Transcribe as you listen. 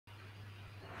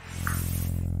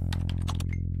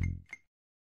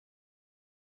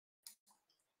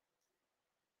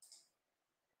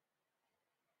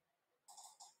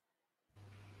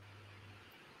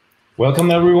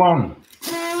Welcome everyone.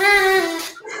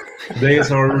 Today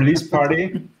is our release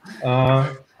party.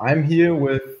 I'm here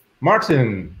with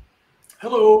Martin.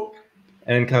 Hello.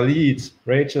 And Khalid,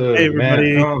 Rachel, hey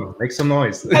everybody. Matt, come on, make some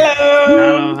noise.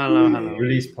 Hello. Hello.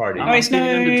 Release party. I'm feeling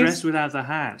underdressed without the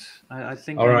hat. I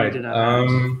think all right. Needed a hat.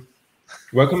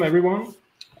 Welcome everyone.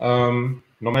 No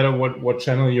matter what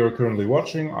channel you're currently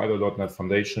watching, either .NET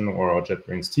Foundation or our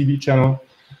JetBrains TV channel.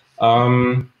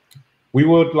 We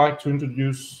would like to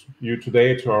introduce you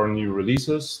today to our new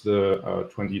releases, the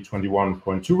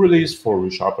 2021.2 release for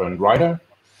ReSharper and Rider. I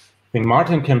think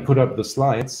Martin can put up the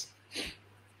slides.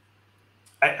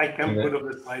 I can put up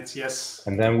the slides, yes.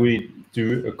 And then we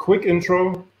do a quick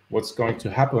intro, what's going to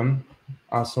happen.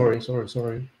 Sorry.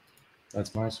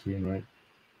 That's my screen, right?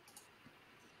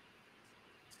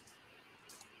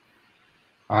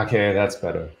 Okay, that's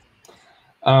better.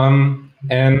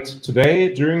 And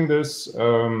today, during this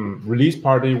release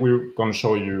party, we're going to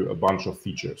show you a bunch of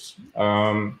features.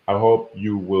 I hope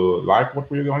you will like what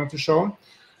we're going to show.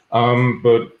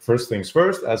 But first things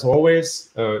first, as always,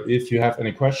 if you have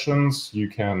any questions, you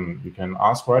can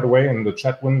ask right away in the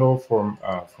chat window from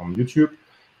YouTube,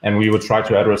 and we will try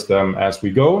to address them as we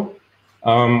go,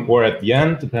 or at the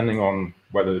end, depending on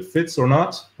whether it fits or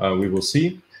not. We will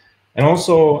see. And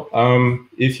also,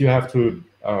 if you have to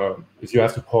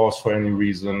pause for any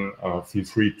reason, feel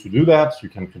free to do that. You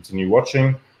can continue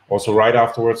watching. Also, right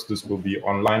afterwards, this will be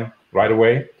online right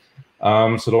away.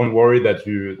 So don't worry that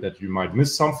you might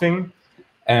miss something.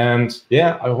 And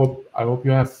yeah, I hope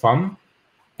you have fun.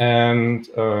 And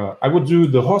I would do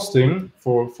the hosting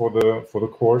for the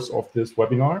course of this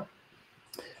webinar.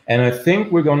 And I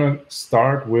think we're gonna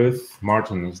start with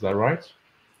Martin. Is that right?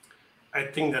 I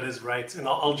think that is right. And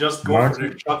I'll just go for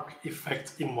the shock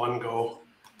effect in one go.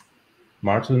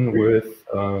 Martin with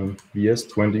VS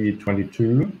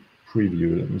 2022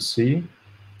 preview. Let me see.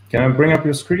 Can I bring up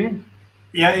your screen?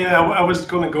 Yeah. I was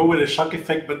going to go with a shock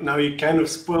effect, but now you kind of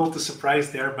spoiled the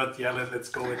surprise there. But yeah, let's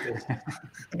go with it.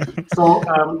 So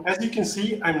as you can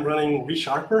see, I'm running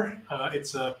ReSharper.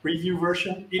 It's a preview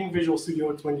version in Visual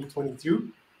Studio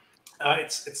 2022.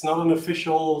 It's not an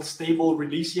official stable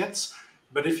release yet.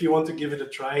 But if you want to give it a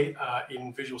try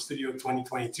in Visual Studio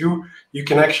 2022, you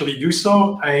can actually do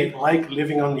so. I like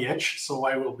living on the edge, so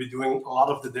I will be doing a lot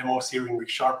of the demos here in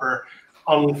ReSharper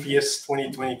on VS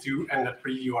 2022 and a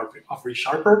preview of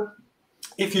ReSharper.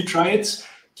 If you try it,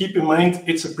 keep in mind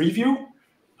it's a preview.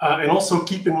 And also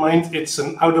keep in mind it's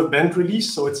an out-of-band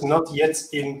release, so it's not yet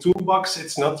in Toolbox,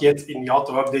 it's not yet in the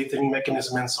auto-updating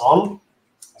mechanism and so on.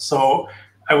 So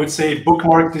I would say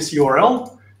bookmark this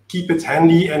URL. Keep it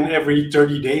handy, and every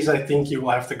 30 days, I think you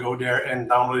will have to go there and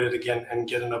download it again and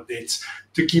get an update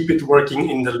to keep it working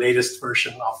in the latest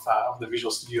version of the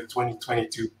Visual Studio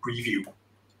 2022 preview.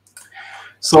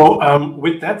 So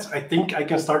with that, I think I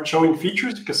can start showing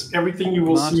features because everything you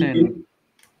will see.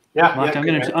 Yeah, Martin,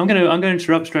 I'm going to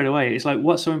interrupt straight away. It's like,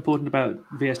 what's so important about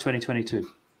VS 2022?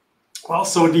 Well,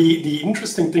 so the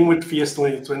interesting thing with VS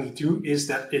 2022 is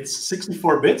that it's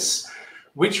 64 bits.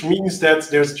 Which means that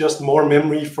there's just more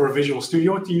memory for Visual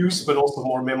Studio to use, but also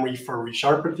more memory for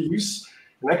ReSharper to use.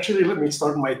 And actually, let me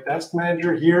start my task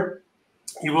manager here.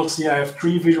 You will see I have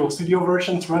 3 Visual Studio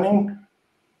versions running.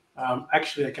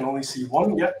 Actually, I can only see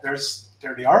one. Yeah, there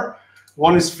they are.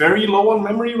 One is very low on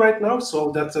memory right now,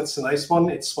 so that's a nice one.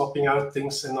 It's swapping out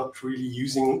things and not really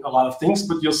using a lot of things.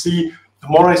 But you'll see the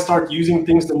more I start using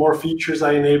things, the more features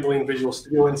I enable in Visual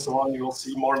Studio and so on, you'll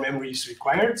see more memory is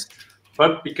required.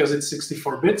 But because it's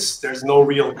 64 bits, there's no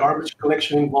real garbage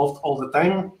collection involved all the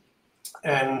time.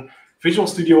 And Visual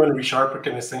Studio and ReSharper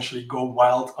can essentially go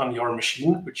wild on your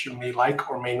machine, which you may like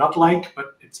or may not like,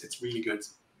 but it's really good.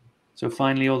 So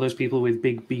finally, all those people with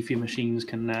big, beefy machines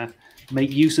can make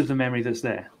use of the memory that's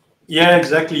there. Yeah,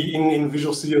 exactly. In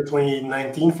Visual Studio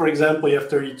 2019, for example, you have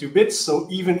 32 bits. So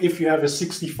even if you have a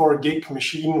 64 gig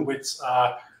machine with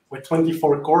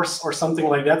 24 cores or something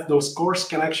like that, those cores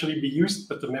can actually be used,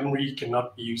 but the memory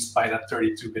cannot be used by that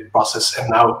 32-bit process. And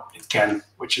now it can,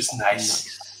 which is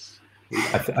nice.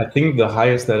 I think the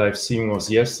highest that I've seen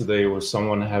was yesterday was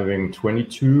someone having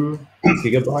 22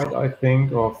 gigabyte, I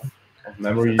think, of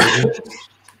memory usage.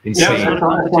 Insane. Yeah,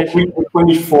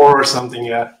 24 or something,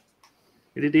 yeah.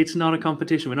 It's not a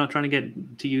competition. We're not trying to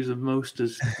get to use the most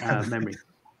as memory.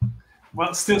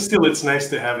 Well, still, it's nice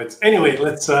to have it. Anyway,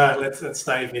 let's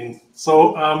dive in.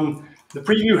 So the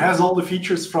preview has all the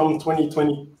features from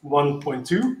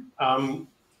 2021.2.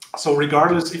 So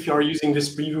regardless if you are using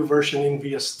this preview version in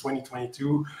VS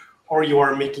 2022 or you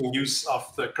are making use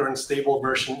of the current stable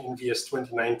version in VS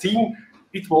 2019,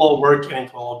 it will all work and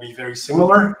it will all be very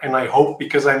similar. And I hope,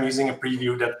 because I'm using a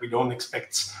preview, that we don't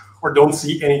expect or don't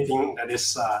see anything that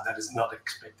is not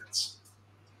expected.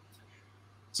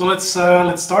 So let's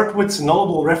start with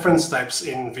nullable reference types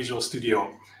in Visual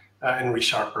Studio and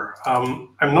ReSharper.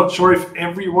 I'm not sure if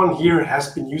everyone here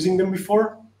has been using them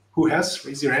before. Who has?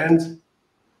 Raise your hand.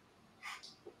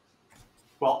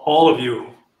 Well, all of you,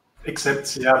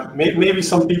 except maybe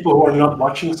some people who are not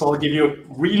watching. So I'll give you a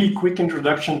really quick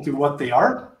introduction to what they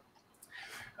are.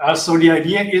 So the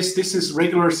idea is this is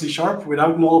regular C#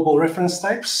 without nullable reference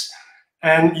types.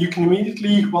 And you can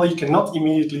immediately, well, you cannot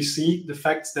immediately see the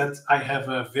fact that I have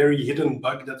a very hidden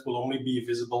bug that will only be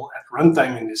visible at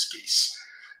runtime in this case.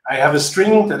 I have a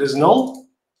string that is null.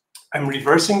 I'm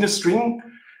reversing the string.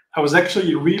 I was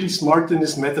actually really smart in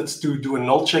this method to do a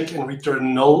null check and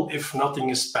return null if nothing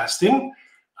is passed in.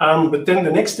 But then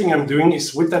the next thing I'm doing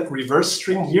is with that reverse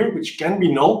string here, which can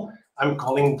be null, I'm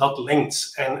calling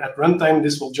 .length. And at runtime,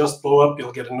 this will just blow up.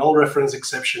 You'll get a null reference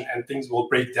exception and things will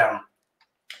break down.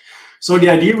 So the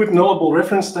idea with nullable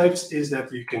reference types is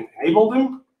that you can enable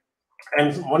them.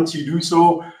 And once you do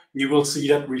so, you will see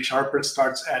that ReSharper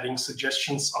starts adding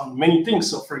suggestions on many things.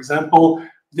 So for example,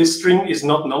 this string is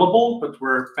not nullable, but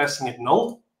we're passing it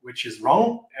null, which is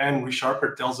wrong. And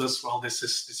ReSharper tells us, well, this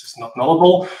is not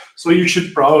nullable. So you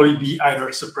should probably be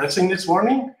either suppressing this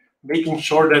warning, making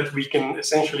sure that we can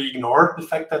essentially ignore the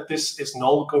fact that this is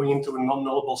null going into a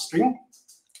non-nullable string,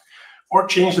 or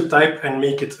change the type and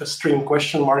make it a string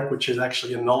question mark, which is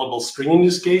actually a nullable string in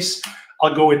this case.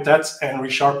 I'll go with that, and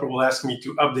ReSharper will ask me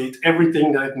to update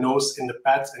everything that it knows in the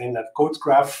path and in that code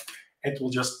graph. It will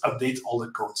just update all the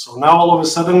code. So now all of a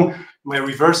sudden, my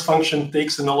reverse function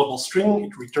takes a nullable string,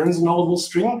 it returns a nullable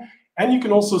string, and you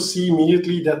can also see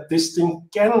immediately that this thing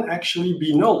can actually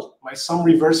be null. My sum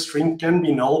reverse string can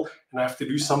be null, and I have to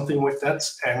do something with that.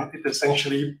 And it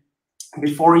essentially,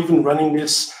 before even running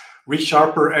this,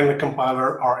 ReSharper and the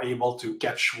compiler are able to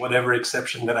catch whatever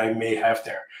exception that I may have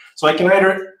there. So I can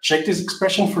either check this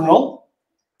expression for null,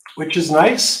 which is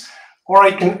nice, or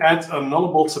I can add a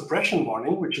nullable suppression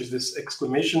warning, which is this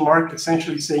exclamation mark,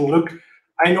 essentially saying, look,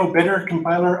 I know better,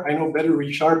 compiler, I know better,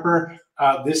 ReSharper.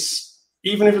 This,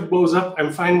 even if it blows up,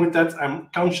 I'm fine with that. I'm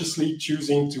consciously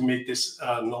choosing to make this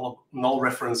null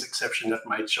reference exception that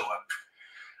might show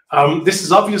up. This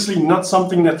is obviously not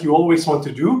something that you always want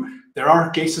to do. There are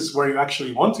cases where you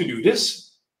actually want to do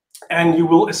this, and you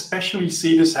will especially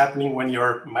see this happening when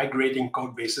you're migrating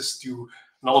code bases to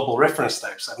nullable reference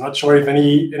types. I'm not sure if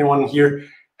anyone here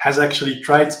has actually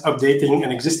tried updating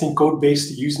an existing code base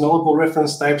to use nullable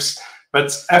reference types,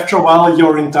 but after a while,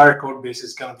 your entire code base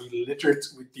is going to be littered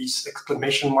with these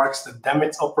exclamation marks, the damn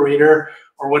it operator,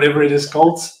 or whatever it is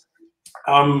called.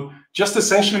 Just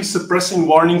essentially suppressing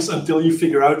warnings until you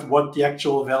figure out what the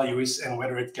actual value is and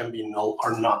whether it can be null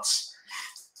or not.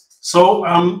 So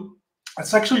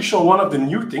let's actually show one of the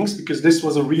new things, because this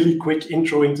was a really quick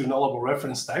intro into nullable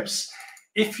reference types.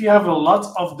 If you have a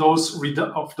lot of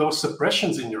those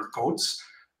suppressions in your codes,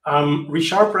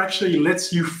 ReSharper actually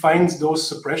lets you find those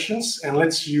suppressions and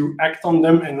lets you act on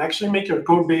them and actually make your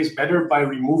code base better by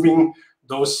removing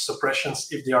those suppressions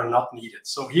if they are not needed.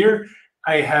 So here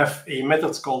I have a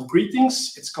method called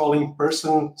greetings. It's calling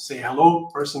person say hello,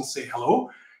 person say hello.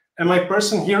 And my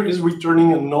person here is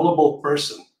returning a nullable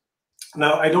person.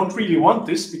 Now, I don't really want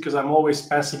this because I'm always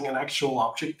passing an actual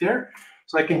object there.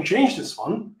 So I can change this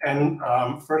one. And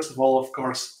first of all, of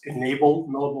course, enable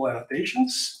nullable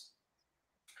annotations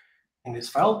in this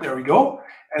file. There we go.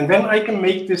 And then I can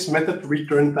make this method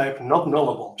return type not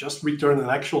nullable, just return an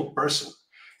actual person.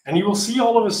 And you will see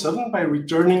all of a sudden by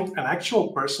returning an actual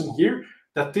person here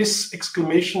that this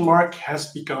exclamation mark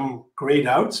has become grayed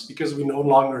out because we no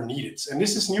longer need it. And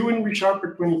this is new in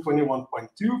ReSharper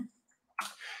 2021.2.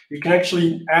 You can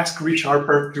actually ask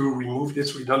ReSharper to remove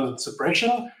this redundant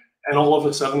suppression, and all of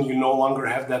a sudden you no longer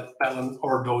have that balance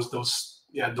or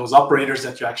those operators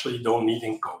that you actually don't need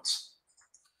in codes.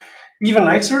 Even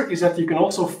nicer is that you can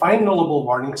also find nullable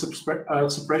warning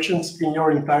suppressions in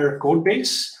your entire code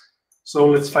base. So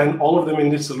let's find all of them in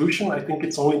this solution. I think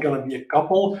it's only going to be a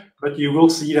couple, but you will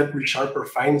see that ReSharper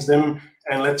finds them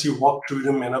and lets you walk through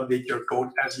them and update your code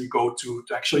as you go to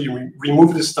actually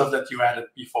remove the stuff that you added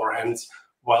beforehand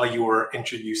while you were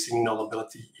introducing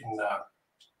nullability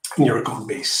in your code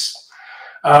base.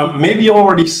 Maybe you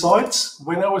already saw it.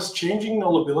 When I was changing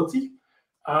nullability,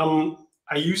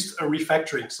 I used a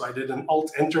refactoring. So I did an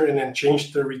Alt-Enter and then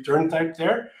changed the return type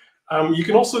there. You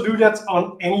can also do that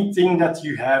on anything that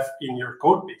you have in your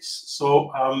code base. So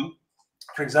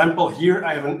for example, here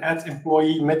I have an add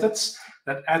employee methods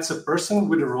that adds a person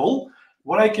with a role.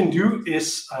 What I can do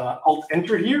is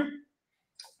Alt-Enter here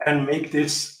and make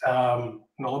this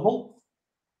nullable.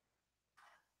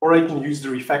 or I can use the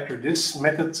refactor this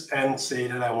method and say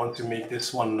that I want to make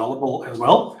this one nullable as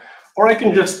well. Or I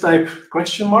can just type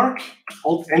question mark,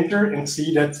 Alt Enter, and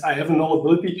see that I have a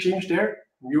nullability change there,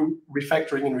 new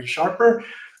refactoring in ReSharper.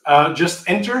 Just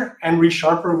enter, and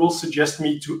ReSharper will suggest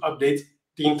me to update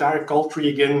the entire call tree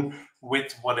again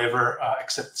with whatever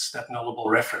accepts that nullable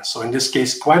reference. So in this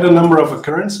case, quite a number of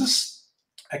occurrences.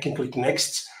 I can click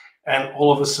next, and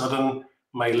all of a sudden,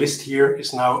 my list here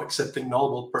is now accepting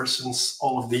nullable persons.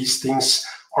 All of these things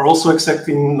are also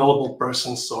accepting nullable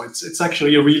persons. So it's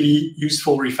actually a really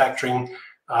useful refactoring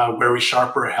where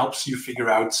ReSharper helps you figure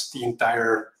out the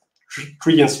entire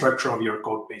tree and structure of your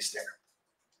code base there.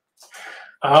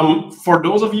 For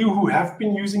those of you who have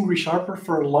been using ReSharper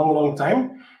for a long, long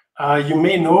time, you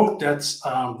may know that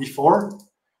before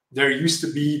there used to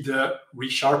be the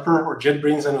ReSharper or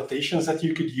JetBrains annotations that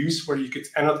you could use, where you could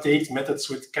annotate methods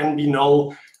with can be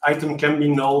null, item can be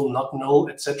null, not null,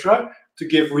 etc., to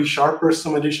give ReSharper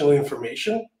some additional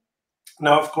information.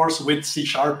 Now, of course, with C#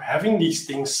 having these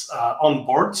things on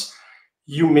board,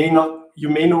 you may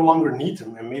no longer need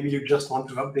them, and maybe you just want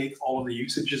to update all of the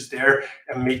usages there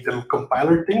and make them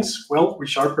compiler things. Well,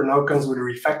 ReSharper now comes with a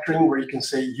refactoring where you can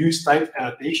say use type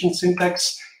annotation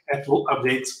syntax, and it will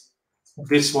update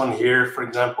this one here, for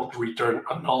example, to return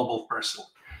a nullable person.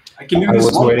 I can do this. I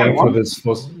was waiting for this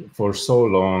for so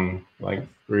long, like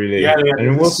really. Yeah, and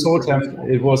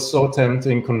it was so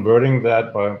tempting converting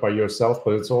that by yourself,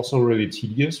 but it's also really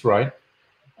tedious, right?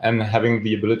 And having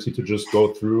the ability to just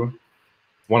go through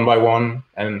one by one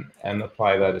and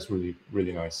apply that is really,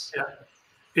 really nice. Yeah,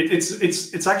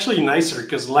 it's actually nicer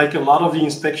because, like a lot of the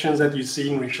inspections that you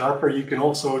see in ReSharper, you can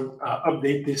also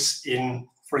update this in,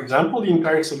 for example, the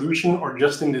entire solution or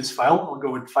just in this file. I'll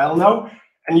go with file now,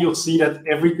 and you'll see that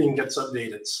everything gets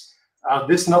updated.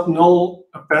 This not null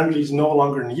apparently is no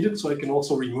longer needed, so I can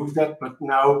also remove that. But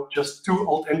now just 2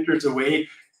 Alt Enters away,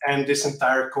 and this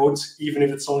entire code, even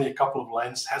if it's only a couple of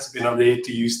lines, has been updated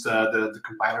to use the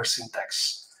compiler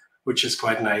syntax, which is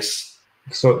quite nice.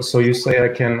 So you say I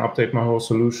can update my whole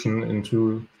solution in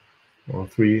 2 or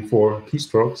 3, 4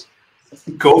 keystrokes?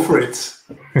 Go for it.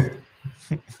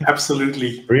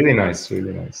 Absolutely. Really nice,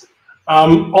 really nice.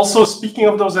 Also, speaking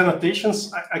of those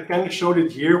annotations, I kind of showed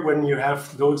it here. When you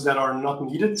have those that are not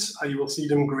needed, you will see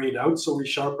them grayed out, so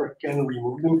ReSharper can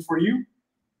remove them for you.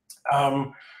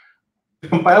 The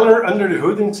compiler under the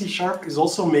hood in C# is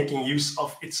also making use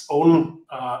of its own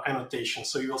annotation.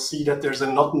 So you'll see that there's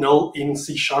a not null in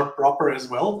C# proper as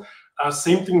well.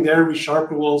 Same thing there,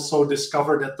 ReSharper will also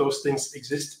discover that those things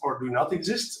exist or do not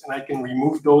exist, and I can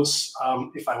remove those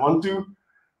if I want to.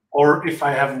 Or if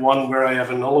I have one where I have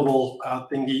a nullable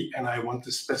thingy and I want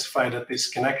to specify that this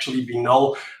can actually be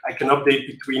null, I can update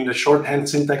between the shorthand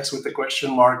syntax with the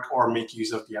question mark or make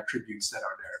use of the attributes that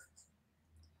are there.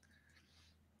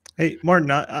 Hey,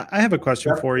 Martin, I have a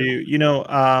question for you. You know,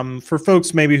 for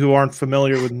folks maybe who aren't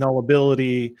familiar with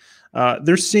nullability,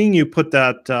 they're seeing you put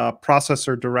that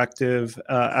processor directive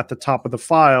at the top of the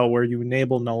file where you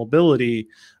enable nullability.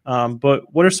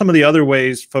 But what are some of the other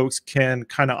ways folks can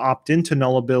kind of opt into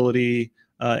nullability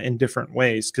in different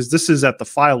ways? Because this is at the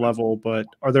file level, but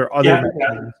are there other?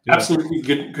 Yeah, absolutely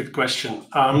good question.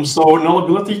 So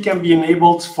nullability can be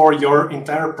enabled for your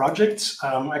entire project.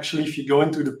 Actually, if you go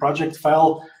into the project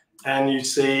file and you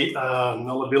say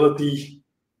nullability,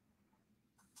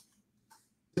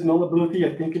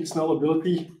 I think it's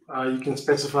nullability, you can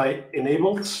specify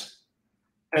enabled.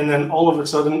 And then all of a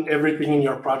sudden, everything in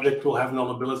your project will have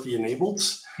nullability enabled.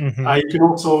 Mm-hmm. You can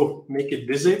also make it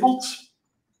disabled,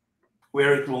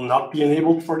 where it will not be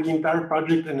enabled for the entire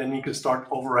project, and then you can start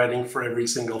overriding for every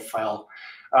single file.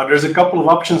 There's a couple of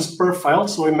options per file.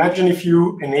 So imagine if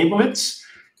you enable it,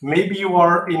 maybe you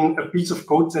are in a piece of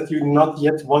code that you not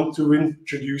yet want to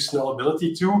introduce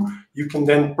nullability to. You can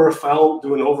then per file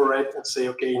do an override and say,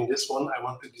 okay, in this one, I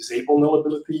want to disable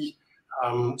nullability.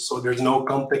 So there's no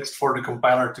context for the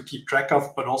compiler to keep track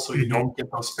of, but also you don't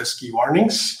get those pesky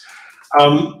warnings.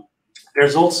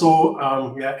 There's also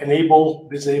enable,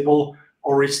 disable,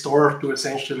 or restore to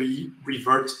essentially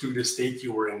revert to the state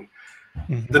you were in.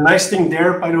 The nice thing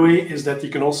there, by the way, is that you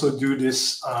can also do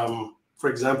this, for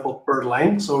example, per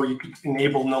line. So you could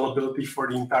enable nullability for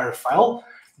the entire file,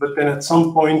 but then at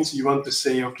some point you want to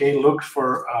say, okay, look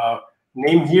for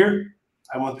name here.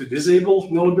 I want to disable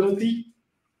nullability.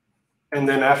 And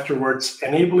then afterwards,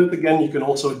 enable it again. You can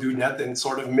also do that and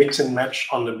sort of mix and match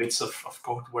on the bits of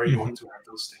code where you want to have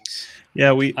those things.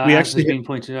 Yeah, we actually been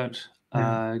pointed out.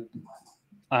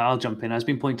 I'll jump in. As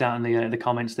been pointed out in the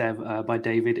comments there by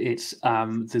David, it's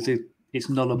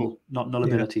nullable, not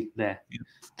nullability. There,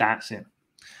 that's it.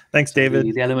 Thanks,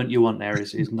 David. The element you want there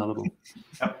is nullable.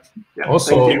 Yep. Yeah,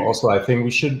 also, I think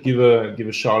we should give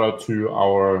a shout out to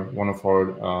one of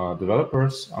our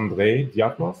developers, Andrei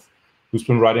Dyatlov, who's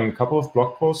been writing a couple of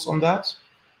blog posts on that.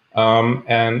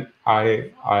 And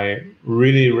I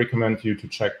really recommend you to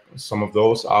check some of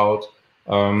those out,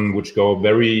 which go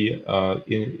very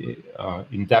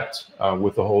in depth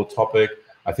with the whole topic.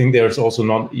 I think there's also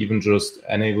not even just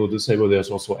enable, disable, there's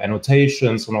also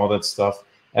annotations and all that stuff.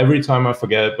 Every time I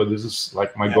forget it, but this is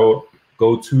like my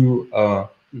go-to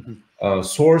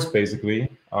source basically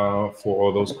for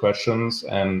all those questions.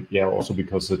 And yeah, also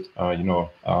because it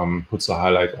puts a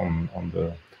highlight on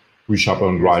the ReSharper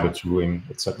and Rider tooling,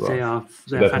 etc.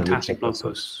 They're fantastic blog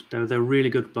posts. They're really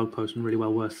good blog posts and really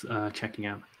well worth checking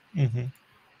out.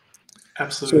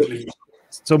 Absolutely.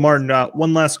 So Martin,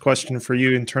 one last question for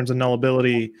you in terms of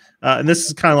nullability, and this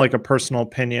is kind of like a personal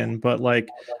opinion, but like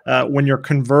when you're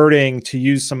converting to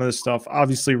use some of this stuff,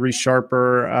 obviously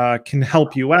ReSharper can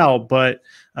help you out, but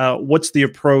what's the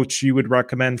approach you would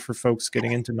recommend for folks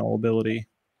getting into nullability?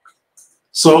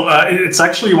 So it's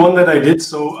actually one that I did.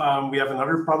 So we have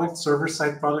another product,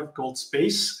 server-side product called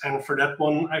Space. And for that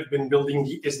one, I've been building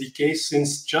the SDK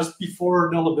since just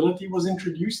before nullability was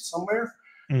introduced somewhere.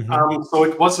 So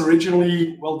it was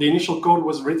originally, well, the initial code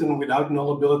was written without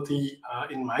nullability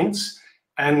in mind.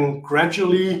 And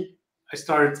gradually, I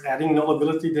started adding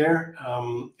nullability there.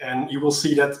 And you will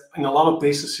see that in a lot of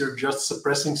places, you're just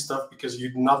suppressing stuff because you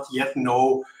do not yet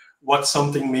know what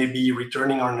something may be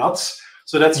returning or not.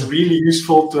 So that's really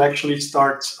useful to actually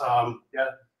start.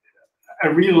 I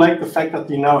really like the fact that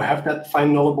you now have that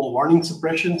find nullable warning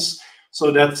suppressions.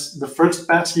 So that's the first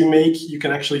pass you make, you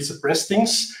can actually suppress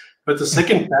things. But the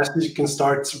second pass is you can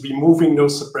start removing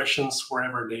those suppressions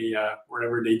wherever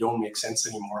they don't make sense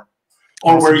anymore,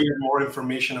 or where you have more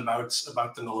information about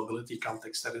the nullability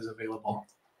context that is available.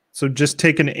 So just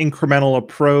take an incremental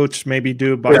approach, maybe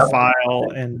do it by file,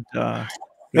 and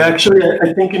actually,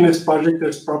 I think in this project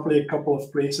there's probably a couple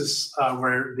of places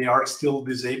where they are still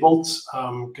disabled,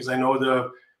 because I know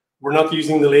we're not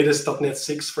using the latest .NET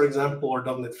 6, for example, or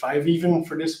 .NET 5 even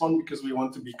for this one, because we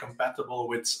want to be compatible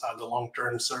with the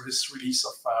long-term service release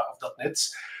of .NET.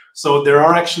 So there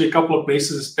are actually a couple of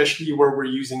places, especially where we're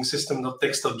using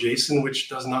system.text.json, which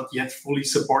does not yet fully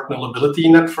support nullability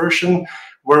in that version,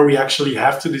 where we actually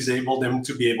have to disable them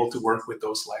to be able to work with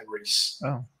those libraries.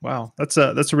 Oh, wow. That's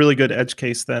a really good edge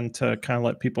case then to kind of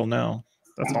let people know.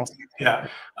 That's awesome. Yeah.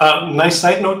 Nice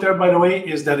side note there, by the way,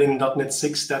 is that in .NET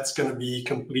 6, that's going to be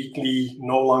completely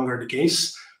no longer the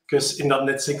case. Because in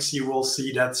 .NET 6, you will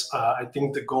see that I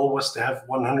think the goal was to have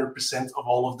 100% of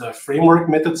all of the framework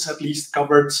methods at least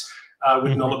covered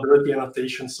with nullability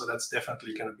annotation. So that's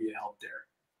definitely going to be a help there.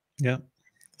 Yeah.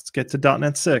 Let's get to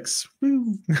 .NET 6.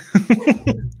 Woo.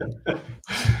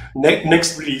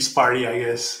 Next release party, I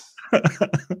guess.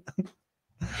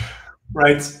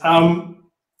 Right.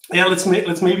 Yeah, let's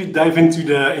maybe dive into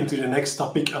the next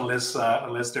topic,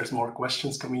 unless there's more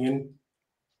questions coming in.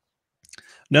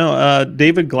 No,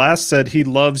 David Glass said he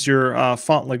loves your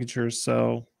font ligatures.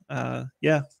 So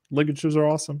yeah, ligatures are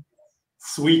awesome.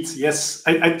 Sweet. Yes,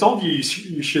 I told you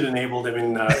you should enable them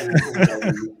in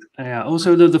yeah.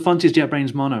 Also, the font is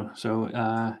JetBrains Mono. So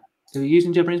are you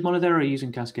using JetBrains Mono there, or are you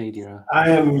using Cascadia? I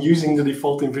am using the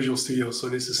default in Visual Studio, so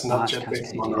this is not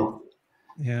JetBrains Mono.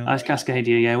 Yeah, that's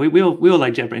Cascadia. Yeah, we all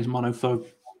like JetBrains Mono for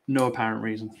no apparent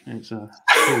reason. It's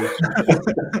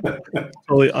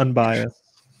totally unbiased.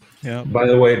 Yeah. By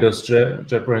the way, does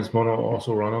JetBrains Mono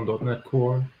also run on .NET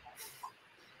Core?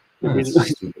 That's a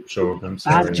stupid joke. I'm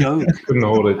sorry. Bad joke. Couldn't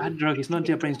hold it. Bad joke. It's not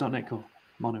JetBrains.NET Core.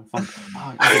 Mono. Font.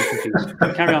 Oh, I'm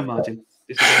confused. Carry on, Martin.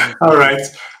 All right.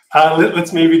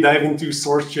 Let's maybe dive into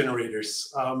source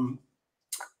generators.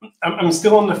 I'm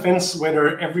still on the fence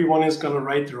whether everyone is going to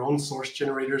write their own source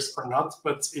generators or not,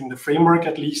 but in the framework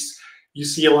at least, you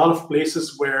see a lot of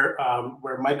places where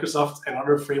Microsoft and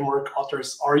other framework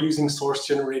authors are using source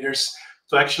generators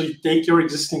to actually take your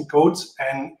existing code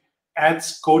and add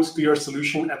code to your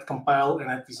solution at compile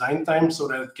and at design time so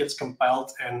that it gets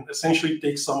compiled and essentially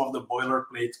takes some of the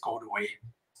boilerplate code away.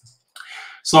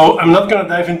 So I'm not going to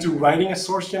dive into writing a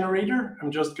source generator. I'm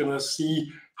just going to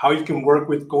see how you can work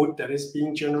with code that is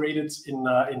being generated in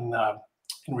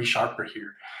ReSharper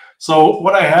here. So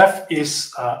what I have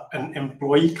is an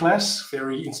employee class,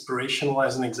 very inspirational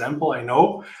as an example, I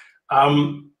know,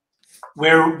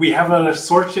 where we have a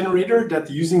source generator that,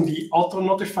 using the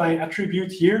auto-notify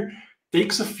attribute here,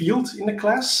 takes a field in the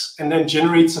class and then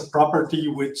generates a property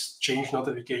with change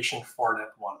notification for that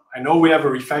one. I know we have a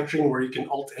refactoring where you can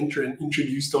Alt-Enter and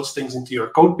introduce those things into your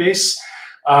code base,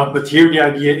 but here the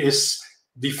idea is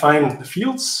define the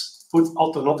fields, put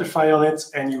auto notify on it,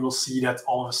 and you will see that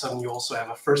all of a sudden you also have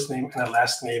a first name and a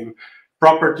last name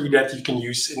property that you can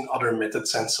use in other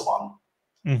methods and so on.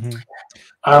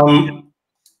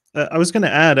 I was going to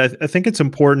add, I think it's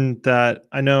important that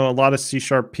I know a lot of C#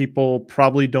 people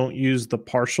probably don't use the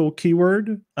partial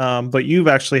keyword, but you've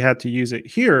actually had to use it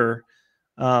here.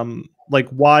 Like,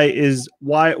 why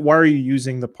are you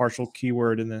using the partial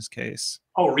keyword in this case?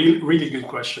 Oh, really good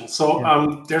question.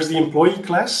 So there's the employee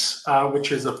class,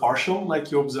 which is a partial,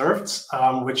 like you observed,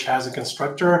 which has a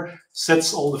constructor,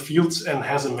 sets all the fields, and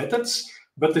has a methods.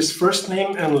 But this first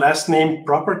name and last name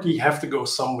property have to go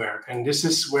somewhere. And this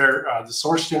is where the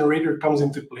source generator comes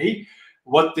into play.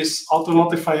 What this auto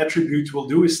notify attribute will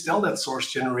do is tell that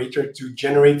source generator to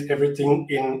generate everything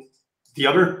in the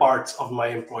other part of my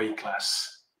employee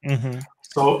class.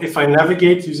 So if I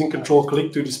navigate using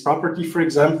Control-click to this property, for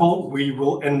example, we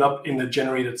will end up in the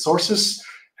generated sources.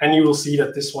 And you will see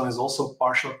that this one is also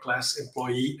partial class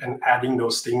employee, and adding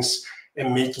those things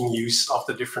and making use of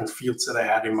the different fields that I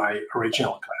had in my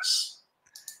original class.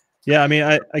 Yeah, I mean,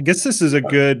 I guess this is a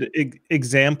good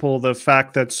example, the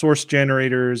fact that source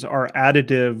generators are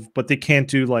additive, but they can't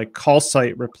do like call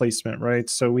site replacement, right?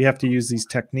 So we have to use these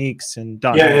techniques and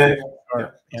yeah,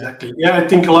 exactly. Yeah, I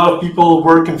think a lot of people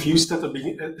were confused at the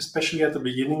beginning, especially at the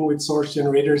beginning with source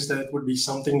generators, that it would be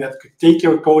something that could take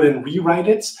your code and rewrite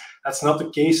it. That's not the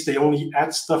case. They only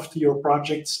add stuff to your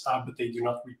projects, but they do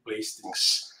not replace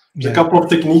things. There's a couple of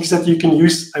techniques that you can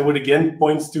use. I would again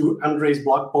point to Andre's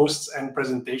blog posts and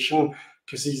presentation,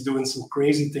 because he's doing some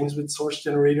crazy things with source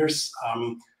generators.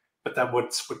 But that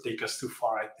would take us too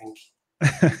far, I think.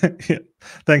 Yeah.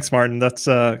 Thanks, Martin. That's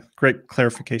a great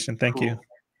clarification. Thank you.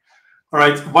 All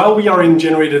right. While we are in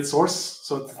generated source,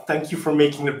 so thank you for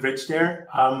making the bridge there.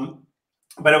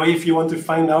 By the way, if you want to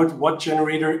find out what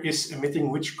generator is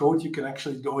emitting which code, you can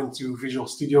actually go into Visual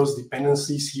Studio's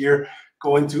dependencies here,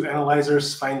 go into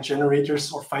analyzers, find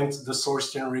generators, or find the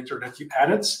source generator that you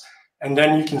added. And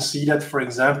then you can see that, for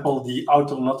example, the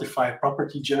auto notify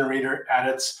property generator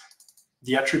added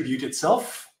the attribute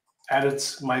itself, added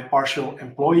my partial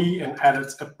employee, and added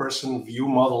a person view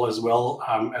model as well,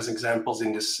 as examples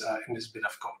in this bit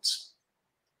of code.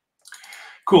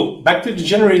 Cool. Back to the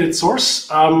generated source.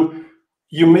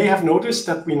 You may have noticed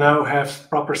that we now have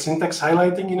proper syntax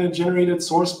highlighting in a generated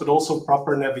source, but also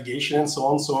proper navigation and so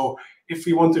on. So if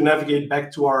we want to navigate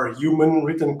back to our human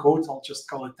written code, I'll just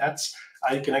call it that,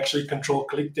 you can actually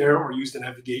Control-click there or use the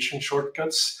navigation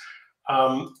shortcuts.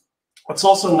 What's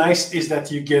also nice is that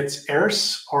you get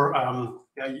errors, or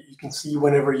you can see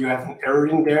whenever you have an error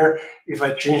in there. If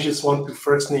I change this one to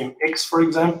first name X, for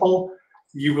example,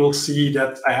 you will see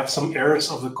that I have some errors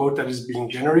of the code that is being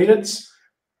generated.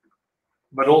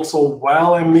 But also,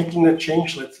 while I'm making that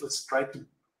change, let's try to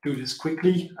do this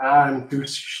quickly. I'm too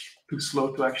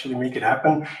slow to actually make it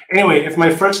happen. Anyway, if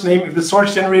the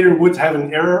source generator would have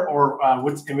an error or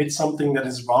would emit something that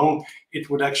is wrong, it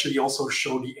would actually also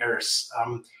show the errors.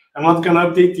 I'm not going to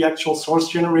update the actual source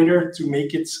generator to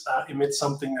make it emit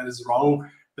something that is wrong,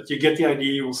 but you get the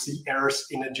idea. You will see errors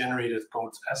in a generated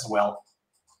code as well.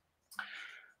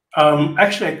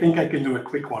 Actually, I think I can do a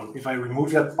quick one. If I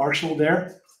remove that partial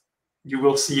there, you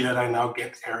will see that I now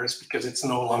get errors because it's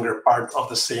no longer part of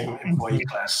the same employee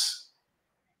class.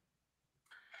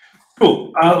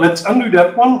 Cool. Let's undo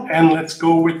that one, and let's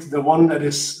go with the one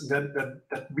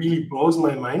that really blows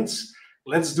my mind.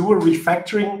 Let's do a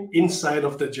refactoring inside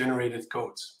of the generated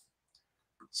code.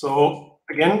 So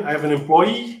again, I have an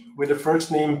employee with a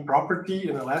first name property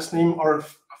and a last name, or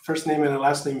first name and a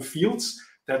last name fields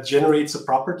that generates a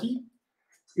property.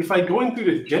 If I go into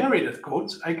the generated code,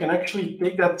 I can actually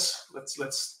take that.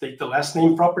 Let's take the last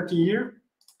name property here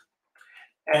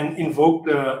and invoke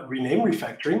the rename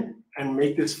refactoring and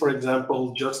make this, for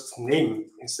example, just name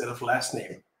instead of last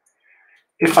name.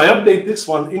 If I update this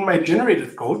one in my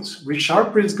generated code,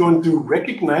 ReSharper is going to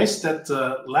recognize that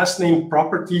the last name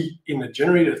property in the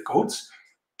generated code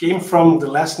came from the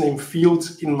last name field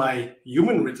in my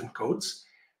human written code.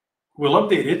 We'll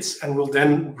update it, and we'll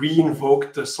then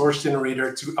re-invoke the source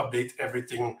generator to update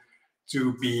everything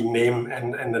to be name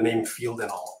and the name field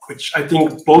and all, which I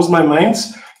think blows my mind.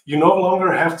 You no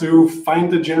longer have to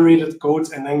find the generated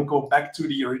code and then go back to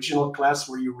the original class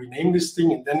where you rename this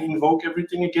thing and then invoke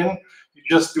everything again. You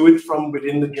just do it from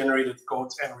within the generated code,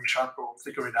 and ReSharper will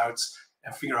figure it out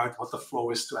and figure out what the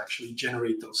flow is to actually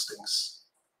generate those things.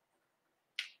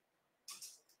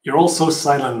 You're all so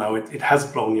silent now. It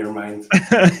has blown your mind.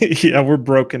 Yeah, we're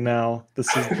broken now. This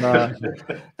is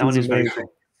that one is very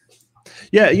cool.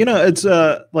 Yeah, you know, it's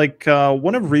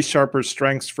one of ReSharper's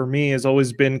strengths for me has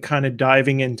always been kind of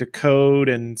diving into code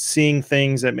and seeing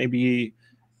things that maybe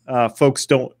folks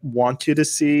don't want you to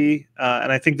see.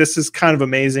 And I think this is kind of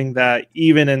amazing that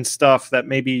even in stuff that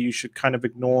maybe you should kind of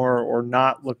ignore or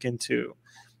not look into,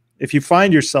 if you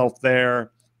find yourself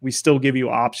there, we still give you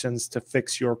options to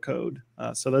fix your code.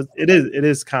 So that it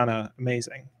is kind of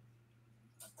amazing.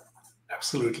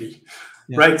 Absolutely.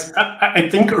 Yeah. Right. I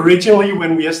think originally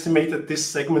when we estimated this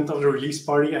segment of the release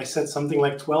party, I said something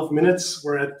like 12 minutes.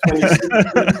 We're at 26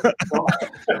 minutes. So.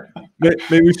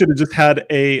 Maybe we should have just had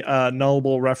a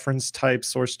nullable reference type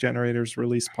source generators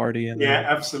release party. And yeah,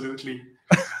 absolutely.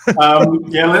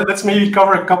 Yeah, let's maybe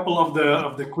cover a couple of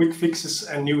the quick fixes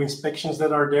and new inspections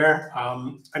that are there.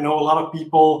 I know a lot of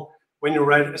people, when you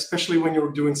write, especially when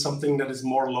you're doing something that is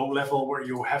more low level, where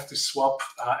you have to swap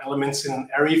elements in an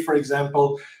array, for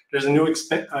example, there's a new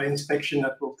inspection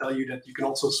that will tell you that you can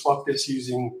also swap this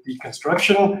using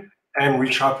deconstruction, and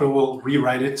ReSharper will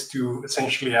rewrite it to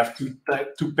essentially have two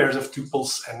pairs of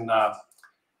tuples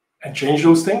and change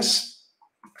those things.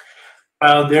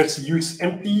 There's use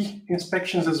empty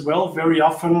inspections as well. Very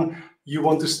often you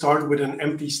want to start with an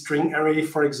empty string array,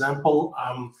 for example.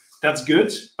 That's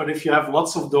good, but if you have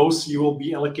lots of those, you will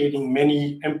be allocating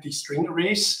many empty string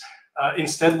arrays.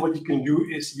 Instead, what you can do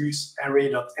is use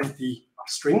array.empty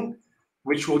string,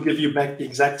 which will give you back the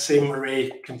exact same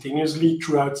array continuously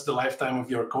throughout the lifetime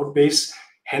of your code base.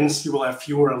 Hence, you will have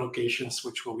fewer allocations,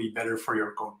 which will be better for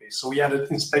your code base. So we added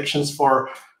inspections for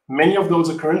many of those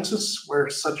occurrences where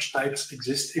such types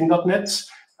exist in .NET.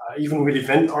 Even with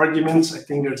event arguments, I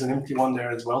think there's an empty one there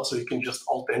as well. So you can just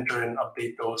alt-enter and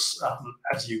update those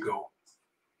as you go.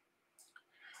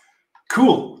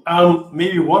 Cool.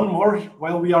 Maybe one more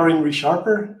while we are in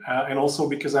ReSharper, and also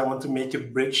because I want to make a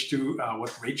bridge to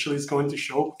what Rachel is going to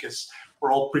show, because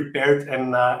we're all prepared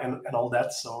and all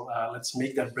that. So let's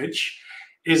make that bridge.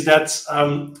 Is that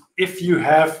if you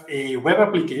have a web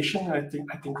application, I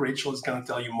think Rachel is going to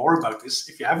tell you more about this.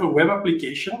 If you have a web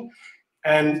application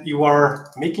and you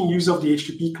are making use of the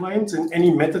HTTP client and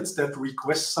any methods that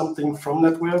request something from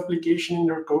that web application in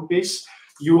your code base,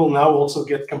 you will now also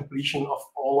get completion of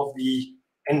all of the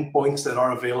endpoints that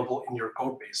are available in your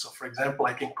code base. So for example,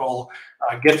 I can call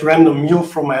get random meal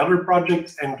from my other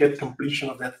project and get completion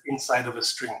of that inside of a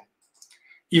string.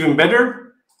 Even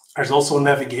better, there's also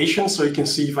navigation. So you can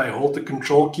see if I hold the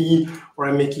control key or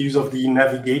I make use of the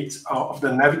navigate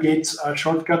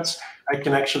shortcuts, I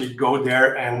can actually go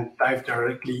there and dive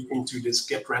directly into this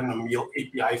get random meal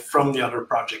API from the other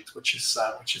project, which is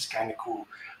kind of cool.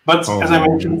 But as I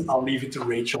mentioned, I'll leave it to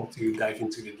Rachel to dive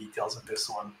into the details of this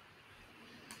one.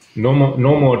 No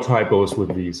more typos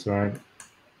with these, right?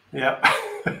 Yeah.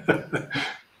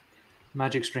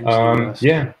 Magic strings.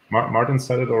 Yeah, Martin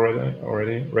said it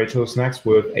already. Rachel's next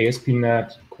with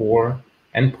ASP.NET Core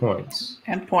endpoints.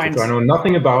 Endpoints. Which I know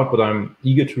nothing about, but I'm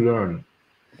eager to learn.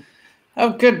 Oh,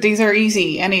 good. These are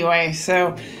easy anyway.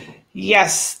 So,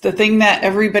 yes, the thing that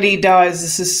everybody does,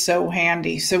 this is so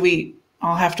handy. So we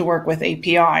all have to work with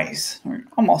APIs, or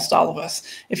almost all of us.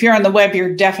 If you're on the web,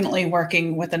 you're definitely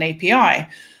working with an API,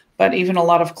 but even a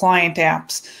lot of client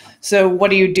apps. So what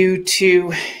do you do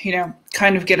to,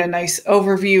 kind of get a nice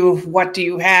overview of what do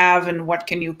you have and what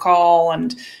can you call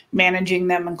and managing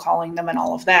them and calling them and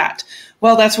all of that?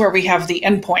 Well, that's where we have the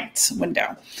endpoints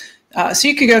window. So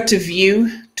you could go to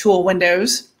View, Tool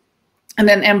Windows, and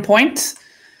then Endpoints,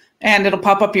 and it'll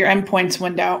pop up your Endpoints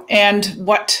window. And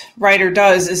what Rider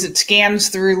does is it scans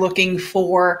through looking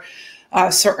for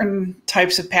certain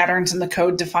types of patterns in the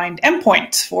code to find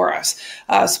endpoints for us.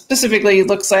 Specifically, it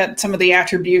looks at some of the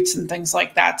attributes and things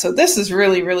like that. So this is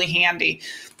really, really handy.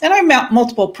 And I mount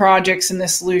multiple projects in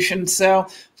this solution. So,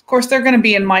 of course, they're going to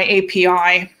be in my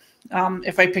API.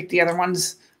 If I pick the other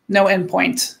ones, no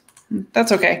endpoints.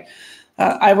 That's okay.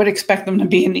 I would expect them to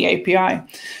be in the API.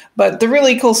 But the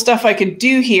really cool stuff I could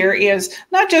do here is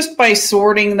not just by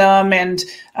sorting them and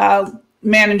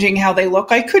managing how they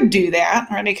look. I could do that,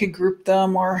 right? I could group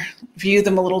them or view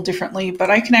them a little differently,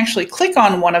 but I can actually click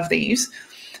on one of these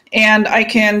and I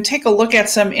can take a look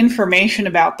at some information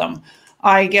about them.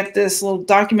 I get this little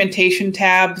documentation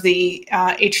tab, the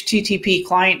HTTP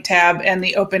client tab, and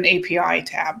the Open API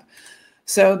tab.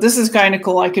 So this is kind of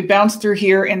cool. I could bounce through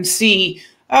here and see,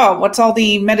 oh, what's all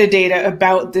the metadata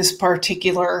about this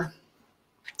particular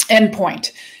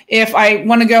endpoint? If I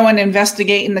want to go and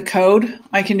investigate in the code,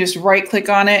 I can just right click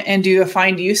on it and do a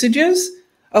find usages.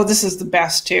 Oh, this is the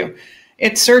best too.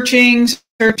 It's searching,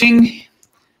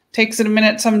 takes it a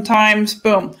minute sometimes,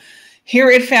 boom. Here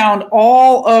it found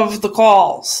all of the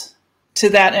calls to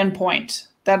that endpoint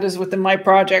that is within my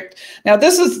project. Now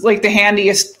this is like the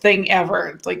handiest thing ever.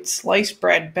 It's like sliced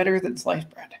bread, better than sliced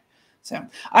bread. So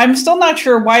I'm still not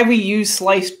sure why we use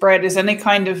sliced bread as any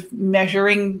kind of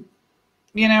measuring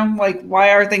You know, like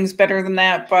why are things better than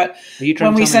that? But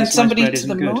when we sent somebody to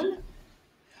the moon,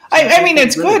 I mean,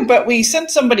 it's good, but we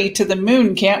sent somebody to the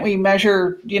moon. Can't we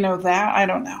measure, you know, that? I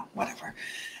don't know, whatever.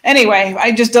 Anyway,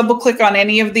 I just double click on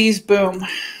any of these. Boom.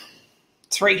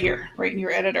 It's right here, right in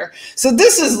your editor. So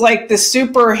this is like the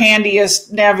super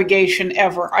handiest navigation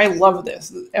ever. I love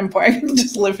this. Endpoint. I can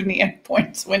just live in the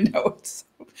endpoints window.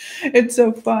 It's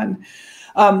so fun.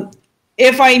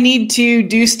 If I need to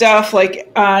do stuff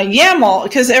like YAML,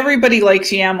 because everybody likes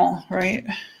YAML, right?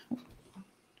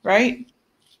 Right?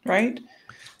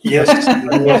 Yes.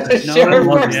 Sure,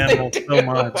 YAML so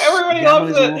much. Everybody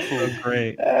loves it. So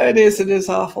great. It is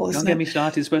awful. Don't get me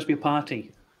started. It's supposed to be a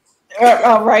party.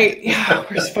 Oh, right. Yeah,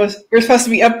 we're supposed to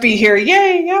be upbeat here.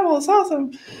 Yay, YAML is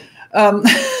awesome.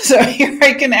 So here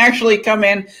I can actually come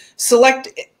in, select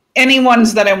any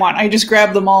ones that I want. I just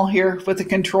grab them all here with a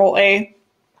Control-A.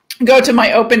 Go to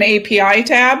my Open API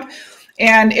tab,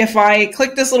 and if I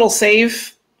click this little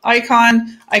save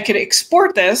icon, I could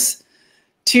export this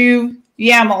to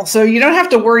YAML. So you don't have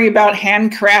to worry about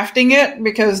handcrafting it,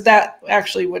 because that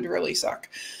actually would really suck.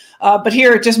 But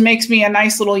here it just makes me a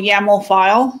nice little YAML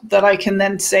file that I can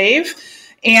then save.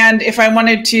 And if I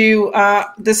wanted to,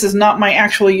 this is not my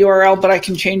actual URL, but I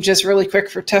can change this really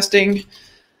quick for testing.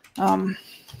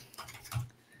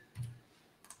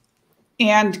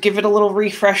 And give it a little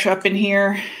refresh up in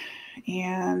here.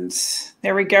 And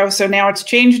there we go. So now it's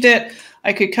changed it.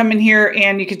 I could come in here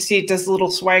and you can see it does a little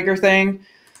swagger thing.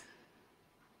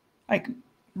 Like a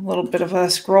little bit of a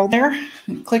scroll there.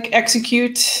 Click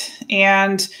execute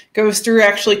and goes through,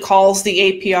 actually calls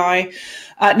the API.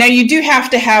 Now you do have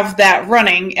to have that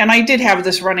running, and I did have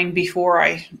this running before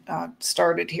I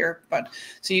started here, but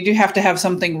so you do have to have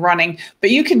something running. But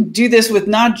you can do this with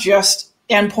not just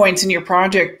endpoints in your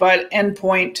project, but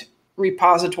endpoint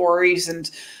repositories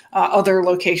and other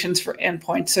locations for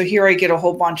endpoints. So here I get a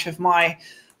whole bunch of my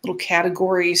little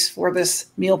categories for this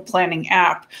meal planning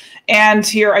app. And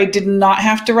here I did not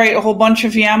have to write a whole bunch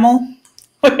of YAML,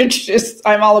 which is,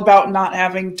 I'm all about not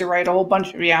having to write a whole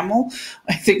bunch of YAML.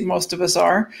 I think most of us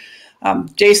are.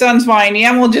 JSON's fine.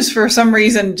 YAML just for some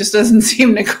reason just doesn't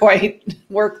seem to quite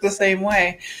work the same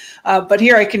way. But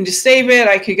here I can just save it.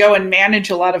 I could go and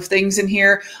manage a lot of things in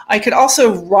here. I could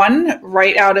also run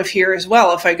right out of here as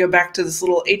well. If I go back to this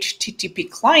little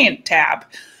HTTP client tab,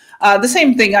 the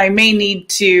same thing, I may need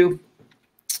to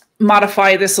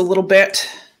modify this a little bit.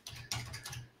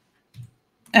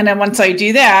 And then once I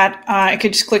do that, I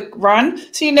could just click run.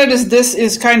 So you notice this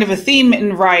is kind of a theme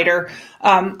in Rider.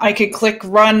 I could click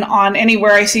run on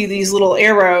anywhere I see these little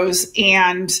arrows,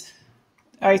 and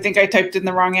I think I typed in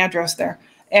the wrong address there.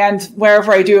 And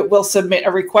wherever I do, it will submit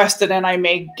a request, and then I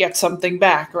may get something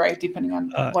back, right? Depending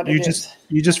on what it is.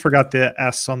 You just forgot the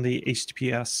S on the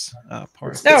HTTPS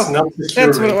part. No,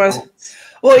 that's what it was.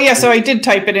 Well, yeah, so I did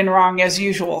type it in wrong as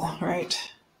usual, right?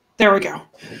 There we go.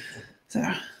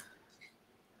 So,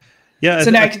 yeah.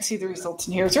 So now I can see the results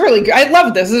in here. It's really good. I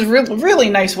love this. This is really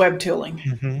nice web tooling.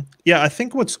 Mm-hmm. Yeah, I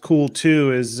think what's cool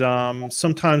too is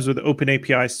sometimes with Open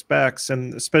API specs,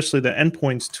 and especially the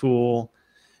Endpoints tool,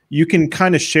 you can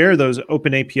kind of share those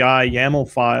Open API YAML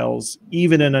files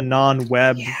even in a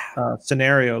non-web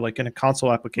scenario, like in a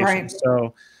console application. Right.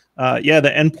 So, yeah,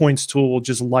 the Endpoints tool will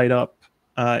just light up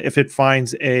if it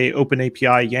finds a Open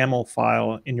API YAML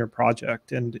file in your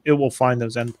project, and it will find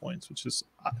those endpoints, which is,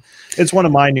 it's one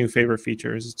of my new favorite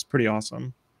features. It's pretty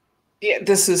awesome. Yeah,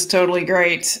 this is totally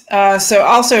great. So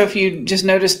also, if you just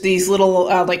noticed these little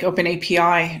like Open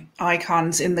API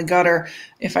icons in the gutter,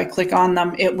 if I click on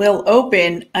them, it will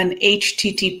open an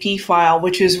HTTP file,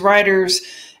 which is Rider's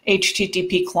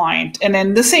HTTP client. And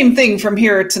then the same thing from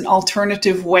here, it's an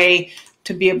alternative way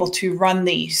to be able to run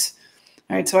these.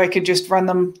 All right, so I could just run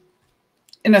them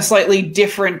in a slightly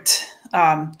different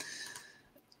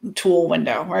tool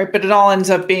window, right? But it all ends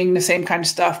up being the same kind of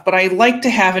stuff. But I like to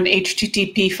have an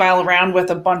HTTP file around with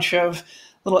a bunch of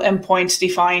little endpoints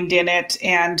defined in it.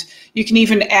 And you can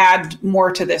even add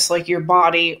more to this, like your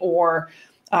body or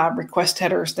request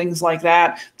headers, things like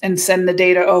that, and send the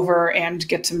data over and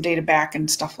get some data back and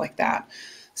stuff like that.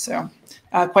 So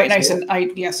quite nice.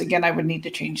 And yes, again, I would need to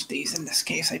change these. In this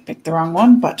case, I picked the wrong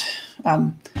one, but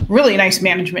really nice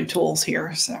management tools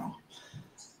here.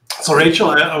 So Rachel,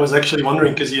 I was actually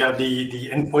wondering, because you have the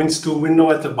endpoints tool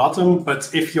window at the bottom, but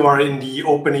if you are in the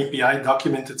Open API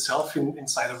document itself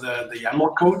inside of the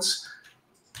YAML codes,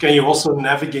 can you also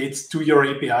navigate to your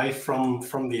API from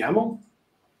the YAML?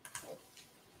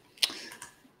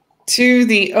 To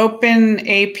the Open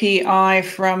API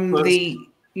from the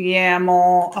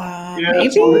YAML, yeah,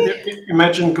 maybe? So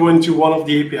imagine going to one of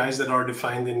the APIs that are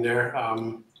defined in there.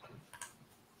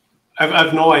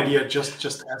 I've no idea.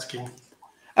 Just asking.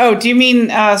 Oh, do you mean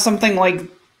something like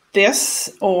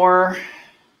this, or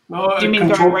no? Do you mean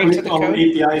control going right to the on code?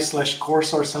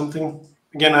 API/course or something?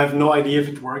 Again, I have no idea if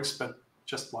it works, but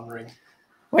just wondering.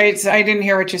 Wait, I didn't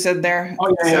hear what you said there.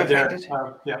 Oh yeah, So there.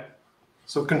 Yeah.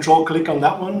 So control click on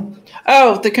that one.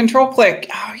 Oh, the control click.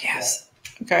 Oh yes.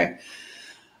 Yeah. Okay.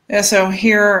 Yeah, so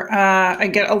here I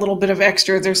get a little bit of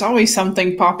extra. There's always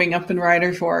something popping up in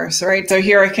Rider for us, right? So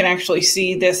here I can actually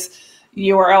see this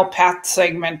URL path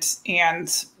segment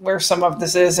and where some of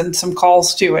this is and some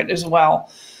calls to it as well.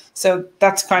 So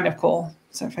that's kind of cool.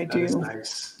 So if I do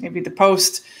maybe the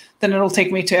post, then it'll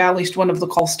take me to at least one of the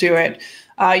calls to it.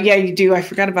 Yeah, you do. I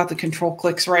forgot about the control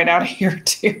clicks right out of here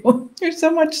too. There's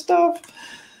so much stuff.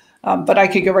 But I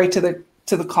could go right to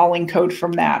the calling code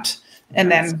from that.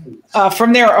 And then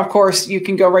from there, of course, you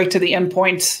can go right to the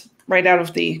endpoints right out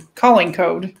of the calling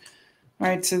code.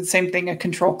 Right, so the same thing, a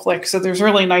control click. So there's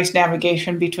really nice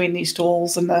navigation between these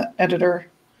tools and the editor.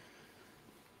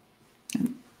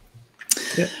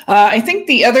 Yeah. I think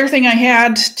the other thing I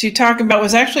had to talk about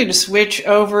was actually to switch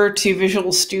over to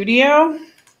Visual Studio.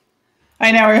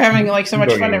 I know we're having like so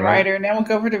much fun in Rider. Now we'll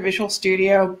go over to Visual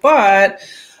Studio, but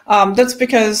that's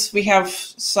because we have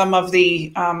some of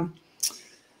the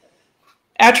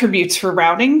attributes for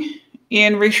routing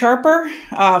in ReSharper.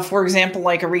 For example,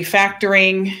 like a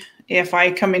refactoring. If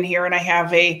I come in here and I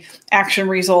have a action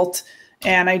result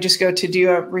and I just go to do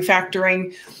a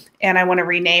refactoring and I want to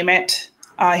rename it,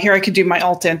 here I could do my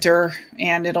Alt-Enter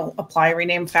and it'll apply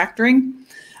rename factoring.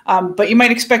 But you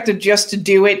might expect it just to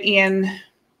do it in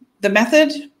the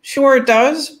method. Sure, it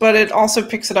does, but it also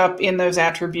picks it up in those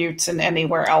attributes and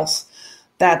anywhere else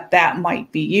that might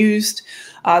be used.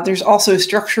 There's also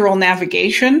structural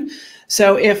navigation.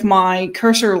 So if my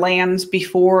cursor lands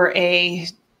before a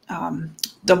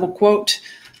double quote,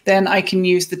 then I can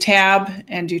use the tab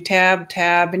and do tab,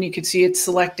 and you can see it's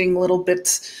selecting little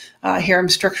bits. Here I'm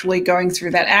structurally going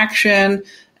through that action,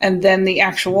 and then the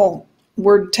actual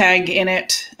word tag in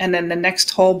it, and then the next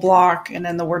whole block, and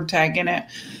then the word tag in it,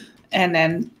 and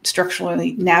then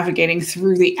structurally navigating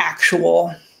through the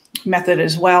actual method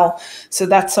as well. So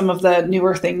that's some of the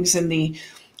newer things in the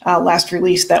last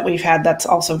release that we've had. That's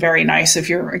also very nice. If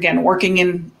you're, again, working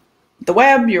in the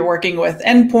web, you're working with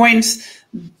endpoints,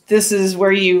 this is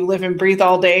where you live and breathe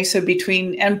all day. So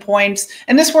between endpoints,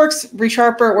 and this works,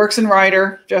 ReSharper, it works in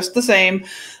Rider just the same.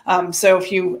 So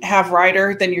if you have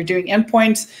Rider, then you're doing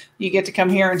endpoints. You get to come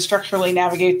here and structurally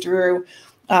navigate through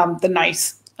the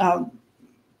nice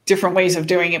different ways of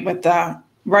doing it with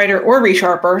Rider or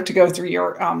ReSharper to go through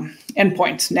your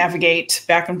endpoints, navigate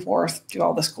back and forth, do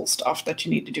all this cool stuff that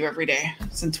you need to do every day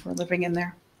since we're living in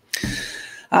there.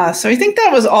 So I think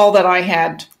that was all that I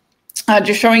had.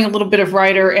 Just showing a little bit of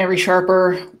Rider and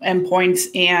ReSharper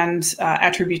endpoints and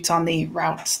attributes on the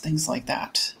routes, things like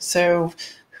that. So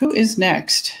who is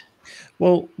next?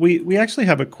 Well, we actually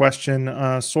have a question.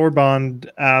 Sorbond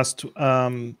asked,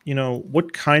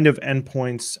 what kind of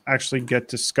endpoints actually get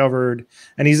discovered?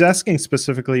 And he's asking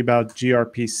specifically about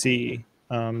gRPC.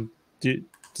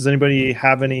 Does anybody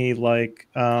have any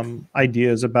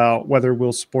ideas about whether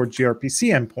we'll support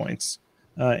gRPC endpoints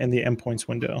in the endpoints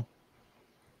window?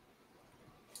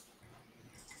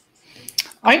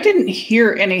 I didn't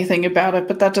hear anything about it,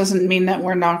 but that doesn't mean that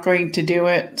we're not going to do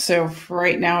it. So for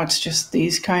right now, it's just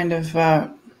these kind of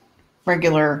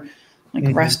regular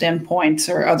REST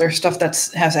endpoints or other stuff that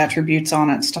has attributes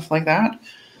on it, stuff like that.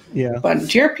 Yeah. But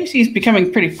gRPC is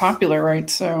becoming pretty popular, right?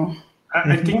 So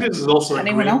I think this is also a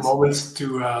great moment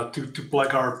to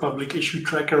plug our public issue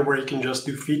tracker, where you can just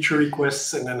do feature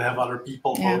requests and then have other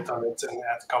people vote on it and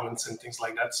add comments and things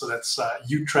like that. So that's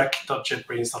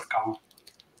utrack.jetbrains.com.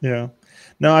 Yeah.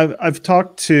 Now, I've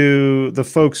talked to the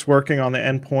folks working on the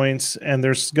endpoints, and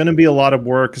there's going to be a lot of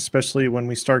work, especially when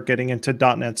we start getting into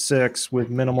 .NET 6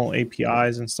 with minimal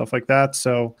APIs and stuff like that.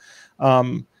 So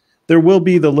there will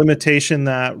be the limitation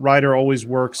that Rider always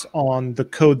works on the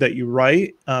code that you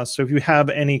write. So if you have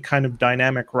any kind of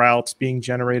dynamic routes being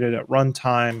generated at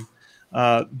runtime,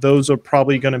 those are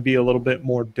probably going to be a little bit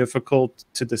more difficult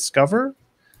to discover.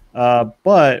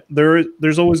 But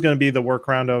there's always going to be the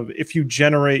workaround of, if you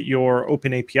generate your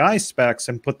open API specs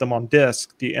and put them on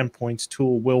disk, the endpoints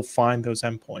tool will find those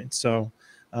endpoints. So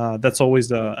that's always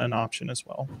an option as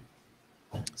well.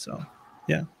 So,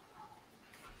 yeah.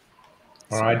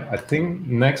 All right. I think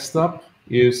next up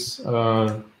is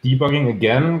debugging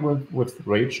again with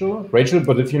Rachel. Rachel,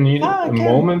 but if you need a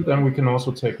moment, then we can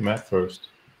also take Matt first.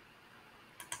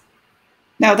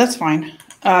 No, that's fine.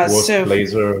 So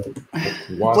Blazor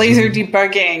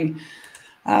debugging.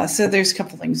 So there's a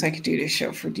couple things I could do to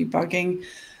show for debugging.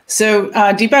 So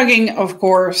debugging, of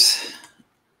course,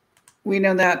 we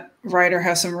know that Rider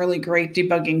has some really great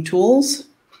debugging tools.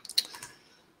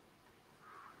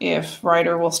 If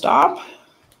Rider will stop.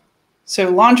 So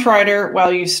launch Rider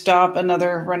while you stop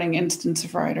another running instance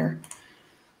of Rider.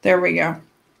 There we go.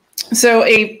 So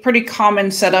a pretty common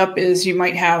setup is you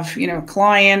might have,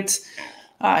 client.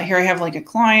 Here I have like a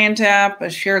client app, a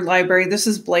shared library. This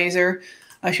is Blazor,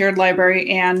 a shared library,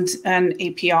 and an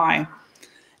API.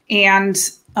 And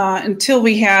until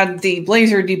we had the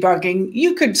Blazor debugging,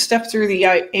 you could step through the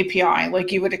API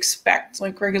like you would expect,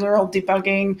 like regular old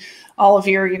debugging, all of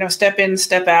your, step in,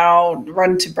 step out,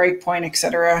 run to breakpoint,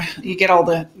 etc. You get all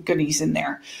the goodies in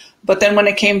there. But then when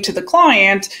it came to the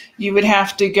client, you would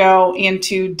have to go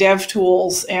into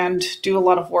DevTools and do a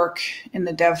lot of work in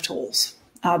the DevTools.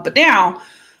 But now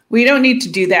we don't need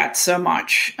to do that so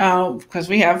much because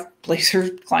we have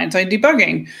Blazor client-side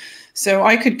debugging. So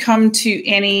I could come to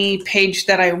any page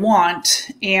that I want.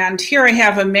 And here I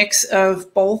have a mix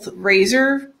of both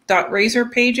Razor.Razor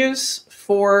pages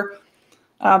for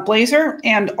Blazor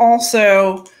and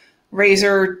also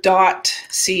Razor.cs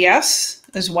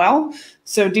as well.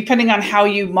 So depending on how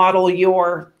you model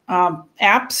your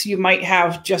apps, you might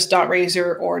have just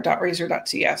 .razor or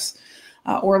 .razor.cs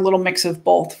or a little mix of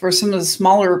both. For some of the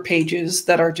smaller pages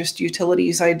that are just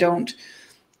utilities, I don't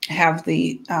have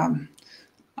the...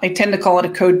 I tend to call it a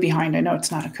code behind. I know it's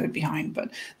not a code behind,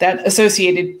 but that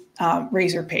associated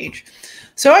Razor page.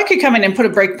 So I could come in and put a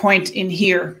breakpoint in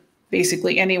here,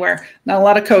 basically anywhere. Not a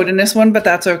lot of code in this one, but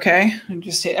that's okay. I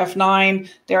just hit F9.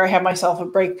 There I have myself a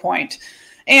breakpoint.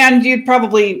 And you'd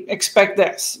probably expect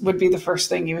this would be the first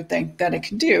thing you would think that it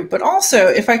can do. But also,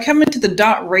 if I come into the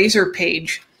 .razor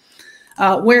page,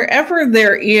 wherever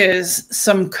there is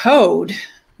some code,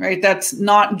 right, that's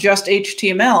not just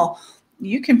HTML,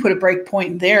 you can put a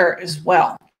breakpoint there as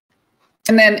well.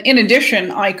 And then in addition,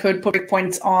 I could put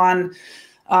breakpoints on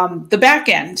the back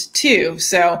end too.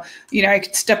 So, I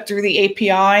could step through the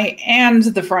API and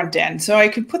the front end. So I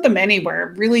could put them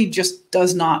anywhere. It really just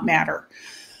does not matter.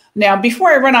 Now, before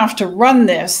I run off to run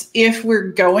this, if we're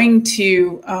going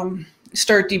to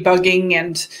start debugging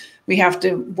and we have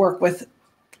to work with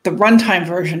the runtime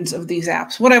versions of these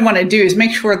apps, what I want to do is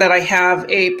make sure that I have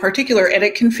a particular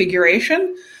edit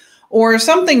configuration or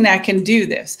something that can do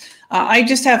this. I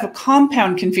just have a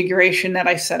compound configuration that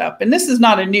I set up. And this is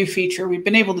not a new feature. We've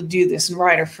been able to do this in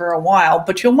Rider for a while,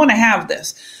 but you'll want to have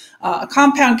this. A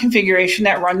compound configuration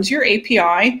that runs your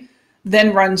API,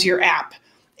 then runs your app.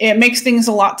 It makes things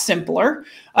a lot simpler.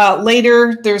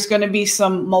 Later, there's going to be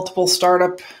some multiple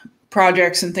startup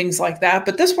projects and things like that,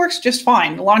 but this works just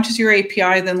fine. It launches your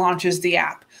API, then launches the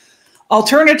app.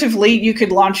 Alternatively, you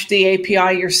could launch the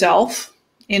API yourself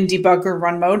in debugger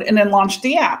run mode, and then launch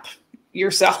the app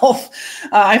yourself.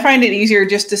 I find it easier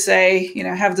just to say,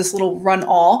 have this little run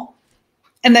all,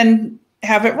 and then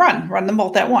have it run them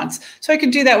both at once. So I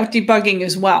could do that with debugging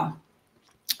as well.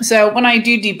 So when I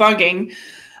do debugging,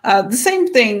 the same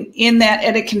thing in that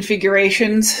edit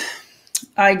configurations,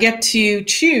 I get to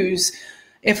choose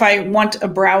if I want a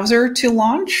browser to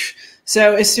launch.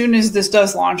 So as soon as this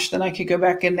does launch, then I could go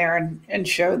back in there and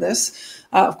show this.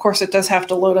 Of course, it does have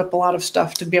to load up a lot of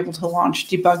stuff to be able to launch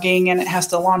debugging, and it has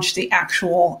to launch the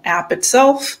actual app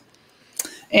itself.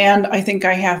 And I think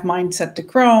I have mine set to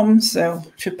Chrome, so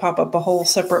it should pop up a whole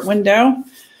separate window.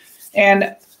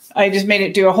 And I just made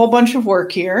it do a whole bunch of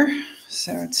work here.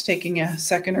 So it's taking a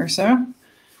second or so.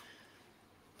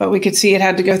 But we could see it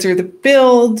had to go through the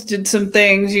build, did some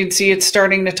things. You'd see it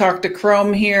starting to talk to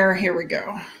Chrome here. Here we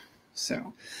go.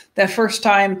 So that first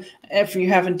time, if you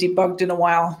haven't debugged in a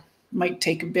while, might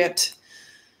take a bit.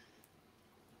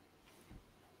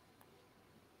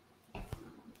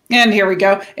 And here we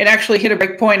go. It actually hit a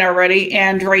breakpoint already,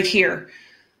 and right here,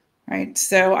 right?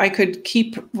 So I could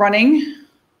keep running.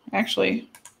 Actually,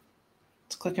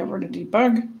 let's click over to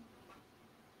debug.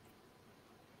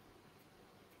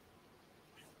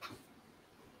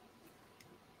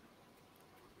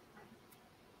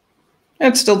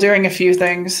 It's still doing a few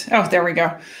things. Oh, there we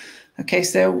go. Okay,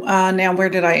 so now where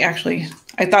did I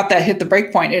thought that hit the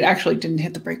breakpoint. It actually didn't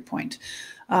hit the breakpoint.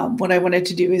 What I wanted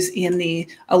to do is in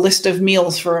a list of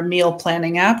meals for a meal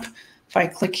planning app. If I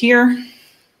click here, it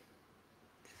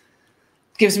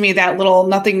gives me that little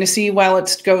nothing to see while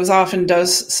it goes off and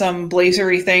does some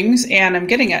Blazor-y things. And I'm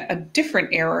getting a different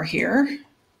error here.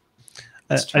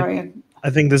 Let's try it. I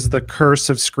think this is the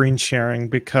curse of screen sharing,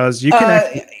 because you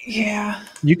can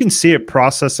you can see it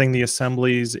processing the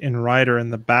assemblies in Rider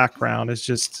in the background. It's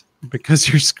just because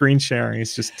you're screen sharing,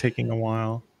 it's just taking a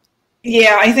while.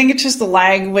 Yeah, I think it's just the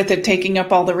lag with it taking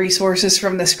up all the resources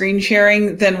from the screen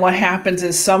sharing. Then what happens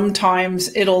is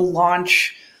sometimes it'll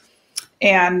launch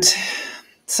And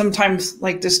sometimes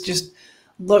like this just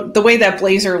the way that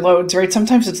Blazor loads, right?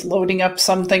 Sometimes it's loading up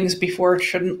some things before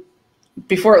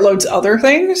it loads other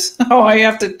things. Oh, I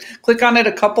have to click on it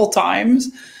a couple times.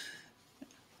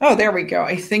 Oh, there we go.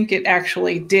 I think it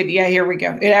actually did. Yeah, here we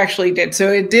go. It actually did.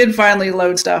 So it did finally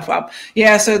load stuff up.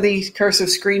 Yeah, so the curse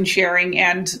of screen sharing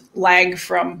and lag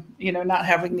from, not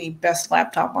having the best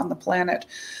laptop on the planet.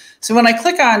 So when I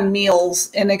click on meals,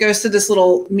 and it goes to this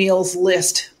little meals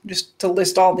list, just to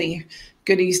list all the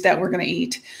goodies that we're going to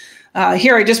eat.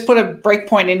 Here, I just put a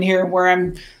breakpoint in here where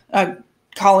I'm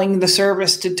calling the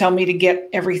service to tell me to get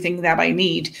everything that I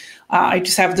need. I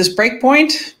just have this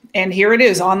breakpoint, and here it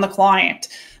is on the client.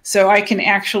 So I can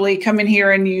actually come in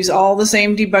here and use all the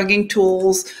same debugging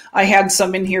tools. I had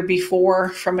some in here before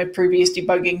from a previous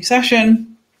debugging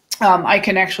session. I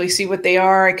can actually see what they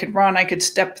are. I could run, I could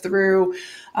step through,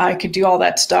 I could do all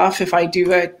that stuff. If I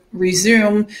do a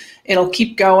resume, it'll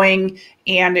keep going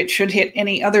and it should hit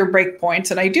any other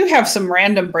breakpoints. And I do have some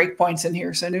random breakpoints in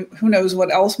here, so who knows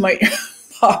what else might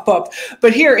pop up.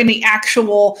 But here in the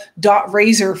actual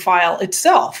 .razor file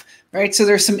itself, right? So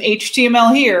there's some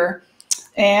HTML here.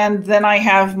 And then I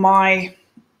have my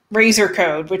Razor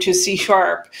code, which is C#.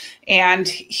 And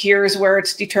here's where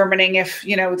it's determining if,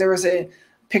 there was a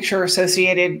picture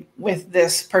associated with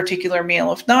this particular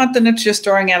meal. If not, then it's just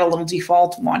throwing out a little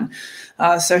default one.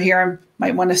 So here I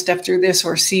might want to step through this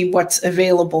or see what's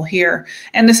available here.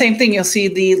 And the same thing, you'll see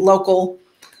the local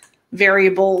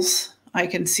variables. I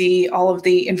can see all of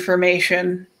the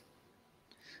information,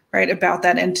 right, about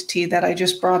that entity that I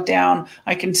just brought down.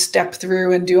 I can step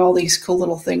through and do all these cool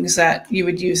little things that you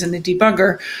would use in the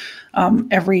debugger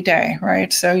every day,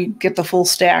 right? So you get the full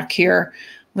stack here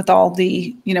with all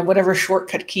the, whatever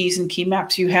shortcut keys and key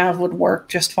maps you have would work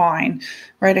just fine,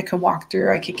 right? I could walk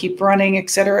through, I could keep running, et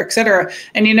cetera, et cetera.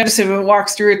 And you notice if it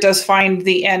walks through, it does find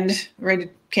the end, right?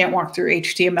 It can't walk through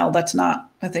HTML. That's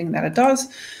not a thing that it does.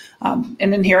 And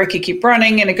then here I could keep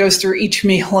running and it goes through each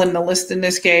meal in the list in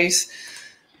this case.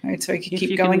 Right, so I can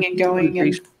keep going and going.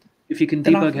 And if you can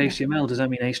debug HTML, does that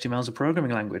mean HTML is a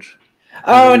programming language?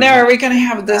 Oh no! Are we going to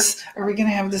have this? Are we going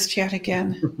to have this chat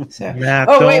again? So, Matt,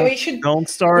 we should. Don't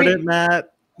start it,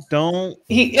 Matt. Don't.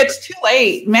 It's too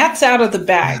late. Matt's out of the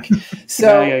bag.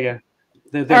 So yeah.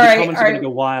 The comments are going to go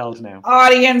wild now.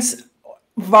 Audience,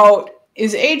 vote.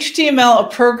 Is HTML a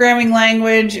programming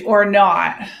language or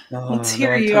not? Let's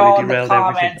hear you all in the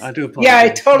comments. I do apologize. Yeah, I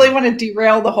totally want to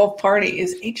derail the whole party.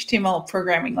 Is HTML a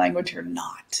programming language or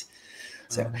not?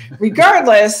 So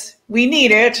regardless, we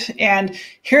need it. And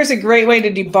here's a great way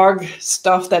to debug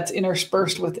stuff that's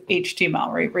interspersed with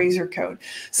HTML, right? Razor code.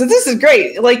 So this is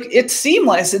great. Like, it's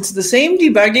seamless. It's the same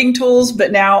debugging tools,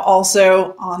 but now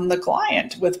also on the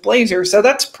client with Blazor. So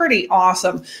that's pretty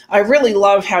awesome. I really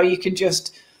love how you can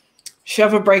just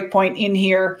shove a breakpoint in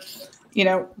here,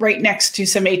 right next to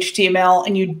some HTML,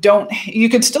 and you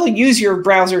could still use your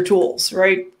browser tools,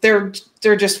 right? They're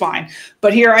just fine.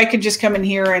 But here I could just come in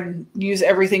here and use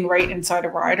everything right inside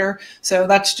of Rider. So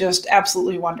that's just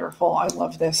absolutely wonderful. I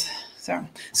love this.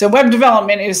 So web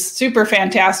development is super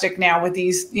fantastic now with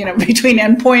these, between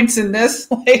endpoints and this,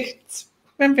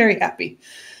 I'm very happy.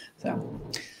 So.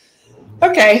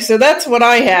 Okay, so that's what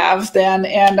I have then,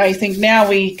 and I think now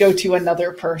we go to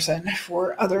another person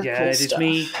for other cool stuff.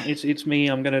 Yeah, it's me.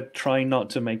 I'm going to try not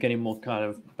to make any more kind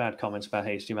of bad comments about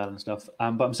HTML and stuff,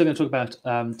 but I'm still going to talk about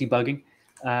debugging,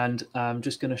 and I'm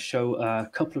just going to show a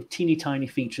couple of teeny tiny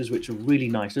features which are really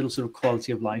nice, little sort of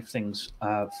quality of life things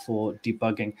for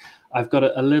debugging. I've got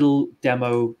a little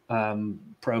demo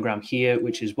program here,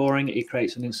 which is boring. It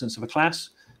creates an instance of a class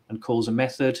and calls a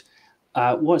method.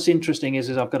 What's interesting is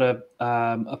I've got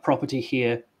a property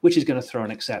here which is going to throw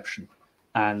an exception,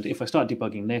 and if I start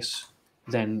debugging this,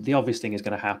 then the obvious thing is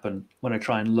going to happen when I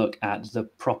try and look at the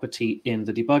property in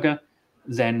the debugger.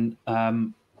 Then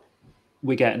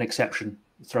we get an exception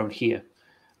thrown here,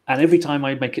 and every time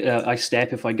I make I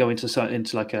step, if I go into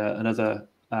like another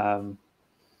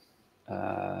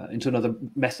into another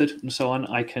method and so on,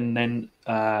 I can then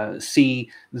see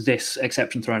this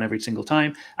exception thrown every single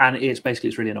time, and it's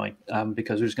really annoying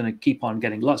because we're just going to keep on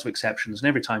getting lots of exceptions, and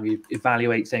every time you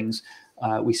evaluate things,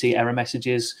 we see error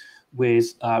messages.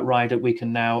 With Rider, we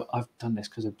can now, I've done this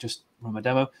because I've just run my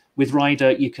demo. With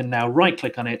Rider, you can now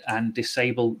right-click on it and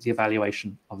disable the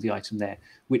evaluation of the item there,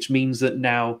 which means that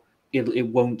now it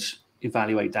won't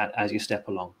evaluate that as you step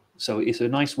along. So it's a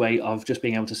nice way of just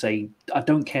being able to say, I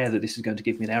don't care that this is going to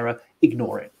give me an error,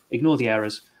 ignore it, ignore the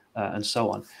errors, and so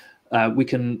on. We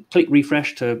can click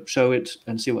refresh to show it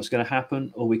and see what's going to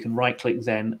happen, or we can right-click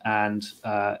then and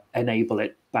enable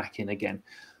it back in again.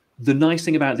 The nice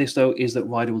thing about this, though, is that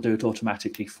Rider will do it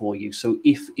automatically for you. So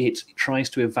if it tries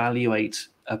to evaluate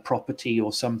a property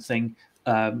or something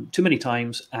too many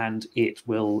times and it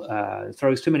will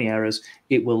throws too many errors,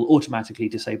 it will automatically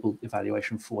disable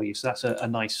evaluation for you. So that's a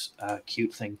nice,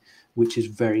 cute thing, which is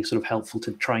very sort of helpful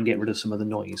to try and get rid of some of the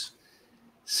noise.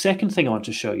 Second thing I want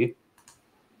to show you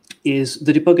is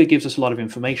the debugger gives us a lot of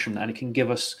information, and it can give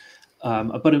us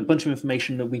a bunch of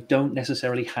information that we don't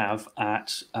necessarily have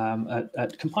at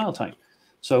compile time.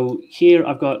 So here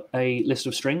I've got a list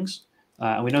of strings,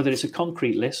 and we know that it's a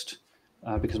concrete list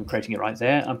because I'm creating it right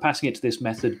there. I'm passing it to this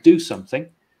method do something,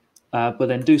 but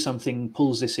then do something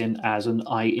pulls this in as an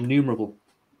IEnumerable.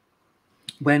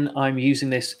 When I'm using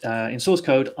this in source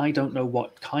code, I don't know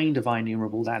what kind of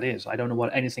IEnumerable that is. I don't know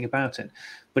anything about it.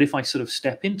 But if I sort of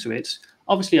step into it,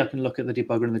 obviously I can look at the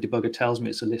debugger, and the debugger tells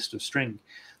me it's a list of string.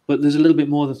 But there's a little bit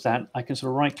more than that. I can sort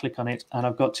of right-click on it, and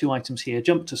I've got two items here,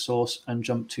 jump to source and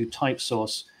jump to type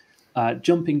source.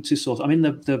 Jumping to source, I'm in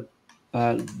the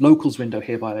locals window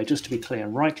here, by the way, just to be clear.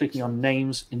 I'm right-clicking on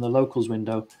names in the locals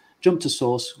window. Jump to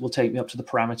source will take me up to the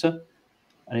parameter.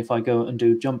 And if I go and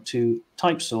do jump to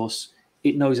type source,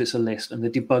 it knows it's a list, and the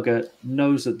debugger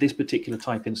knows that this particular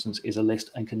type instance is a list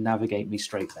and can navigate me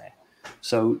straight there.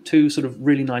 So two sort of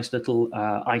really nice little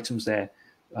items there,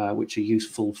 which are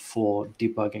useful for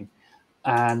debugging.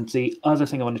 And the other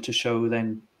thing I wanted to show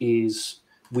then is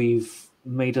we've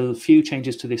made a few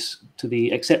changes to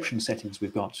the exception settings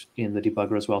we've got in the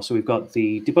debugger as well. So we've got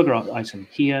the debugger item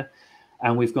here,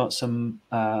 and we've got some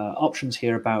options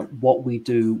here about what we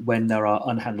do when there are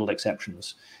unhandled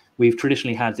exceptions. We've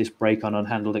traditionally had this break on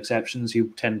unhandled exceptions.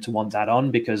 You tend to want that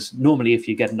on because normally if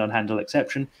you get an unhandled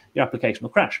exception, your application will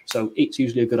crash. So it's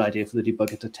usually a good idea for the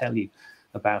debugger to tell you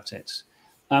about it.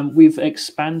 We've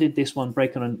expanded this one,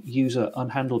 break on user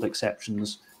unhandled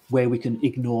exceptions, where we can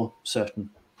ignore certain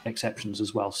exceptions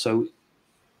as well. So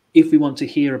if we want to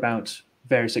hear about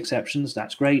various exceptions,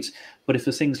 that's great. But if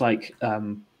there's things like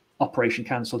operation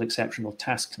cancelled exception or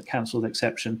task cancelled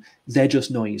exception, they're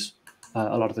just noise.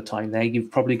 A lot of the time there,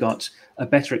 you've probably got a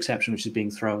better exception which is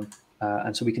being thrown,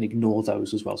 and so we can ignore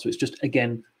those as well. So it's just,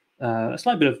 again, a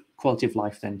slight bit of quality of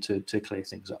life then to clear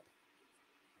things up.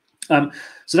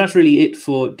 So that's really it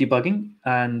for debugging,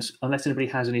 and unless anybody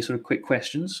has any sort of quick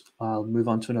questions, I'll move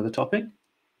on to another topic.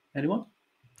 Anyone?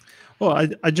 Well,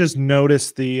 I just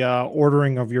noticed the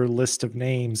ordering of your list of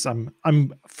names.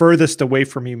 I'm furthest away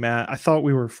from you, Matt. I thought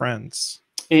we were friends.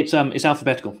 It's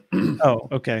alphabetical. Oh,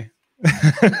 okay.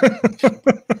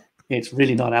 It's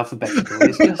really not alphabetical.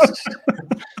 It's just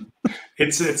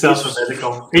it's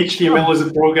alphabetical. HTML is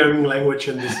a programming language,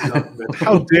 and this is alphabetical.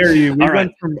 How dare you? We All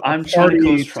went right. from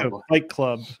party to Fight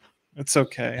Club. It's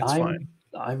okay. It's fine.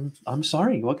 I'm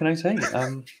sorry. What can I say?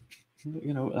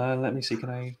 Let me see.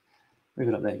 Can I move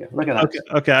it up? There you go. Look at that.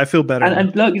 Okay. I feel better.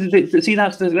 And look, see,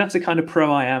 that's the kind of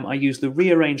pro I am. I use the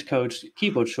rearrange code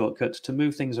keyboard shortcut to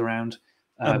move things around.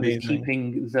 With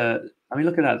keeping the. I mean,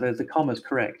 look at that. The comma's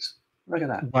correct. Look at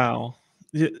that. Wow.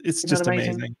 It's just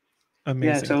amazing.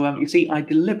 Amazing. Yeah, so you see, I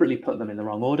deliberately put them in the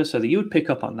wrong order so that you would pick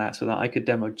up on that so that I could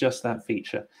demo just that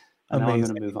feature. And now I'm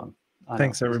going to move on.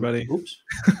 Thanks, everybody. Oops.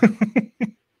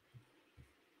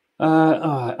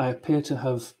 I appear to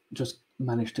have just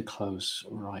managed to close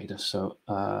Rider. So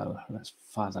let's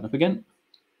fire that up again.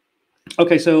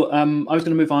 Okay, so I was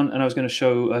going to move on, and I was going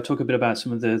to talk a bit about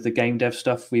some of the game dev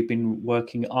stuff we've been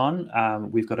working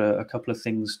on. We've got a couple of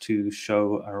things to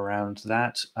show around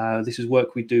that. This is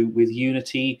work we do with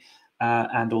Unity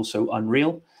and also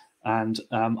Unreal. And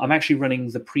I'm actually running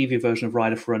the preview version of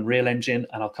Rider for Unreal Engine,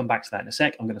 and I'll come back to that in a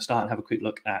sec. I'm going to start and have a quick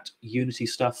look at Unity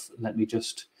stuff. Let me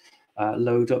just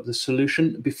load up the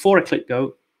solution. Before I click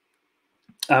go,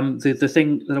 the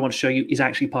thing that I want to show you is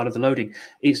actually part of the loading.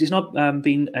 It's not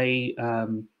been a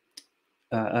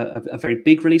very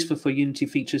big release for Unity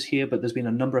features here, but there's been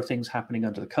a number of things happening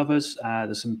under the covers.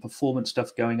 There's some performance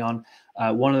stuff going on.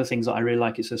 One of the things that I really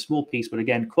like, it's a small piece, but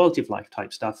again, quality of life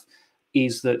type stuff,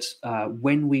 is that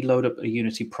when we load up a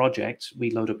Unity project,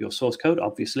 we load up your source code,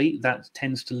 obviously. That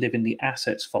tends to live in the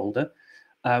assets folder.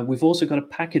 We've also got a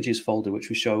packages folder, which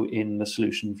we show in the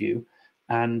solution view.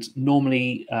 And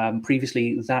normally,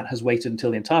 previously, that has waited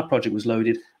until the entire project was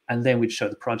loaded, and then we'd show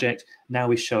the project. Now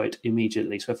we show it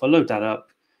immediately. So if I load that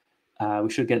up, we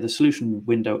should get the solution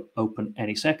window open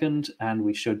any second, and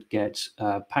we should get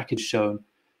package shown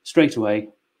straight away.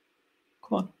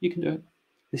 Come on, you can do it.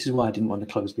 This is why I didn't want to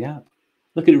close the app.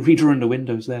 Look at it redrawing the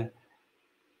windows there.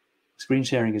 Screen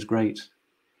sharing is great.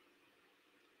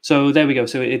 So there we go.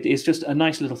 So it's just a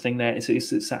nice little thing there. It's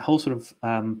that whole sort of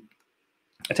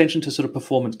attention to sort of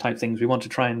performance type things. We want to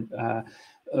try and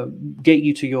get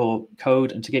you to your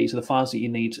code and to get you to the files that you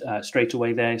need straight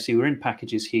away there. See, we're in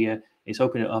packages here. It's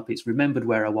opened it up. It's remembered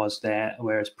where I was there,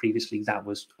 whereas previously that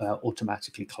was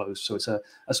automatically closed. So it's a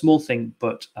small thing,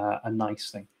 but a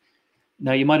nice thing.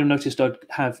 Now, you might have noticed I'd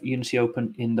have Unity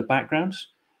open in the background.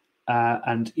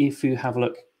 And if you have a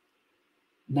look,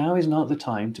 now is not the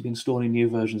time to be installing new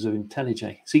versions of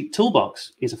IntelliJ. See,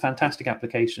 Toolbox is a fantastic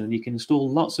application, and you can install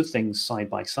lots of things side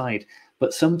by side.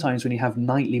 But sometimes when you have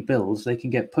nightly builds, they can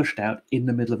get pushed out in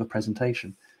the middle of a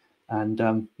presentation.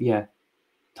 And yeah,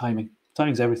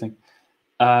 timing's everything.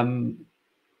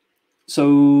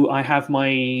 So I have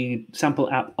my sample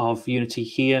app of Unity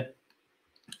here,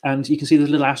 and you can see there's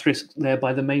a little asterisk there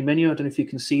by the main menu. I don't know if you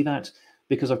can see that,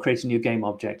 because I've created a new game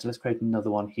object. Let's create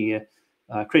another one here.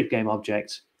 Create game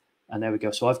object, and there we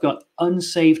go. So I've got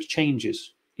unsaved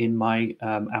changes in my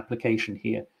application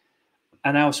here.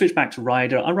 And now I'll switch back to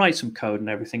Rider. I write some code and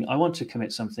everything. I want to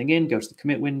commit something in, go to the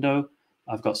commit window.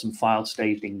 I've got some files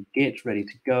saved in Git ready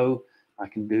to go. I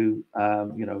can do,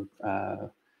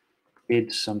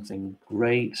 bid something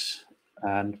great.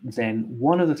 And then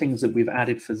one of the things that we've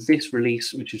added for this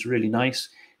release, which is really nice,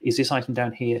 is this item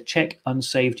down here, check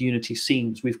unsaved Unity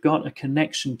scenes. We've got a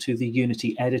connection to the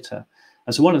Unity editor.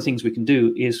 And so one of the things we can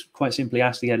do is quite simply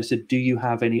ask the editor, do you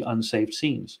have any unsaved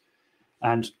scenes?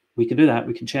 And we can do that,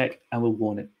 we can check, and we'll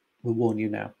warn it. We'll warn you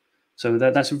now. So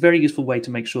that's a very useful way to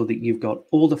make sure that you've got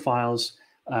all the files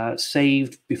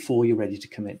saved before you're ready to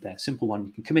commit there. Simple one,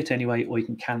 you can commit anyway, or you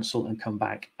can cancel and come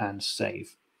back and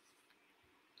save.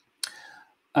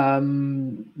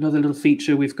 Another little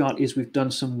feature we've got is we've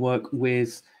done some work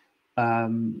with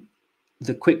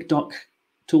the Quick Doc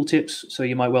tooltips. So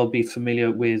you might well be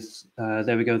familiar with,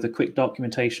 there we go, the Quick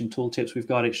Documentation tooltips we've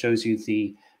got. It shows you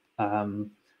the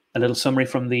a little summary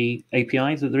from the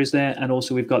API that there is there. And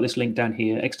also we've got this link down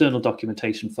here, external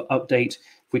documentation for update.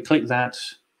 If we click that,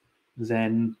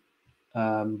 then,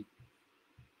 oh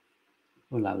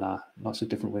la la, lots of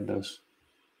different windows.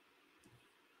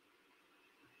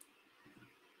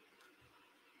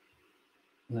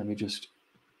 Let me just,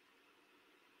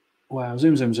 wow,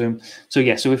 zoom, zoom, zoom. So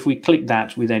yeah, so if we click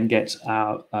that, we then get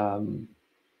our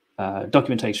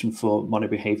documentation for mono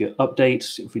behavior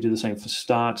updates. If we do the same for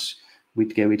starts,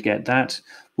 we'd get that.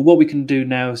 But what we can do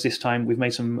now is this time we've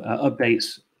made some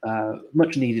updates,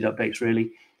 much needed updates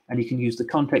really, and you can use the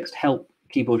context help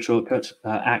keyboard shortcut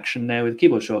action there with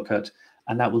keyboard shortcut,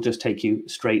 and that will just take you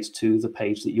straight to the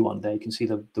page that you want there. You can see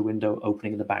the window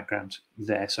opening in the background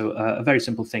there. So a very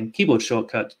simple thing, keyboard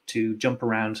shortcut to jump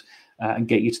around and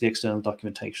get you to the external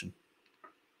documentation.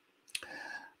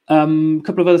 A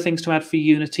couple of other things to add for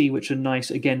Unity, which are nice.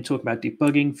 Again, talk about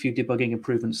debugging, a few debugging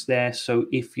improvements there. So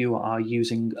if you are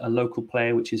using a local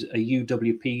player, which is a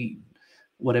UWP,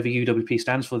 whatever UWP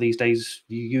stands for these days,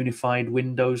 Unified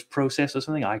Windows Process or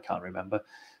something, I can't remember.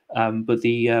 But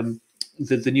the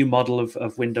new model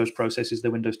of Windows processes,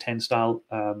 the Windows 10 style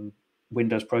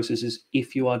Windows processes,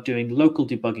 if you are doing local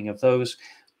debugging of those,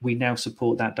 we now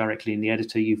support that directly in the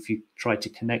editor. If you try to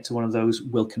connect to one of those,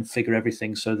 we'll configure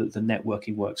everything so that the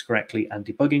networking works correctly and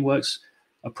debugging works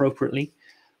appropriately.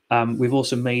 We've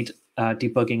also made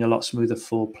debugging a lot smoother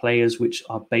for players which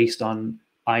are based on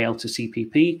IL to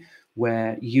CPP,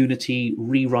 where Unity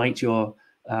rewrite your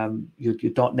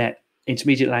 .NET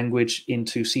intermediate language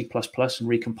into C++ and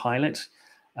recompile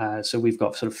it. So we've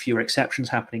got sort of fewer exceptions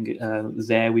happening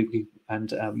there,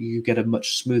 and you get a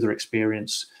much smoother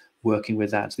experience working with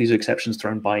that. So these are exceptions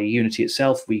thrown by Unity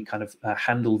itself. We kind of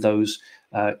handle those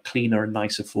cleaner and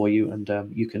nicer for you, and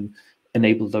you can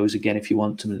enable those again if you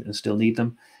want to and still need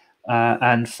them.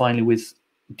 And finally, with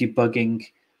debugging,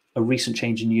 a recent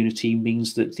change in Unity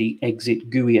means that the exit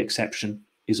GUI exception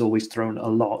is always thrown a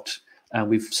lot, and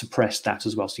we've suppressed that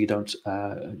as well, so you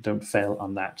don't fail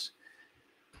on that.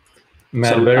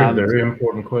 Matt, So, very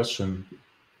important question.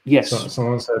 Yes. So,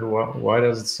 someone said, why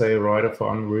does it say Rider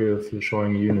for Unreal if you're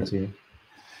showing Unity?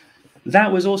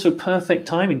 That was also perfect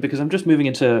timing, because I'm just moving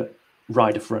into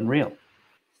Rider for Unreal.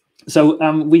 So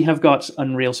we have got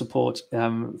Unreal support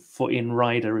for in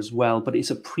Rider as well, but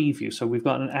it's a preview. So we've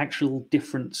got an actual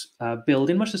different build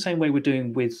in much the same way we're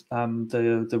doing with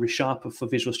the ReSharper for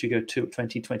Visual Studio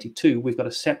 2022. We've got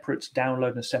a separate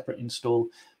download and a separate install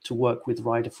to work with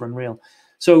Rider for Unreal.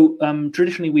 So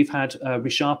traditionally we've had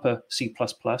ReSharper C++.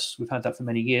 We've had that for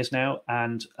many years now,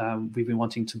 and we've been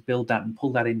wanting to build that and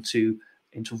pull that into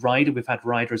Rider. We've had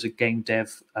Rider as a game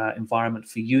dev environment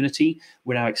for Unity.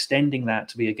 We're now extending that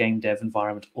to be a game dev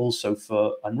environment also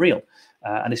for Unreal.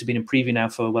 And this has been in preview now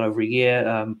for well over a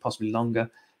year, possibly longer.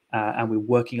 and we're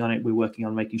working on it. We're working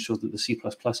on making sure that the C++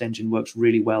 engine works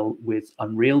really well with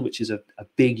Unreal, which is a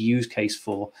big use case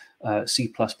for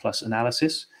C++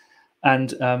 analysis.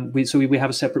 And we have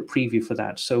a separate preview for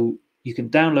that. So you can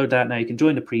download that now. You can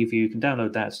join the preview. You can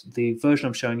download that. The version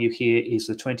I'm showing you here is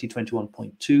the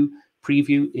 2021.2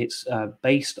 preview. It's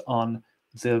based on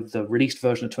the released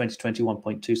version of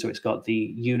 2021.2. So it's got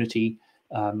the Unity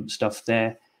stuff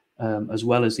there, as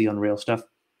well as the Unreal stuff.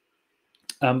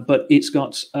 But it's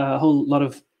got a whole lot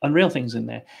of Unreal things in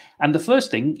there. And the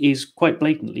first thing is quite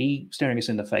blatantly staring us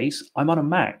in the face. I'm on a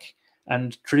Mac,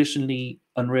 and traditionally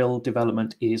Unreal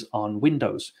development is on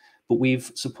Windows, but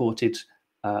we've supported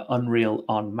Unreal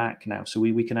on Mac now. So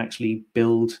we can actually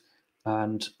build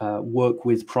and work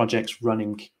with projects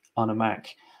running on a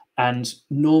Mac. And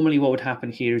normally what would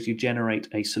happen here is you generate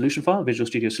a solution file, Visual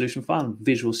Studio solution file, and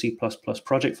Visual C++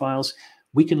 project files.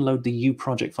 We can load the U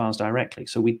project files directly.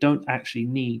 So we don't actually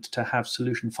need to have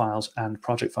solution files and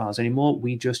project files anymore.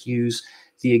 We just use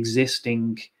the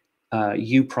existing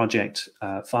U project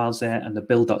files there and the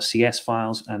build.cs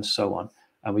files and so on.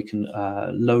 And we can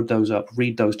load those up,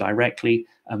 read those directly,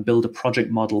 and build a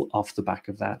project model off the back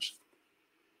of that.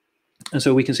 And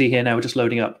so we can see here now we're just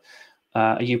loading up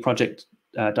a U project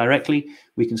directly.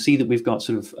 We can see that we've got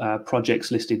sort of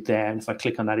projects listed there, and if I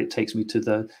click on that, it takes me to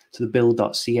the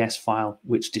build.cs file,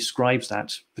 which describes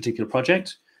that particular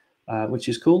project, which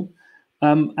is cool.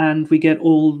 And we get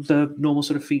all the normal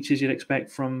sort of features you'd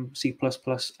expect from C++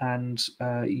 and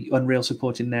Unreal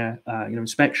support in there.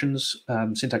 Inspections,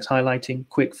 syntax highlighting,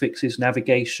 quick fixes,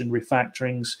 navigation,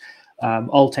 refactorings,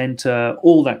 Alt-Enter,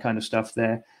 all that kind of stuff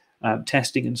there,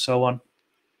 testing and so on.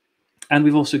 And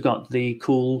we've also got the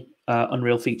cool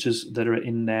Unreal features that are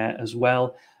in there as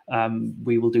well.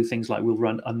 We will do things like we'll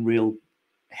run Unreal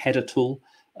header tool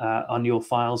on your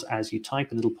files as you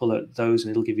type, and it'll pull out those,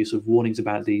 and it'll give you sort of warnings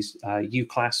about these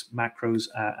U-class macros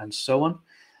and so on.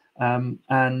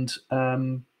 And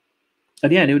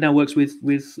yeah, it now works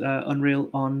with Unreal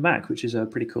on Mac, which is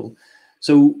pretty cool.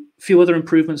 So a few other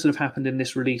improvements that have happened in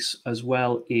this release as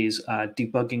well is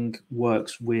debugging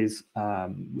works with,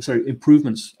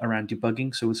 improvements around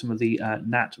debugging. So with some of the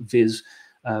NAT viz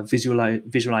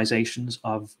visualizations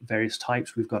of various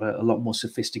types, we've got a lot more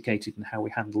sophisticated in how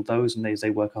we handle those, and they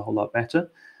work a whole lot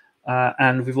better.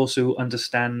 And we've also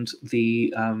understand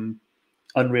the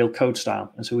Unreal code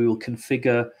style. And so we will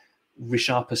configure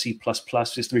ReSharper C++,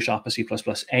 it's the ReSharper C++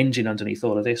 engine underneath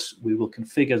all of this. We will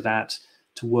configure that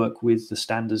to work with the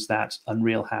standards that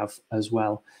Unreal have as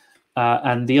well.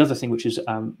 And the other thing which is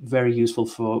very useful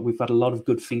for, we've got a lot of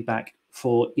good feedback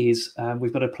for, is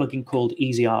we've got a plugin called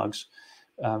Easy Args,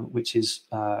 which is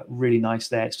really nice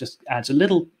there. It just adds a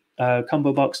little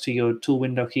combo box to your tool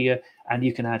window here, and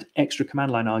you can add extra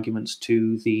command line arguments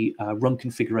to the run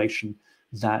configuration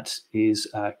that is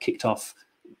kicked off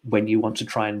when you want to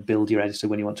try and build your editor,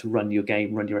 when you want to run your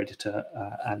game, run your editor,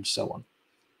 and so on.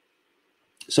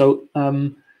 So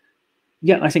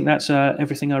yeah, I think that's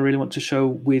everything I really want to show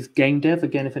with game dev.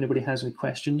 Again, if anybody has any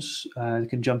questions, they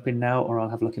can jump in now, or I'll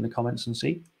have a look in the comments and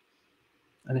see.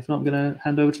 And if not, I'm going to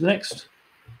hand over to the next.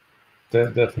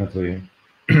 Definitely.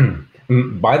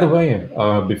 By the way,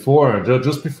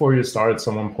 just before you started,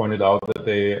 someone pointed out that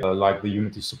they like the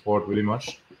Unity support really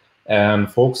much.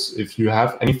 And folks, if you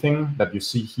have anything that you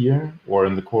see here or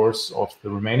in the course of the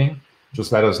remaining,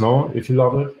 just let us know if you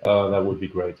love it. That would be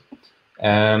great.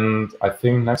 And I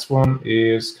think next one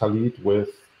is Khalid with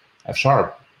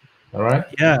FSharp. All right.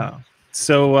 Yeah.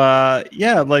 So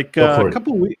yeah, like a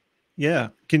couple of weeks. Yeah.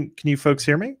 Can you folks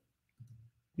hear me?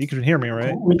 You can hear me,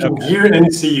 right? We can hear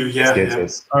and see you. Yeah.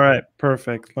 Yes. All right.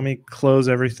 Perfect. Let me close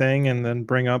everything and then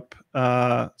bring up.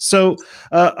 So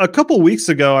a couple of weeks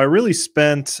ago, I really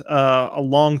spent a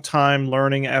long time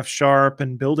learning FSharp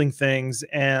and building things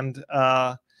and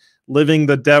living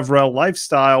the DevRel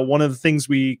lifestyle. One of the things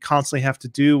we constantly have to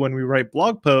do when we write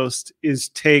blog posts is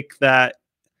take that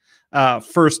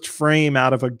first frame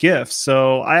out of a GIF.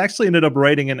 So I actually ended up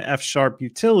writing an FSharp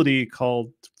utility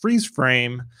called freeze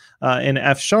frame in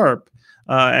FSharp.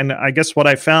 And I guess what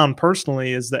I found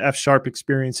personally is the FSharp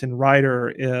experience in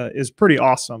Rider is pretty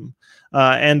awesome.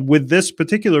 And with this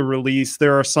particular release,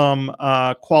 there are some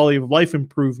quality of life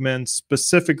improvements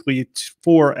specifically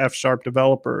for FSharp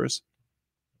developers.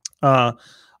 A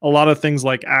lot of things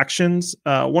like actions.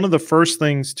 One of the first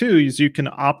things too is you can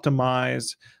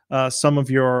optimize some of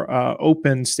your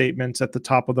open statements at the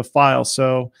top of the file.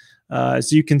 So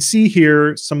as you can see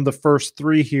here, some of the first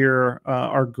three here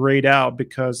are grayed out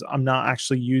because I'm not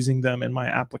actually using them in my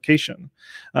application.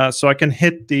 So I can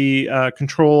hit the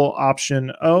Control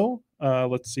Option O,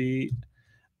 let's see,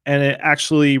 and it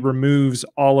actually removes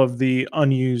all of the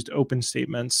unused open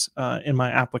statements in my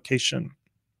application.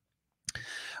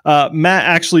 Matt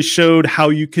actually showed how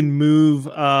you can move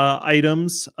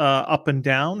items up and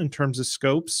down in terms of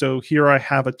scope. So here I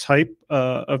have a type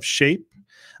of shape,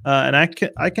 and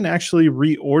I can actually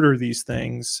reorder these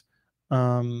things,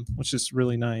 which is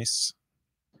really nice.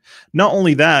 Not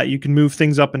only that, you can move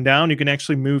things up and down. You can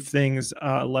actually move things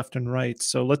left and right.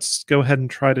 So let's go ahead and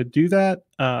try to do that.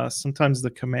 Sometimes the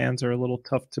commands are a little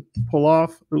tough to pull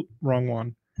off. Oh, wrong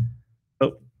one.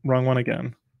 Oh, wrong one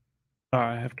again.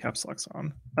 I have caps locks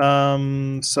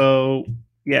on. So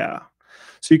yeah,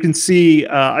 so you can see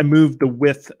I moved the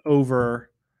width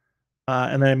over,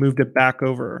 and then I moved it back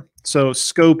over. So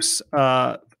scopes,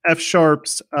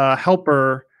 FSharp's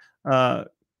helper,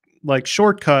 like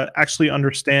shortcut, actually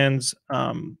understands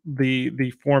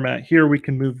the format. Here we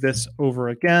can move this over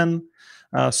again.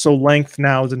 So length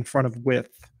now is in front of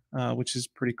width, which is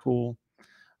pretty cool.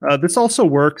 This also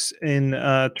works in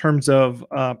terms of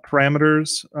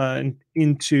parameters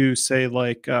into, say,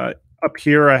 like up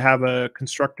here I have a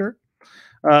constructor.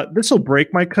 This will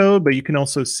break my code, but you can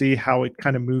also see how it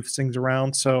kind of moves things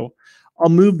around. So I'll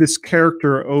move this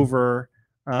character over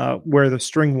where the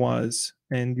string was,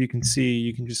 and you can see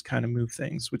you can just kind of move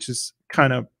things, which is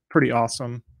kind of pretty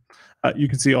awesome. You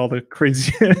can see all the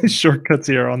crazy shortcuts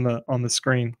here on the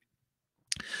screen.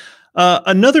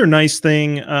 Another nice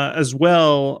thing as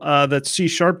well that C#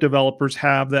 developers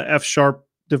have, that F#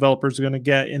 developers are going to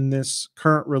get in this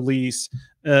current release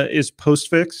is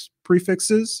postfix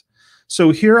prefixes.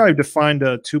 So here I've defined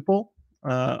a tuple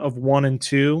of 1 and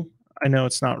 2. I know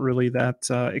it's not really that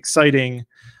exciting,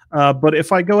 but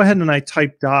if I go ahead and I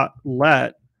type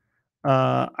 .let,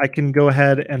 I can go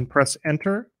ahead and press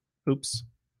enter. Oops,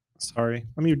 sorry.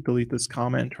 Let me delete this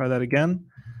comment and try that again.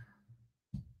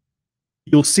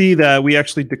 You'll see that we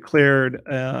actually declared,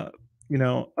 you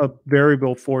know, a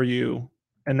variable for you,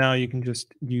 and now you can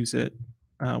just use it,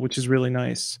 which is really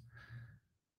nice.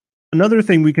 Another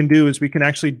thing we can do is we can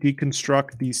actually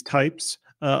deconstruct these types.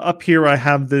 Up here, I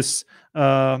have this,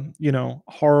 you know,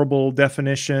 horrible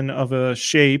definition of a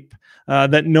shape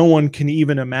that no one can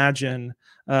even imagine.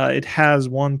 It has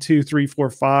 1, 2, 3, 4,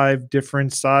 5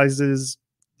 different sizes,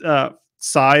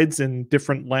 sides and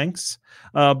different lengths,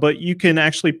 but you can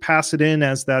actually pass it in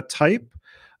as that type,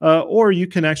 or you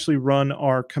can actually run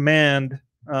our command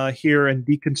here and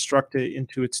deconstruct it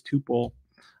into its tuple.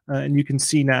 And you can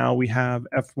see now we have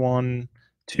F1,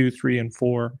 2, 3, and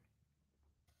 4.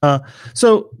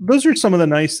 So those are some of the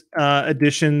nice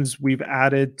additions we've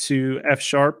added to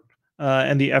F#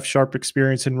 and the F#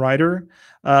 experience in Rider,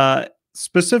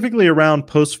 specifically around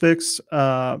postfix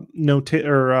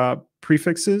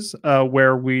prefixes,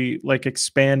 where we like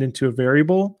expand into a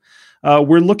variable.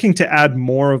 We're looking to add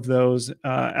more of those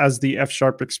as the F#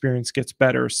 experience gets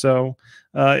better. So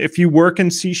if you work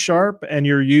in C# and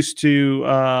you're used to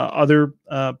other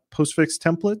postfix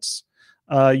templates,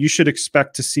 you should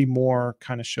expect to see more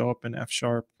kind of show up in F#.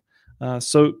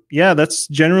 So yeah, that's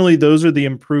generally, those are the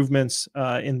improvements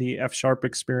in the F#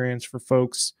 experience for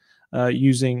folks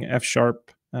using F#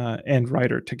 and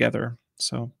Rider together.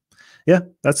 So yeah,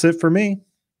 that's it for me.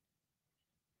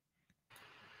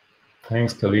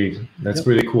 Thanks, Khalid. That's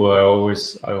really cool.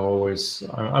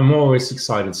 I'm always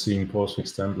excited seeing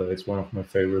postfix template. It's one of my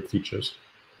favorite features.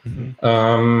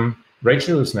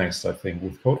 Rachel is next, I think,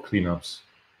 with code cleanups.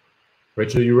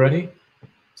 Rachel, you ready?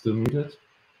 Still muted?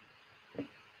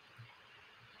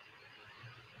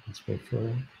 Let's wait for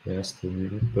it. Yeah, still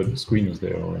muted, but the screen is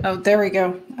there already. Oh, there we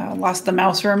go. Lost the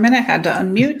mouse for a minute, had to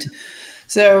unmute.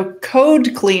 So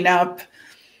code cleanup.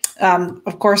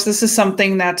 Of course, this is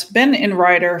something that's been in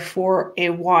Rider for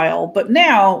a while, but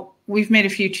now we've made a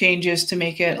few changes to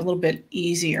make it a little bit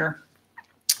easier.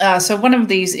 So one of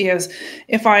these is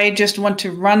if I just want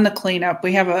to run the cleanup,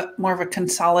 we have a more of a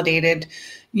consolidated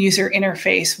user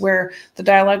interface where the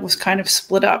dialog was kind of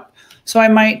split up. So I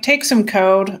might take some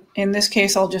code. In this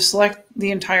case, I'll just select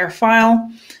the entire file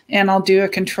and I'll do a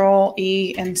Control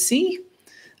E and C.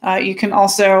 You can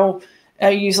also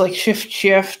use like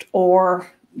Shift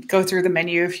or go through the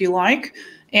menu if you like.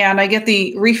 And I get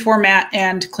the reformat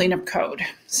and cleanup code.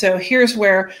 So here's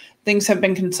where things have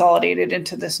been consolidated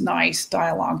into this nice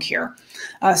dialog here.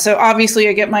 So obviously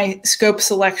I get my scope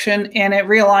selection and it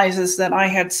realizes that I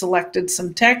had selected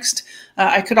some text.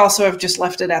 I could also have just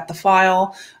left it at the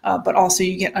file, but also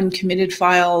you get uncommitted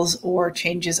files or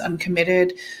changes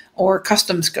uncommitted or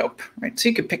custom scope, right? So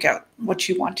you could pick out what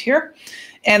you want here.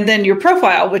 And then your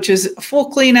profile, which is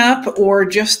full cleanup or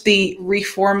just the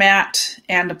reformat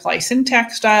and apply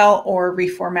syntax style or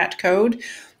reformat code.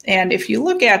 And if you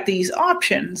look at these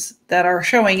options that are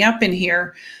showing up in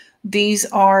here, these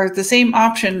are the same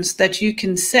options that you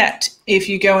can set if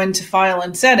you go into File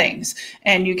and Settings,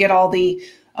 and you get all the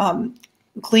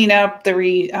cleanup, the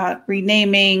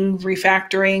renaming,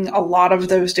 refactoring, a lot of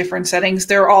those different settings.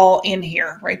 They're all in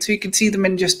here, right? So you can see them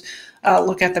and just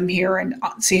look at them here and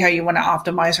see how you want to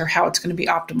optimize or how it's going to be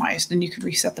optimized, and you can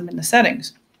reset them in the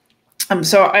settings.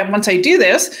 Once I do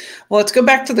this, well, let's go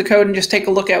back to the code and just take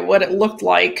a look at what it looked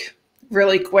like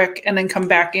really quick, and then come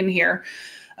back in here.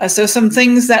 So some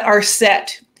things that are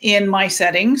set in my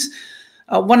settings.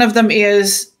 One of them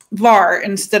is var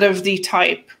instead of the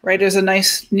type, right? There's a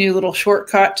nice new little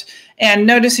shortcut. And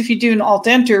notice if you do an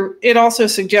Alt-Enter, it also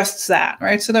suggests that,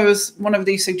 right? So that was one of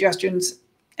these suggestions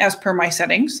as per my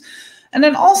settings. And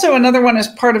then also another one as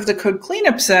part of the code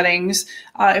cleanup settings,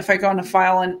 if I go into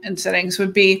File and Settings,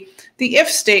 would be the if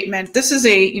statement. This is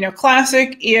a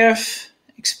classic if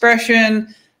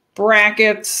expression,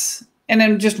 brackets, and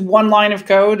then just one line of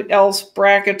code, else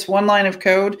brackets, one line of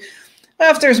code.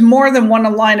 Well, if there's more than one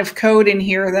line of code in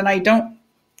here, then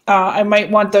I might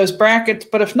want those brackets,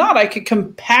 but if not, I could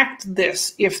compact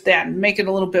this if then, make it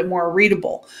a little bit more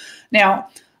readable. Now,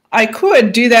 I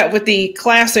could do that with the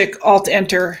classic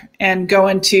Alt-Enter and go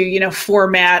into,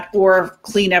 format or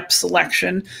cleanup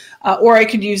selection, or I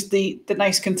could use the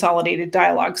nice consolidated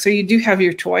dialog. So you do have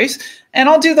your choice, and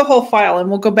I'll do the whole file, and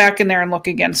we'll go back in there and look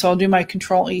again. So I'll do my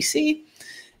Control-EC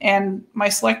and my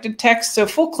selected text, so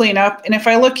full cleanup. And if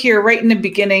I look here right in the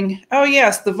beginning, oh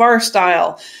yes, the var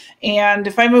style. And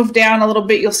if I move down a little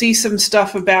bit, you'll see some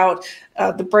stuff about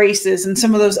the braces and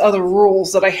some of those other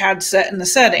rules that I had set in the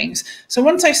settings. So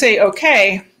once I say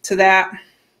OK to that,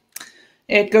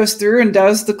 it goes through and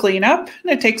does the cleanup.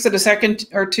 And it takes it a second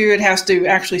or two. It has to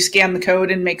actually scan the code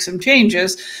and make some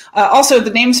changes. Also, the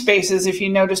namespaces, if you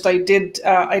noticed, I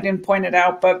didn't point it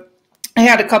out, but I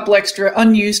had a couple extra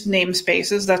unused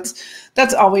namespaces.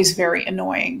 That's always very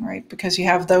annoying, right? Because you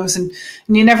have those and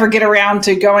you never get around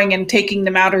to going and taking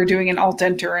them out or doing an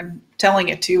Alt-Enter and telling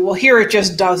it to. Well, here it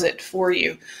just does it for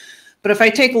you. But if I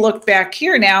take a look back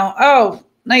here now, oh,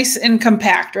 nice and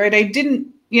compact, right? I didn't,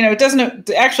 it doesn't,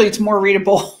 actually it's more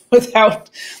readable without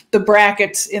the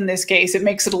brackets in this case. It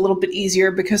makes it a little bit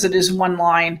easier because it is one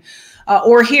line.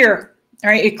 Or here, all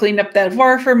right, it cleaned up that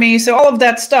var for me. So all of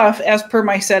that stuff, as per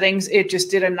my settings, it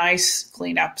just did a nice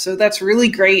cleanup. So that's really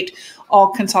great, all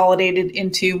consolidated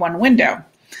into one window.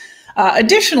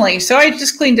 Additionally, so I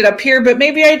just cleaned it up here, but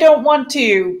maybe I don't want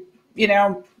to,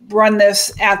 run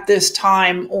this at this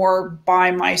time or by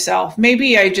myself.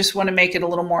 Maybe I just want to make it a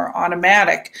little more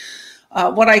automatic.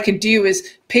 What I could do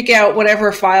is pick out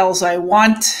whatever files I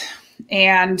want,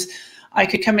 and I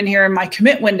could come in here in my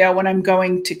commit window when I'm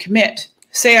going to commit.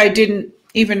 Say I didn't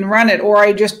even run it, or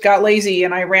I just got lazy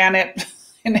and I ran it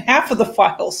in half of the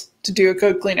files to do a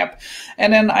code cleanup,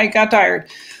 and then I got tired.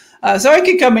 So I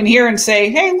could come in here and say,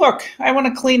 hey, look, I want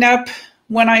to clean up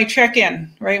when I check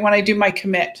in, right? When I do my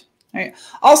commit. Right?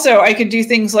 Also, I could do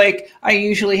things like I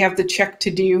usually have the check to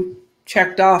do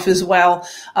checked off as well,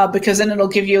 because then it'll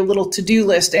give you a little to-do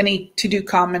list, any to-do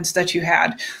comments that you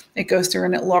had. It goes through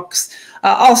and it looks.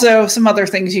 Also, some other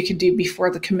things you could do before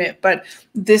the commit, but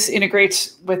this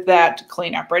integrates with that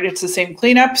cleanup, right? It's the same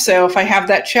cleanup. So if I have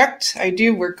that checked,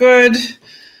 we're good.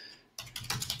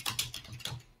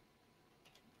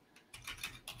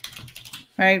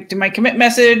 All right, do my commit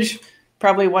message.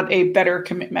 Probably want a better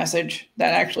commit message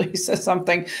that actually says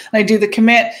something. And I do the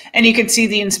commit, and you can see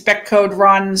the inspect code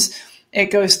runs. It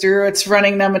goes through, it's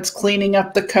running them, it's cleaning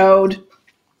up the code.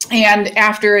 And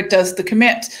after it does the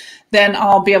commit, then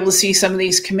I'll be able to see some of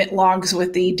these commit logs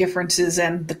with the differences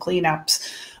and the cleanups.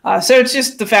 So it's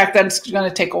just the fact that it's going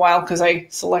to take a while because I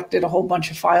selected a whole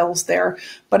bunch of files there,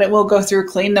 but it will go through,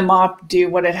 clean them up, do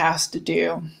what it has to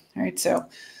do. All right, so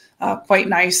quite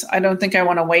nice. I don't think I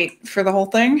want to wait for the whole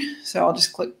thing, so I'll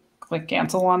just click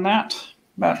cancel on that.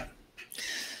 But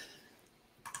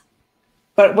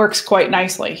it works quite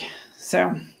nicely.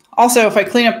 So also, if I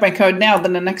clean up my code now,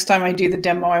 then the next time I do the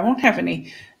demo, I won't have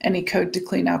any code to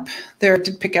clean up. There, I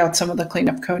did pick out some of the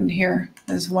cleanup code in here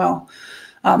as well.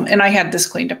 And I had this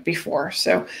cleaned up before.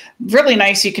 So really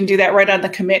nice. You can do that right on the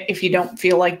commit if you don't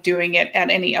feel like doing it at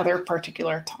any other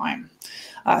particular time.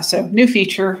 So new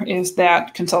feature is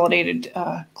that consolidated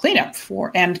cleanup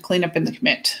and cleanup in the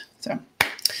commit. So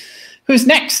who's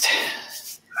next?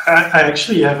 I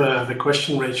actually have a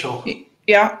question, Rachel.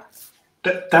 Yeah.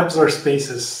 Tabs or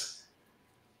spaces?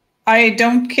 I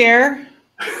don't care.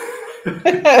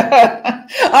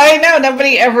 I know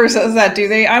nobody ever says that, do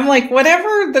they? I'm like,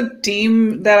 whatever the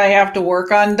team that I have to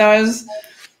work on does,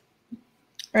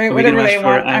 right? Whatever they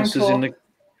want, I'm cool. We're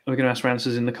going to ask for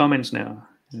answers in the comments now.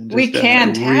 We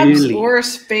can tabs or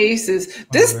spaces.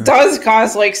 This does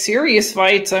cause like serious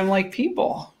fights. I'm like,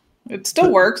 people, it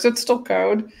still works. It's still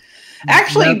code.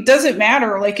 Actually, does it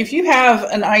matter? Like if you have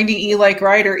an IDE like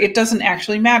Rider, it doesn't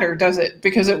actually matter, does it?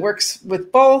 Because it works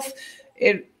with both.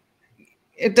 It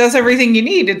does everything you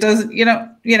need. It doesn't,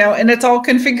 and it's all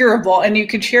configurable, and you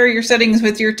can share your settings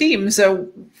with your team. So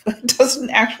it doesn't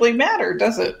actually matter,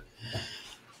 does it?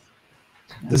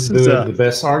 The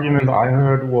best argument I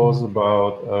heard was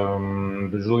about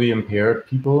visually impaired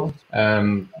people,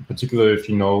 and particularly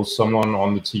if someone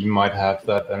on the team might have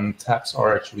that, then tabs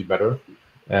are actually better.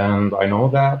 And I know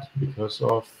that because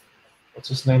of, what's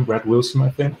his name, Brad Wilson, I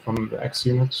think, from the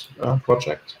XUnit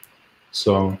project.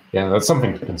 So yeah, that's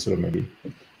something to consider maybe.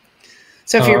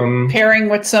 So if you're pairing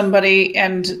with somebody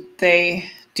and they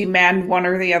demand one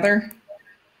or the other?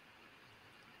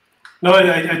 No,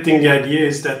 I think the idea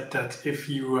is that if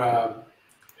you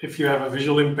have a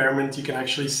visual impairment, you can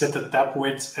actually set the tab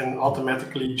width and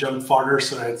automatically jump farther,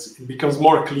 so that it becomes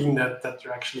more clean that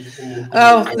you're actually in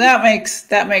the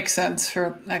that makes sense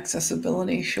for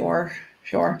accessibility. Sure.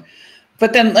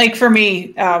 But then, like for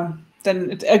me,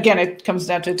 then again, it comes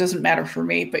down to it doesn't matter for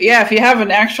me. But yeah, if you have an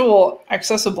actual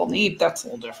accessible need, that's a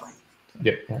little different.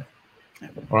 Yeah.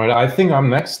 All right, I think I'm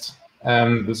next,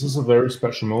 and this is a very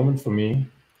special moment for me.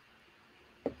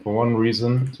 For one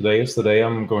reason, today is the day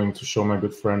I'm going to show my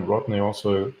good friend Rodney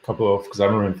also a couple of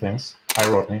Xamarin things. Hi,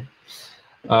 Rodney.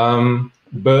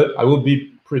 But I will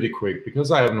be pretty quick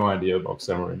because I have no idea about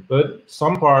Xamarin. But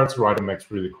some parts Rider makes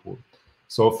really cool.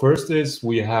 So first is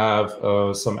we have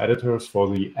some editors for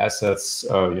the assets,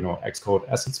 Xcode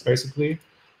assets basically.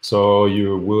 So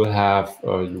you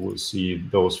will see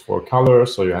those for color.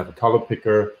 So you have a color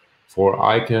picker for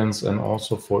icons and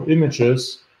also for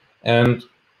images. And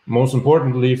most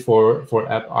importantly, for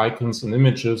app icons and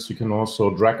images, you can also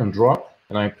drag and drop.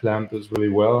 And I planned this really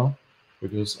well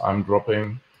because I'm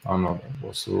dropping, oh no, that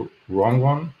was the wrong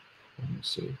one. Let me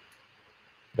see.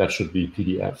 That should be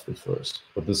PDF the first.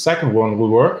 But the second one will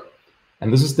work.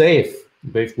 And this is Dave.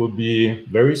 Dave will be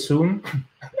very soon.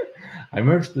 I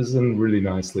merged this in really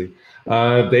nicely.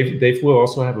 Dave will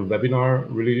also have a webinar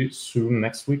really soon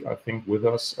next week, I think, with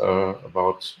us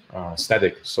about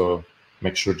static. So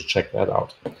make sure to check that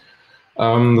out.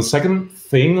 The second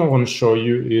thing I want to show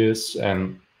you is,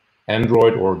 and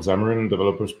Android or Xamarin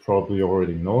developers probably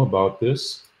already know about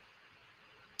this.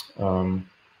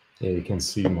 Yeah, you can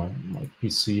see my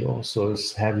PC also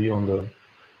is heavy on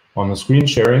the screen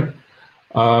sharing.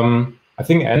 I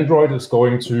think Android is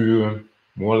going to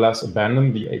more or less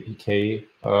abandon the APK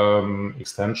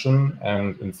extension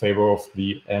and in favor of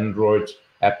the Android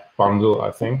app bundle,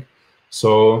 I think.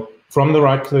 So from the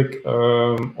right-click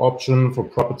option for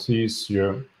properties,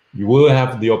 you will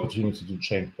have the opportunity to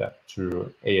change that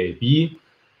to AAB,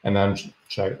 and then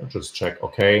just check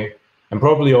OK. And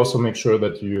probably also make sure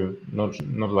that you,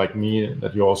 not like me,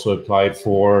 that you also apply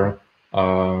for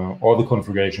all the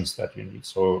configurations that you need.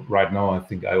 So right now, I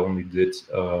think I only did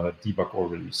debug or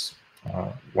release,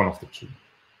 one of the two.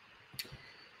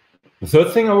 The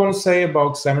third thing I want to say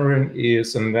about Xamarin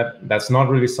is, and that's not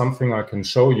really something I can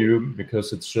show you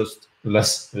because it's just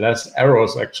less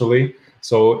errors actually.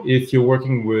 So if you're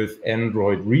working with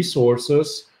Android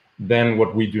resources, then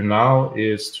what we do now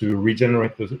is to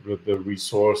regenerate the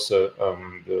resources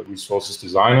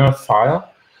designer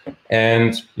file,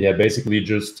 and yeah, basically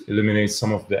just eliminate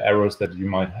some of the errors that you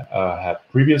might have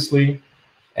previously.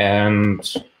 And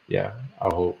yeah, I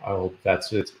hope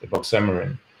that's it about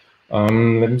Xamarin.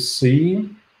 Let me see.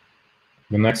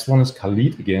 The next one is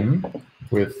Khalid again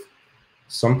with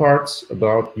some parts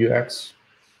about UX.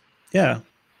 Yeah.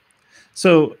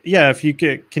 So yeah, if you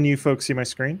can you folks see my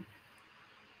screen?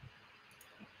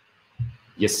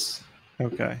 Yes.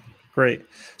 Okay, great.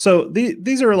 So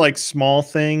these are like small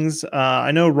things.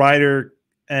 I know Rider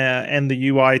and the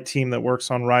UI team that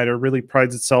works on Rider really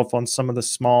prides itself on some of the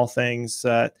small things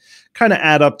that kind of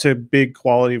add up to big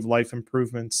quality of life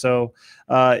improvements. So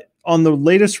on the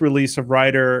latest release of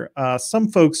Rider, some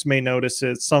folks may notice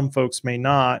it, some folks may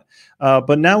not.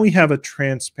 But now we have a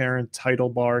transparent title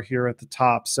bar here at the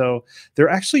top. So there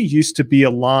actually used to be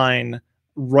a line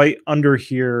right under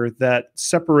here that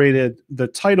separated the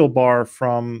title bar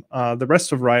from the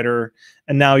rest of Rider,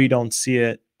 and now you don't see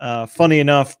it. Funny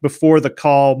enough, before the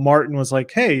call, Martin was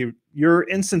like, hey, your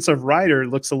instance of Rider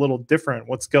looks a little different.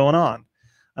 What's going on?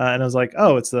 And I was like,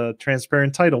 oh, it's the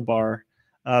transparent title bar.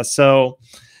 So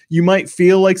you might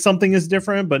feel like something is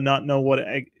different, but not know what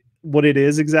it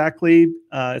is exactly.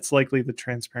 It's likely the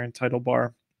transparent title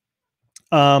bar.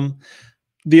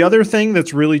 The other thing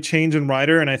that's really changed in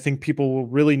Rider, and I think people will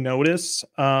really notice,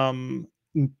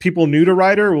 people new to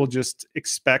Rider will just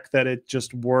expect that it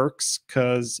just works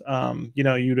because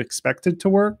you'd expect it to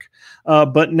work.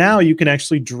 But now you can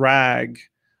actually drag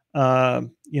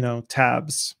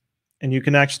tabs, and you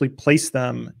can actually place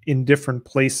them in different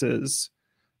places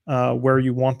where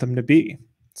you want them to be.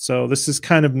 So this is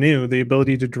kind of new, the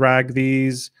ability to drag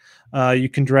these. You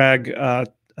can drag, I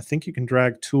think you can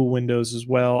drag tool windows as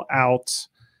well out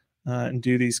and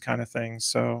do these kind of things.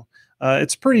 So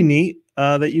it's pretty neat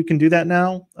that you can do that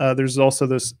now. There's also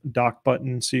this dock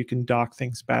button, so you can dock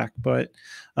things back. But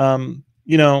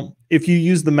if you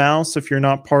use the mouse, if you're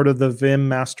not part of the Vim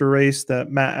master race that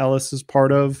Matt Ellis is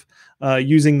part of,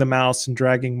 using the mouse and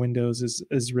dragging windows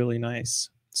is really nice.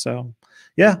 So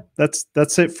yeah, that's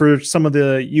it for some of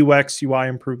the UX UI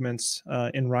improvements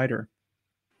in Rider.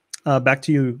 Back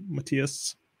to you,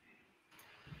 Matthias.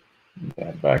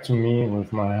 Yeah, back to me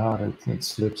with my heart. It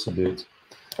slips a bit.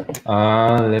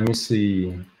 Let me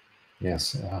see.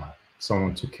 Yes,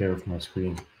 someone took care of my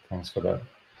screen. Thanks for that.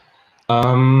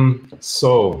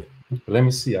 So let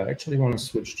me see. I actually want to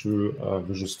switch to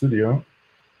Visual Studio.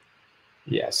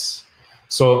 Yes.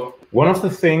 So one of the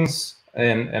things,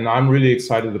 and I'm really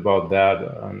excited about that,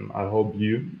 I hope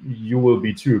you will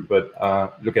be too, but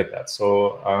look at that.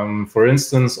 So for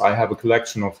instance, I have a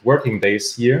collection of working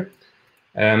days here.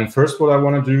 And first, what I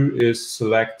want to do is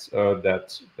select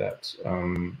that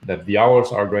the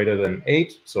hours are greater than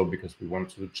 8. So because we want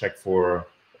to check for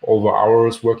over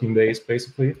hours working days,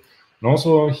 basically. And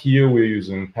also here we're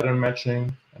using pattern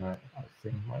matching, and I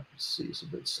think my PC is a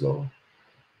bit slow.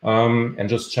 And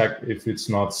just check if it's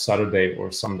not Saturday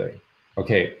or Sunday.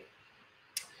 Okay.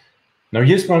 Now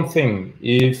here's one thing.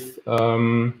 If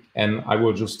and I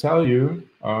will just tell you,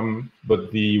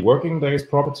 but the working days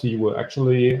property will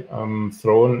actually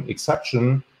throw an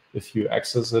exception if you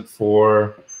access it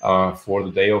for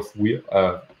the day of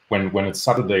when it's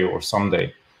Saturday or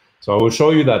Sunday. So I will show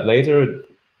you that later.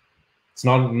 It's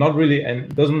not really, and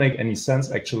it doesn't make any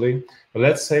sense actually. But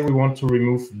let's say we want to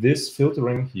remove this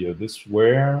filtering here, this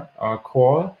where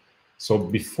call. So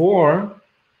before,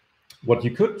 what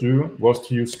you could do was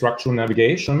to use structural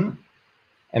navigation,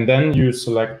 and then you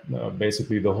select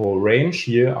basically the whole range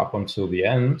here up until the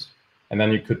end, and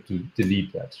then you could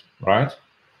delete that, right?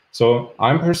 So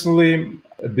I'm personally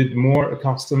a bit more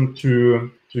accustomed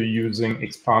to using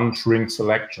expand shrink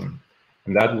selection,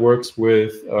 and that works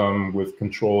with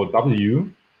Control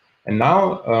W. And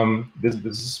now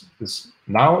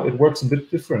now it works a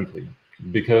bit differently,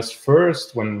 because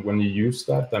first when you use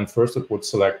that, then first it would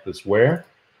select this where,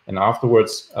 and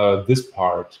afterwards this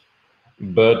part.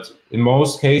 But in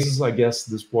most cases, I guess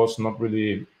this was not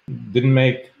really, didn't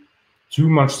make too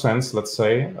much sense, let's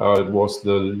say. It was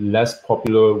the less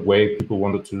popular way people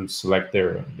wanted to select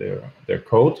their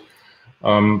code.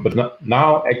 But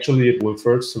now actually it will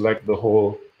first select the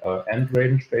whole end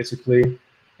range basically,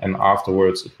 and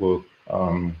afterwards it will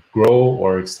grow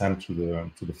or extend to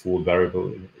the full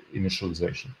variable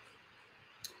initialization.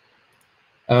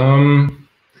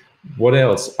 What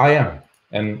else? Yeah.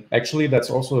 And actually, that's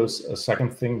also a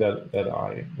second thing that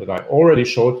I already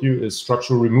showed you is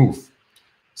structural remove.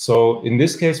 So in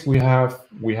this case, we have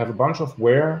a bunch of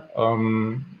where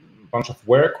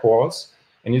calls,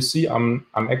 and you see I'm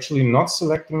actually not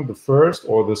selecting the first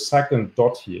or the second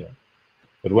dot here,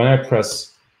 but when I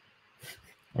press,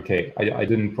 okay, I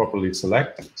didn't properly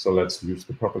select, so let's use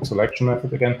the proper selection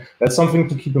method again. That's something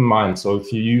to keep in mind. So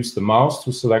if you use the mouse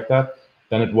to select that,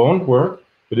 then it won't work.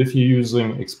 But if you're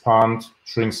using expand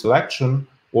shrink selection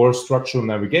or structural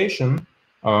navigation,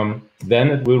 then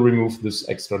it will remove this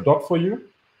extra dot for you,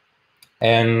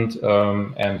 and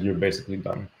you're basically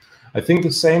done. I think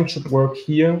the same should work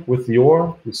here with the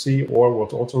OR. You see, OR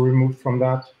was also removed from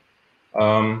that.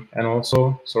 And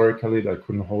also, sorry, Khalid, I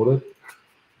couldn't hold it.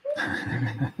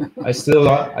 I still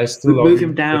move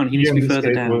him down. He needs to be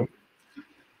further down.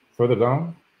 Further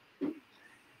down?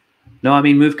 No, I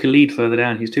mean move Khalid further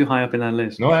down. He's too high up in that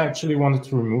list. No, I actually wanted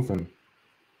to remove him.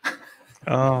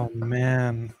 Oh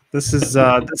man, this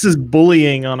is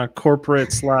bullying on a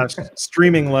corporate /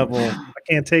 streaming level. I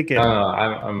can't take it.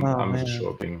 I'm just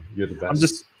joking. You're the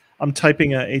best. I'm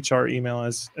typing a HR email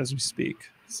as we speak.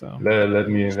 So let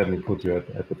me put you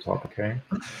at the top, okay?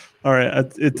 All right,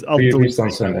 Please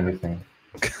don't send anything.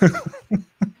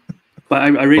 But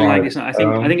I really like this. I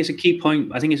think it's a key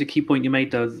point. I think it's a key point you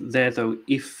made though.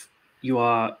 If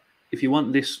you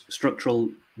want this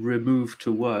structural remove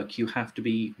to work, you have to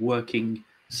be working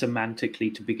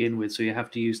semantically to begin with. So you have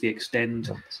to use the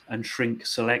extend and shrink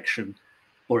selection,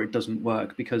 or it doesn't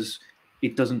work, because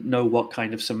it doesn't know what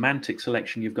kind of semantic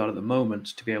selection you've got at the moment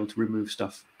to be able to remove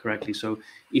stuff correctly. So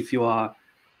if you are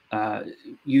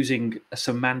using a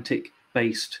semantic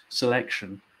based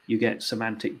selection, you get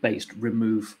semantic based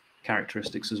remove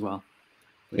characteristics as well,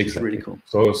 which is really cool.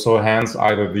 So hence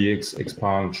either the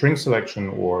expand shrink selection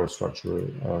or structural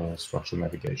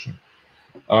navigation.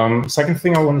 Second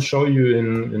thing I want to show you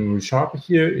in ReSharper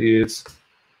here is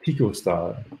Pico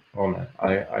style. Oh man,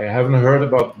 I haven't heard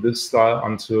about this style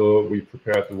until we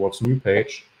prepared the What's New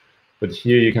page, but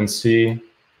here you can see,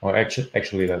 or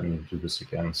actually let me do this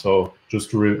again. So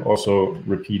just to also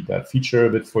repeat that feature a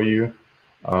bit for you,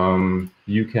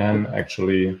 you can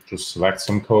actually just select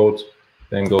some code,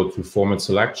 then go to format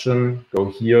selection, go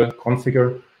here,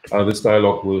 configure. This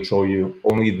dialog will show you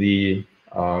only the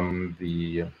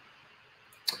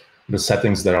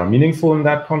settings that are meaningful in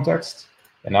that context.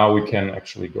 And now we can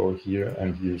actually go here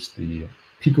and use the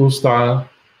Pico style,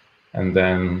 and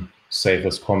then save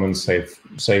as comments, save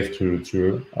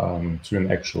to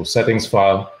an actual settings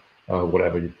file,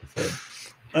 whatever you prefer.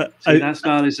 That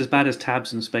style is as bad as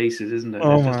tabs and spaces, isn't it?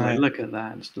 Oh it's just like, look at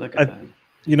that, just look at that.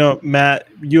 You know, Matt,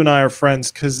 you and I are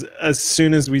friends because as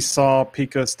soon as we saw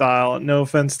Pico style, no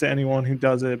offense to anyone who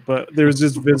does it, but there was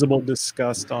just visible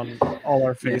disgust on all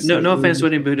our faces. Yeah, no offense to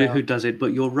anybody who does it,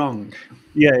 but you're wrong.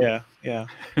 Yeah.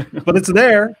 But it's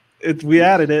there. We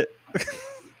added it,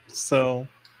 so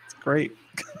it's great.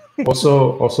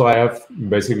 Also, I have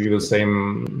basically the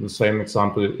same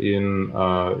example in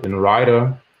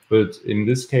Rider. But in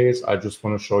this case, I just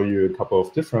want to show you a couple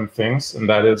of different things, and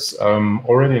that is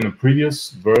already in a previous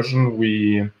version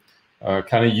we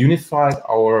kind of unified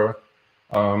our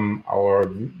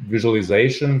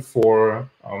visualization for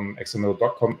XML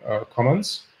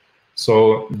comments.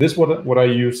 So this what I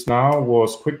used now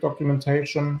was quick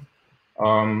documentation.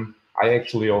 I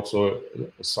actually also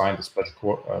assigned a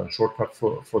special shortcut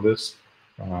for this.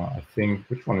 I think,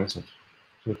 which one is it?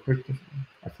 I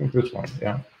think this one,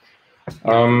 yeah.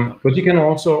 But you can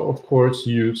also, of course,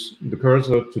 use the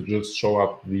cursor to just show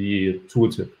up the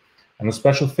tooltip. And the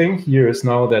special thing here is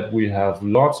now that we have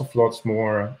lots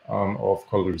more of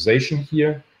colorization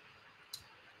here.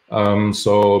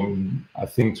 So I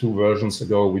think 2 versions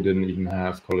ago, we didn't even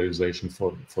have colorization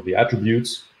for the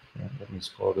attributes. Let me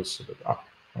scroll this a bit up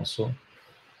also.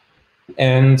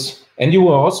 And you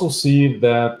will also see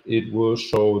that it will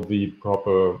show the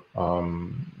proper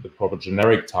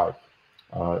generic type.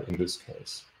 In this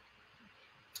case,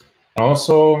 and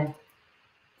also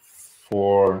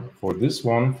for this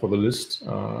one, for the list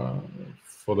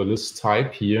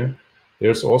type here,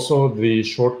 there's also the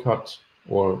shortcut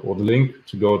or the link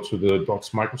to go to the Docs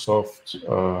Microsoft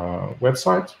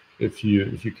website if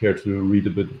you care to read a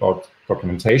bit about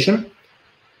documentation.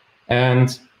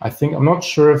 And I'm not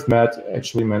sure if Matt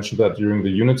actually mentioned that during the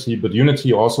Unity, but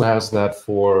Unity also has that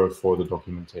for the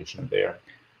documentation there.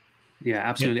 Yeah,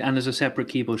 absolutely. Yeah. And there's a separate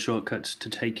keyboard shortcut to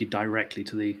take you directly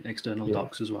to the external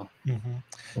docs as well. Mm-hmm.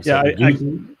 Yeah,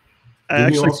 I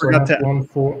actually forgot to one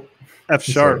for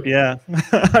FSharp. Yeah,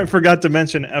 I forgot to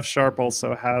mention FSharp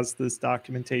also has this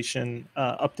documentation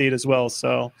update as well.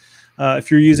 So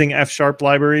if you're using FSharp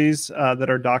libraries that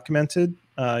are documented,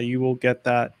 you will get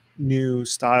that new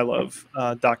style of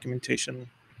documentation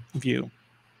view.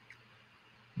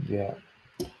 Yeah.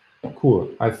 Cool.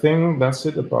 I think that's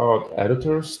it about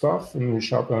editor stuff in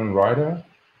ReSharper and Rider.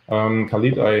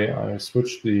 Khalid, I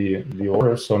switched the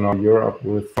order, so now you're up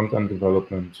with front-end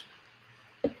development.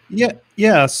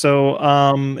 Yeah. So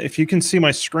if you can see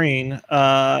my screen,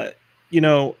 one of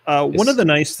the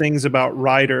nice things about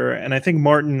Rider, and I think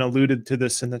Martin alluded to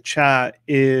this in the chat,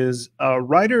 is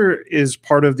Rider is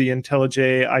part of the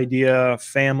IntelliJ IDEA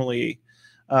family,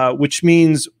 which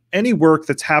means any work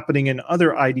that's happening in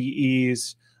other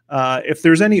IDEs, if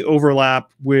there's any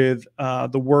overlap with the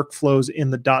workflows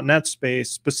in the .NET space,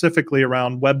 specifically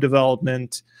around web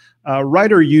development,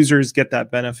 Rider users get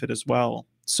that benefit as well.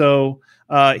 So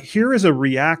here is a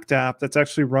React app that's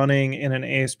actually running in an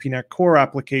ASP.NET Core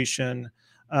application.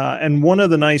 And one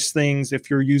of the nice things, if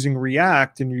you're using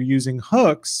React and you're using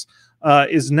hooks,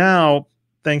 is now,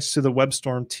 thanks to the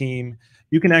WebStorm team,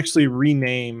 you can actually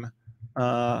rename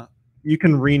hooks.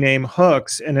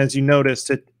 And as you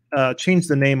noticed, it changed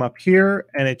the name up here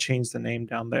and it changed the name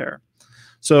down there.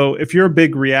 So if you're a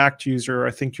big React user,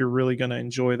 I think you're really going to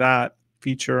enjoy that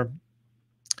feature.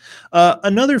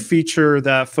 Another feature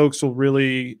that folks will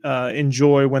really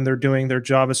enjoy when they're doing their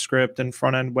JavaScript and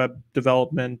front-end web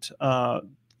development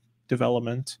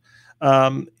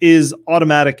is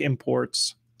automatic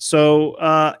imports.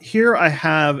 So here I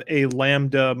have a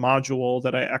Lambda module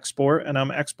that I export, and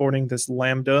I'm exporting this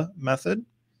Lambda method.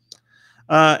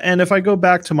 And if I go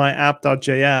back to my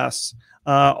app.js,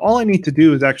 all I need to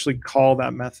do is actually call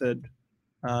that method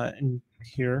in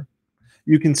here.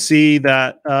 You can see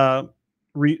that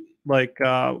like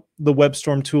the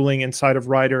WebStorm tooling inside of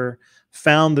Rider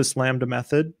found this Lambda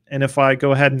method. And if I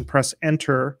go ahead and press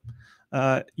enter,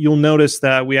 you'll notice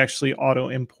that we actually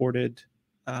auto-imported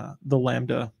the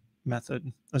Lambda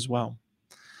method as well.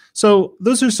 So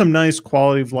those are some nice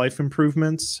quality of life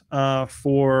improvements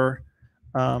for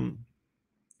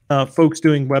folks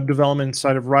doing web development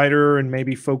inside of Rider and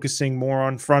maybe focusing more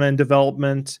on front-end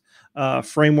development,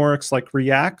 frameworks like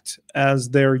React as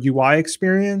their UI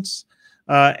experience,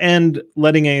 and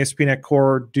letting ASP.NET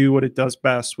Core do what it does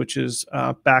best, which is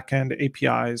back-end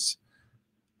APIs.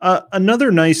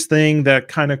 Another nice thing that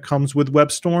kind of comes with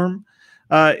WebStorm,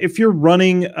 if you're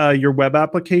running your web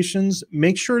applications,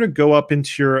 make sure to go up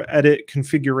into your edit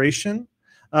configuration.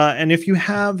 And if you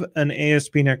have an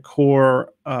ASP.NET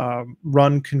Core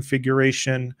run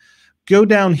configuration, go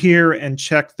down here and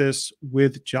check this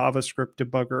with JavaScript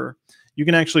Debugger. You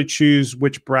can actually choose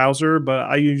which browser, but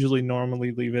I usually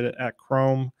normally leave it at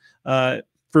Chrome.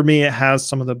 For me, it has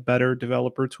some of the better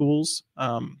developer tools.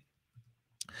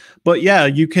 But yeah,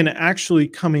 you can actually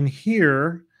come in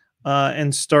here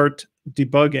and start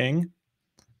debugging.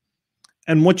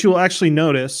 And what you'll actually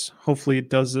notice, hopefully it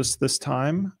does this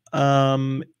time,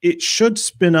 it should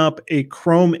spin up a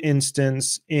Chrome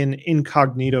instance in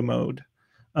incognito mode.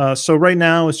 So right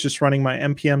now it's just running my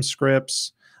NPM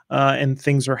scripts and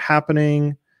things are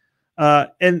happening.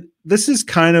 And this is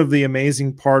kind of the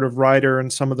amazing part of Rider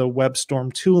and some of the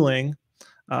WebStorm tooling.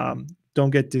 Don't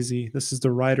get dizzy. This is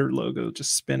the Rider logo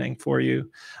just spinning for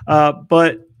you.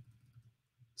 But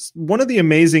one of the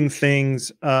amazing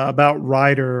things about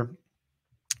Rider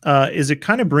is it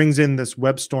kind of brings in this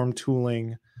WebStorm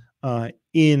tooling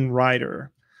in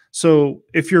Rider. So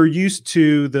if you're used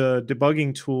to the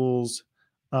debugging tools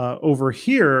over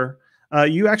here,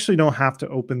 you actually don't have to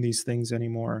open these things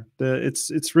anymore.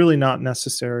 It's really not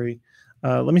necessary.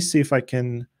 Let me see if I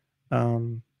can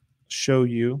show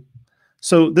you.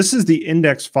 So this is the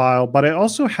index file, but I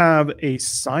also have a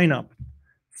signup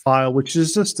file, which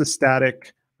is just a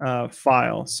static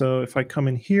file. So if I come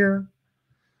in here,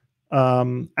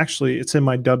 actually it's in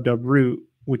my dub root,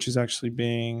 which is actually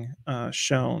being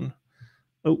shown.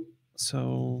 Oh,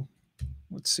 so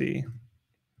let's see.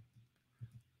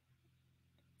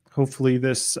 Hopefully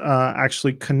this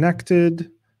actually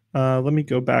connected. Let me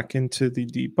go back into the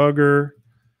debugger.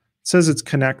 It says it's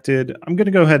connected. I'm going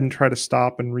to go ahead and try to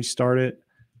stop and restart it.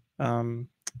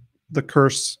 The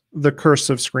curse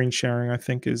of screen sharing, I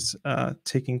think, is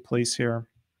taking place here.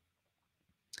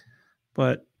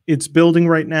 But it's building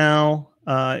right now.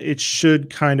 It should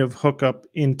kind of hook up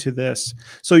into this.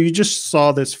 So you just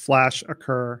saw this flash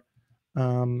occur.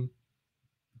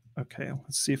 Okay,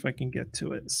 let's see if I can get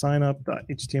to it.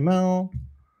 Signup.html.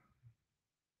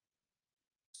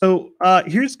 So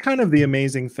here's kind of the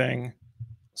amazing thing.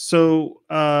 So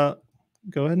go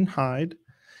ahead and hide.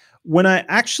 When I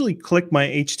actually click my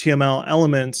HTML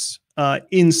elements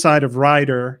inside of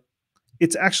Rider,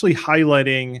 it's actually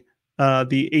highlighting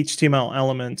the HTML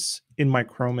elements in my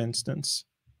Chrome instance.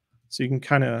 So you can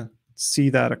kind of see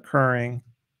that occurring.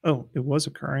 Oh, it was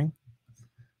occurring.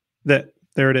 There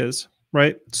it is,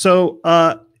 right? So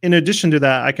in addition to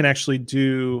that, I can actually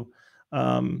do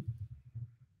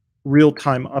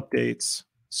real-time updates.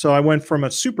 So I went from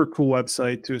a super cool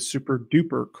website to a super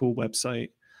duper cool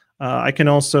website. I can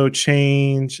also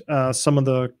change some of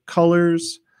the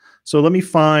colors. So let me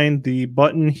find the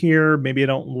button here. Maybe I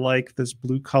don't like this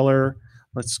blue color.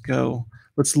 Let's go.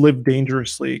 Let's live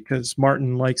dangerously, because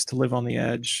Martin likes to live on the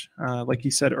edge, like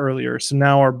he said earlier. So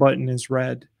now our button is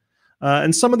red.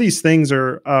 And some of these things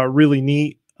are really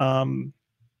neat.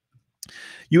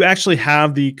 You actually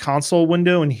have the console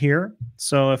window in here.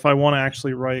 So if I want to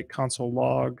actually write console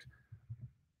log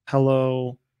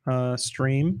hello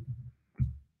stream,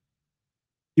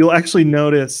 you'll actually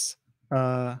notice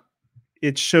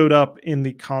it showed up in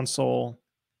the console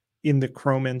in the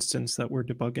Chrome instance that we're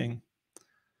debugging.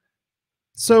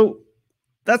 So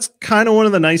that's kind of one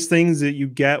of the nice things that you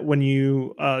get when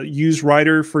you use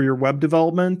Rider for your web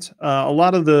development. A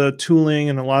lot of the tooling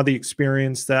and a lot of the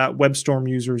experience that WebStorm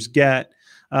users get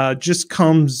just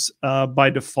comes by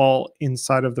default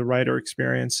inside of the Rider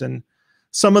experience. And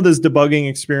some of this debugging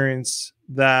experience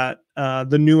that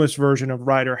the newest version of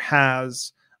Rider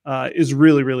has is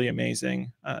really, really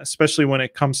amazing, especially when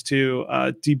it comes to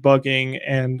debugging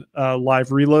and live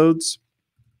reloads.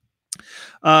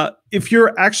 If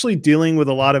you're actually dealing with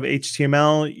a lot of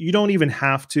HTML, you don't even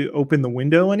have to open the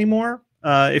window anymore.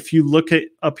 If you look at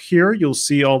up here, you'll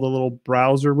see all the little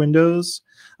browser windows,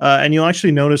 and you'll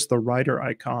actually notice the Rider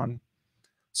icon.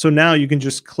 So now you can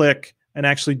just click and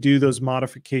actually do those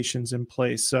modifications in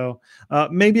place. So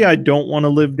maybe I don't want to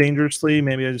live dangerously.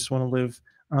 Maybe I just want to live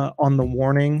on the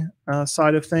warning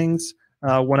side of things.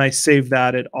 When I save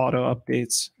that, it auto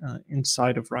updates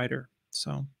inside of Rider.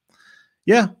 So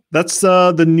yeah, that's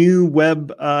the new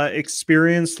web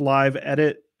experience live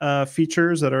edit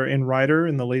features that are in Rider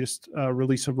in the latest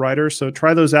release of Rider. So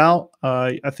try those out.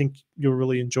 I think you'll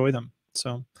really enjoy them.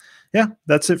 So yeah,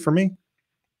 that's it for me.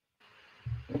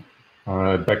 All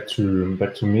right, back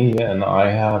to me, and I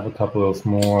have a couple of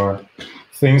more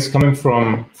things coming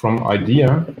from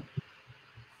IDEA.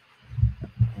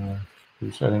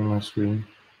 Resetting my screen.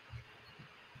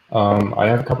 I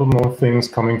have a couple more things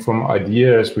coming from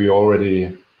IDEA, as we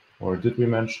already, or did we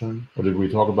mention, or did we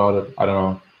talk about it? I don't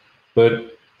know.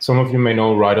 But some of you may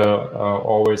know Rider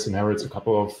always inherits a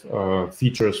couple of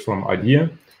features from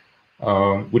IDEA,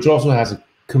 which also has a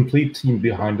complete team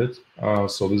behind it.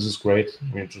 So this is great.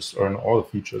 We just earn all the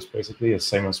features basically, as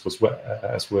same as with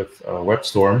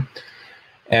WebStorm.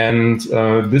 And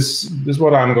this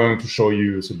what I'm going to show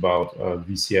you is about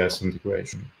VCS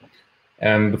integration.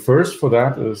 And the first for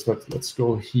that is let's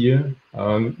go here.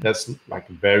 That's like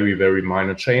a very, very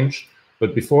minor change.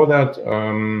 But before that,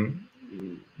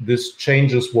 this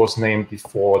changes was named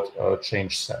default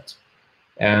change set.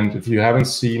 And if you haven't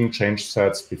seen change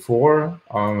sets before,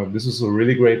 this is a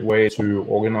really great way to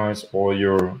organize all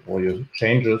your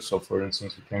changes. So for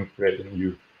instance, you can create a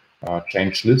new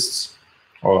change lists,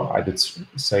 or I did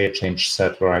say a change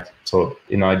set, right? So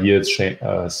in IDEA, it's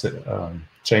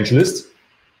change list.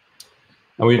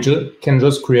 And we can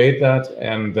just create that,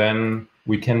 and then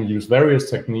we can use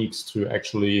various techniques to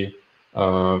actually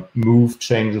move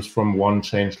changes from one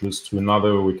change list to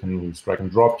another. We can use drag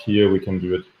and drop here. We can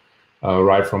do it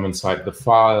right from inside the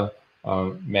file,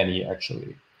 many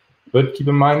actually. But keep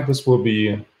in mind, this will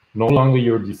be no longer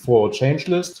your default change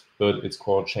list, but it's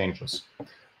called changes.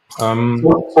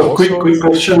 So quick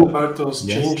question about those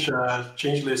yes.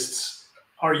 change lists.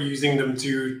 Are you using them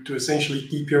to essentially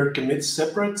keep your commits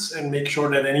separate and make sure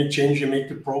that any change you make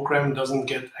to program doesn't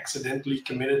get accidentally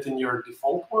committed in your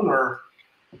default one, or?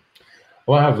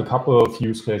 Well, I have a couple of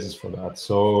use cases for that.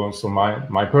 So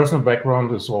my personal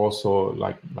background is also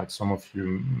like some of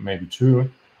you maybe too,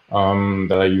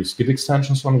 that I use Git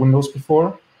extensions on Windows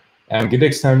before, and Git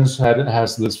extensions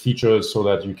has this feature so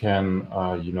that you can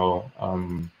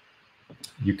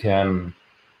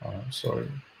sorry,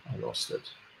 I lost it.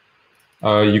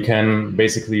 You can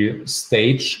basically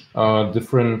stage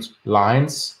different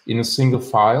lines in a single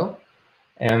file,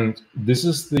 and this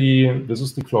is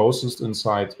the closest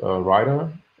inside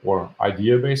Rider or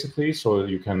IDEA basically. So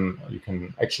you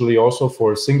can actually also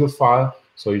for a single file.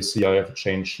 So you see I have a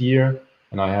change here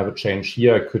and I have a change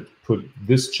here. I could put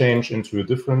this change into a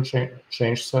different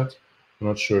change set. I'm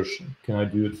not sure, can I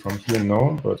do it from here?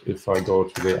 No, but if I go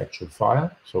to the actual file,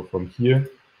 so from here,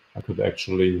 I could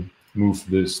actually move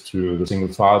this to the single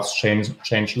files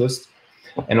change list.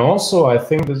 And also, I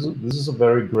think this is a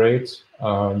very great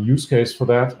use case for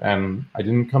that. And I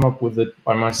didn't come up with it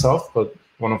by myself, but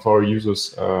one of our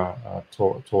users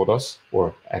told us,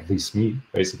 or at least me,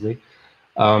 basically.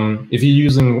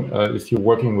 If you're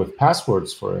working with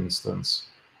passwords, for instance,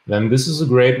 then this is a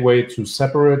great way to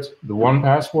separate the one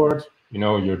password. You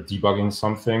know, you're debugging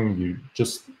something, you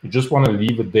just want to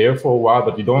leave it there for a while,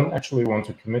 but you don't actually want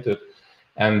to commit it.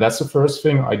 And that's the first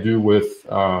thing I do with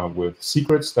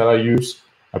secrets that I use.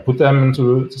 I put them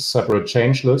into a separate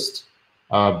change list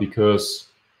because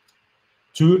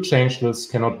two change lists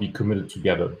cannot be committed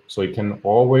together. So you can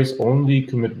always only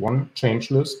commit one change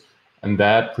list, and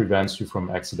that prevents you from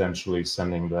accidentally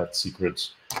sending that secret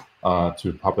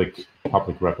to public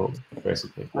repo,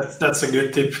 basically. That's a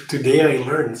good tip. Today I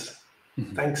learned.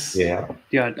 Thanks. Yeah,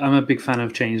 I'm a big fan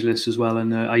of change lists as well,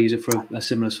 and I use it for a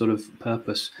similar sort of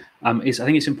purpose. I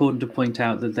think it's important to point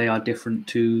out that they are different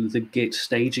to the Git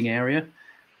staging area,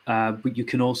 but you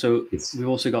can also we've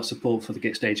also got support for the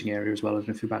Git staging area as well. I don't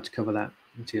know if you're about to cover that,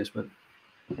 Matthias, but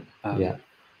yeah,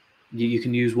 you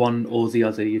can use one or the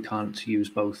other. You can't use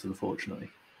both,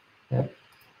 unfortunately. Yeah.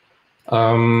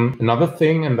 Another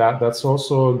thing, and that's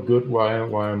also good why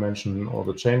I mentioned all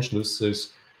the change lists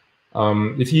is.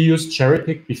 If you used cherry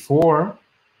pick before,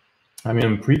 I mean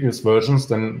in previous versions,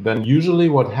 then usually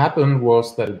what happened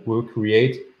was that it will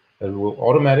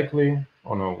automatically,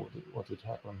 oh no, what did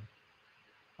happen?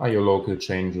 Your local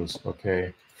changes,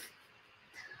 okay.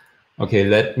 Okay,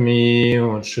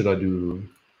 what should I do?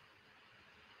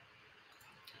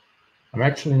 I'm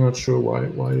actually not sure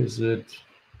why is it?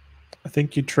 I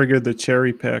think you triggered the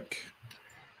cherry pick.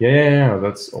 Yeah,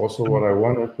 that's also what I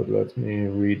wanted, but let me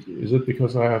read. Is it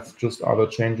because I have just other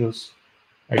changes?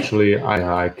 Actually,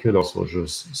 I could also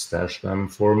just stash them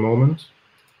for a moment,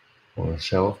 or a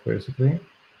shelf, basically.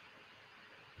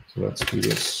 So let's do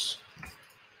this.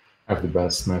 have the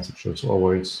best messages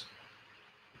always.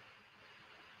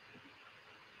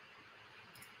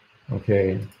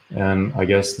 Okay, and I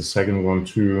guess the second one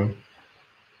too.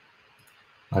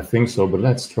 I think so, but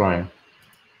let's try.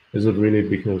 Is it really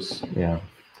because, yeah.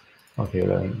 Okay,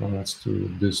 then let's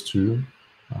do this too.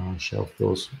 Shelf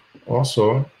those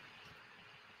also.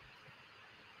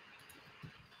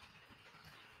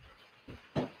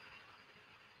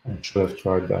 I should have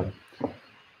tried that.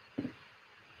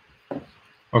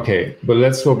 Okay, but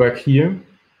let's go back here.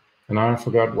 And I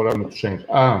forgot what I'm going to change.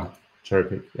 Cherry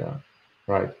pick, yeah,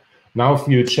 right. Now, if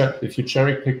you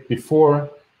cherry pick before,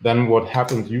 then what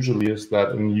happens usually is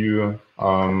that a new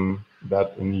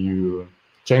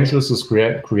change list is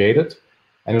created,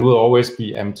 and it will always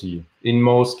be empty in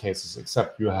most cases,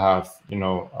 except you have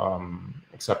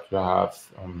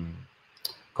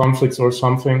conflicts or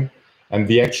something. And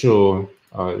the actual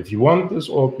if you want this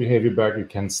old behavior back, you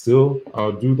can still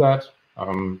do that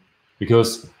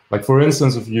because, like for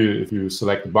instance, if you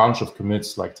select a bunch of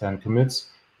commits, like 10 commits,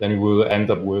 then you will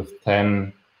end up with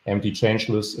 10 empty change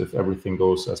lists if everything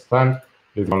goes as planned.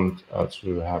 If you want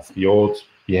to have the old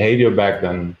behavior back,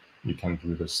 then you can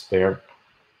do this there.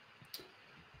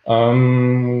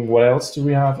 What else do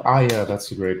we have? Yeah,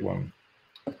 that's a great one.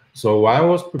 So while I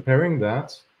was preparing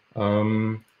that,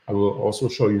 I will also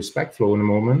show you spec flow in a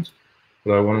moment,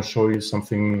 but I want to show you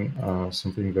something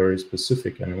very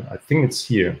specific, and I think it's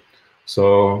here.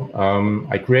 So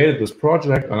I created this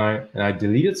project, and I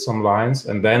deleted some lines,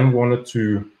 and then wanted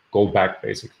to go back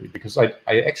basically because I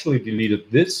actually deleted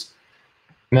this,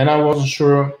 and then I wasn't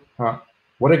sure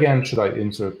what again should I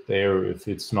insert there if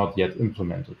it's not yet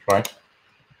implemented, right?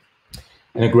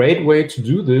 And a great way to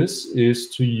do this is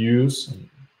to use,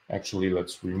 actually,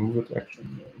 let's remove it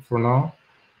for now.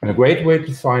 And a great way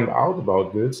to find out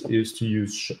about this is to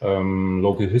use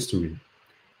local history.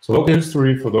 So local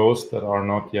history, for those that are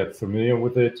not yet familiar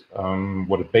with it,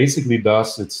 what it basically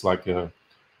does, it's like an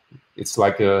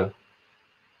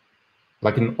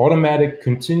automatic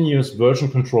continuous version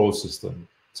control system.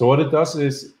 So what it does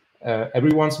is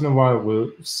every once in a while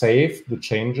will save the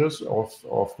changes of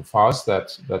the files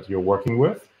that you're working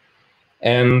with.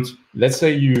 And let's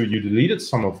say you deleted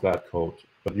some of that code,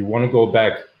 but you want to go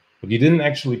back, but you didn't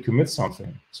actually commit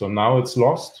something. So now it's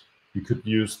lost. You could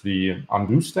use the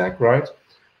undo stack, right?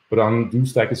 But undo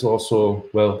stack is also,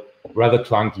 well, rather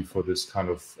clunky for this kind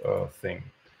of thing.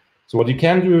 So what you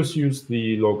can do is use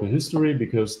the local history,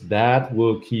 because that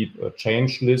will keep a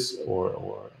change list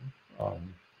or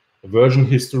a version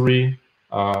history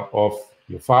of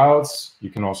your files. You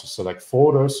can also select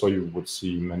folders, so you would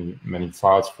see many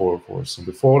files for a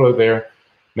single folder there.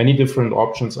 Many different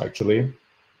options, actually.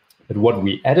 But what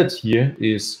we added here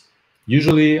is,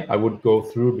 usually I would go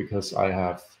through because I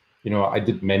have, I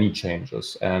did many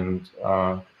changes, and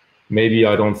maybe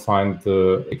I don't find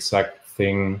the exact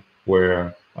thing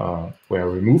where I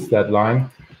removed that line.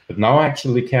 But now I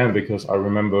actually can, because I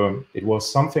remember it was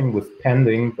something with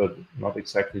pending, but not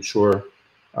exactly sure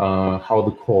how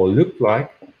the call looked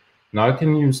like. Now I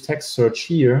can use text search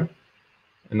here,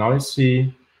 and now you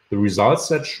see the results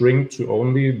that shrink to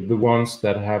only the ones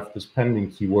that have this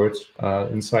pending keyword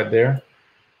inside there.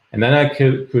 And then I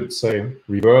could say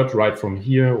revert right from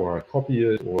here, or I copy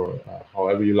it, or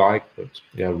however you like. But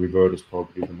yeah, revert is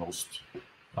probably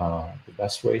the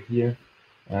best way here.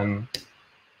 And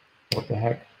what the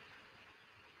heck?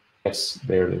 Yes,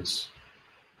 there it is.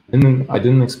 And I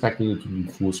didn't expect it to be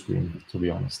full screen, to be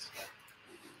honest.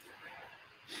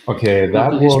 Okay,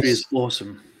 that local history is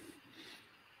awesome.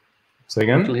 Say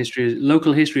again?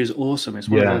 Local history is awesome. It's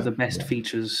one of the best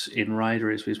features in Rider.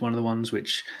 It's one of the ones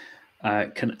which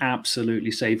can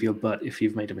absolutely save your butt if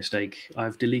you've made a mistake.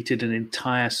 I've deleted an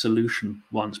entire solution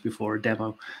once before a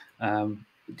demo. I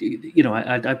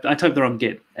typed the wrong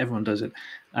git. Everyone does it,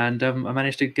 and I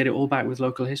managed to get it all back with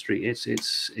local history. It's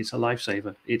a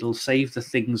lifesaver. It'll save the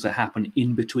things that happen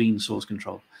in between source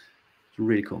control. It's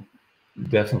really cool.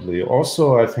 Definitely.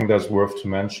 Also, I think that's worth to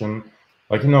mention.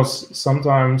 Like,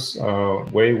 sometimes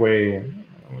way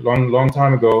long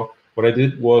time ago, what I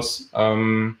did was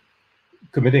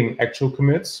committing actual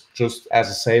commits just as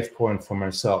a save point for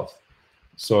myself.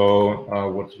 So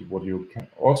what you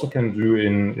also can do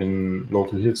in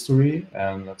local history,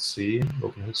 and let's see,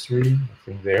 local history, I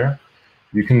think there,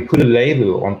 you can put a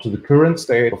label onto the current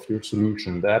state of your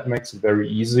solution. That makes it very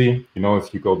easy.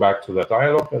 If you go back to that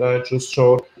dialog that I just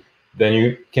showed, then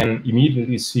you can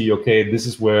immediately see, okay, this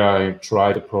is where I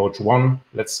tried approach 1,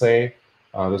 let's say.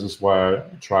 This is where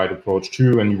I tried approach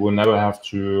 2, and you will never have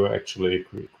to actually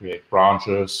create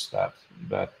branches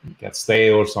that get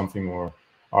stale or something, or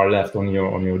are left on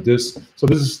your disk. So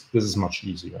this is much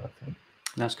easier, I think.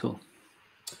 That's cool.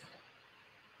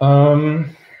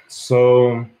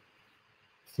 So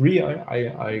 3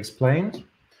 I explained.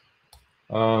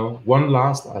 One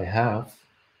last I have,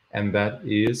 and that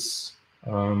is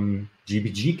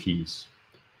GPG keys.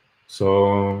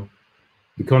 So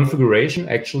the configuration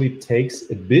actually takes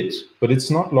a bit, but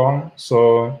it's not long.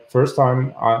 So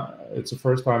it's the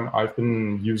first time I've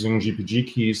been using GPG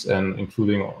keys and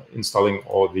installing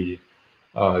all the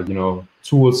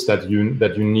tools that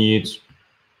you need,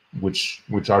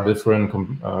 which are different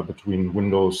between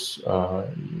Windows,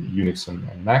 Unix,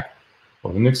 and Mac,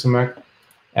 or Linux and Mac.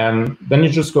 And then you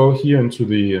just go here into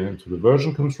the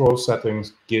version control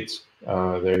settings, Git.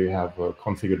 There you have a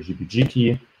configure GPG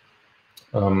key.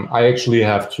 I actually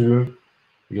have 2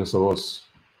 because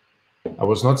I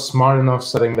was not smart enough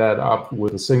setting that up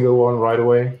with a single one right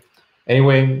away.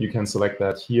 Anyway, you can select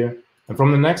that here. And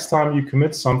from the next time you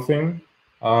commit something,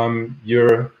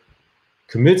 your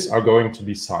commits are going to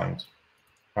be signed,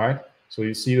 right? So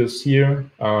you see this here,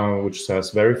 which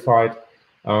says verified.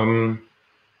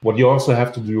 What you also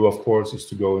have to do, of course, is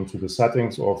to go into the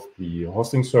settings of the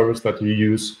hosting service that you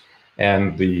use,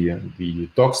 and the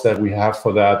docs that we have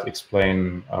for that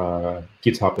explain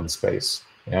GitHub in space.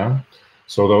 Yeah,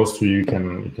 so those 2 you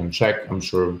can check. I'm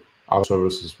sure our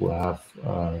services will have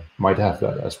might have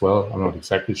that as well. I'm not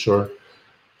exactly sure.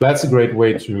 That's a great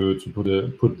way to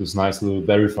put this nice little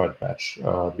verified badge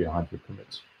behind your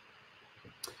commit.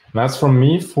 And that's from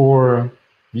me for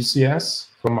VCS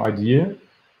from IDE.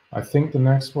 I think the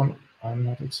next one, I'm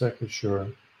not exactly sure.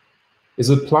 Is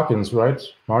it plugins, right,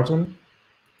 Martin?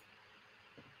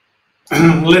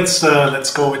 Let's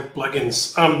go with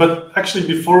plugins. But actually,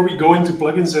 before we go into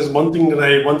plugins, there's one thing that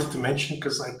I wanted to mention,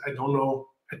 because I don't know.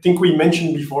 I think we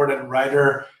mentioned before that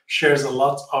Rider shares a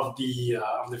lot of the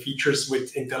features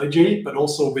with IntelliJ, but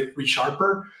also with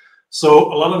ReSharper.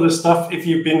 So a lot of the stuff, if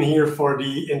you've been here for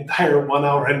the entire 1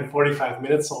 hour and 45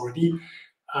 minutes already,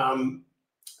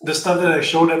 the stuff that I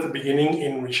showed at the beginning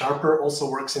in ReSharper also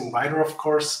works in Rider, of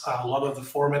course. A lot of the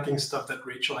formatting stuff that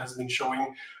Rachel has been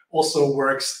showing also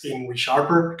works in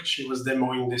ReSharper, because she was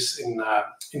demoing this in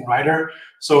Rider.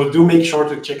 So do make sure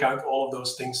to check out all of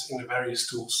those things in the various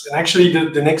tools. And actually,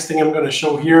 the next thing I'm going to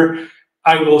show here,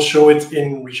 I will show it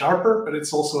in ReSharper, but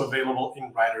it's also available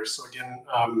in Rider. So again,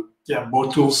 yeah,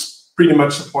 both tools pretty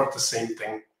much support the same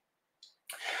thing.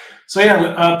 So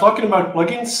yeah, talking about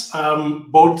plugins,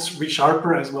 both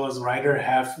ReSharper as well as Rider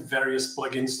have various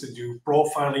plugins to do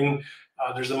profiling.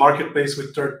 There's a marketplace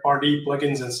with third-party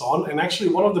plugins and so on. And actually,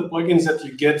 one of the plugins that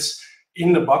you get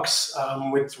in the box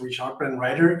with ReSharper and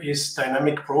Rider is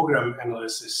Dynamic Program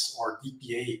Analysis, or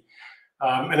DPA.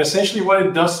 And essentially what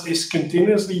it does is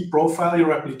continuously profile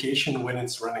your application when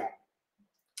it's running.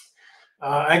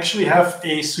 I actually have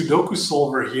a Sudoku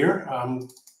solver here.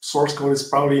 Source code is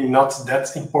probably not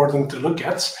that important to look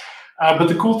at. But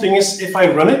the cool thing is, if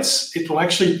I run it, it will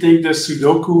actually take the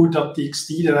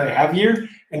sudoku.txt that I have here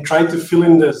and try to fill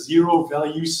in the 0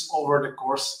 values over the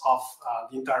course of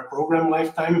the entire program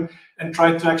lifetime, and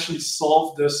try to actually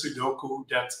solve the Sudoku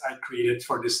that I created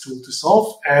for this tool to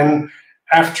solve. And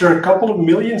after a couple of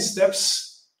million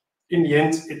steps, in the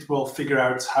end, it will figure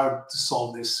out how to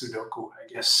solve this Sudoku,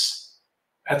 I guess.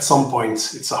 At some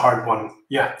point, it's a hard one.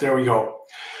 Yeah, there we go.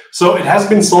 So it has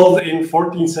been solved in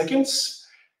 14 seconds.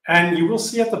 And you will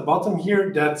see at the bottom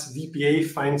here that DPA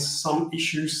finds some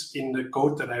issues in the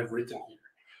code that I've written here.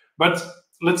 But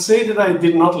let's say that I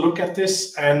did not look at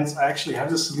this, and I actually have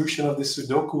the solution of this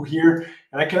Sudoku here.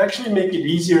 And I can actually make it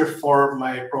easier for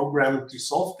my program to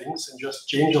solve things and just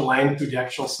change a line to the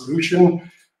actual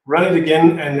solution, run it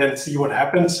again, and then see what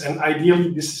happens. And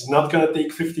ideally, this is not going to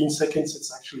take 15 seconds.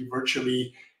 It's actually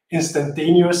virtually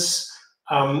instantaneous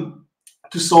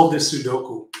to solve this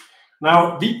Sudoku.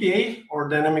 Now, DPA, or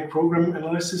Dynamic Program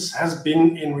Analysis, has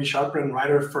been in ReSharper and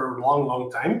Rider for a long,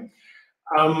 long time.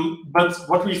 But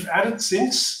what we've added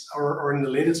since, or in the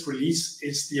latest release,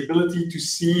 is the ability to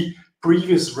see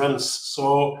previous runs.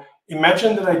 So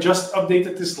imagine that I just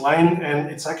updated this line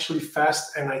and it's actually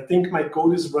fast, and I think my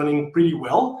code is running pretty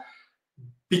well.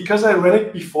 Because I ran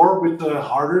it before with the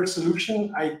harder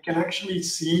solution, I can actually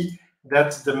see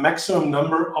that the maximum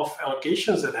number of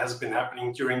allocations that has been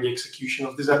happening during the execution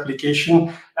of this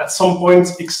application at some point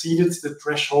exceeded the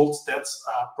threshold that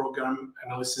program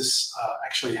analysis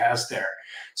actually has there.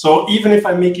 So even if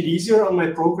I make it easier on my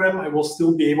program, I will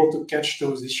still be able to catch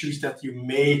those issues that you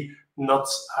may not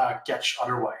catch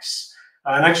otherwise.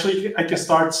 And actually, I can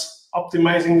start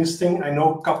optimizing this thing. I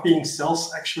know copying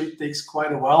cells actually takes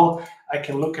quite a while. I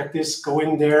can look at this, go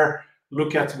in there,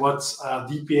 look at what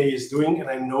DPA is doing, and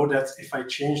I know that if I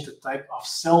change the type of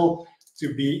cell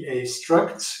to be a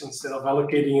struct. Instead of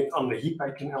allocating it on the heap,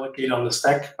 I can allocate on the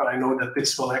stack, but I know that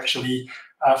this will actually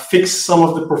fix some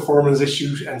of the performance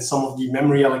issues and some of the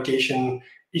memory allocation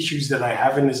issues that I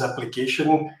have in this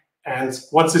application. And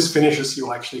once this finishes,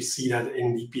 you'll actually see that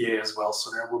in DPA as well.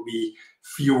 So there will be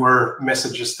fewer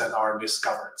messages that are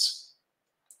discovered.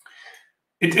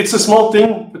 It's a small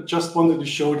thing, but just wanted to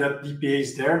show that DPA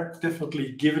is there.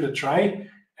 Definitely give it a try.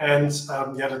 And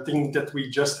the other thing that we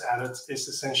just added is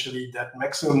essentially that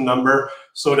maximum number,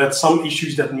 so that some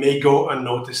issues that may go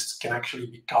unnoticed can actually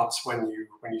be caught when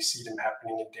you see them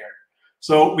happening in there.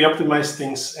 So we optimize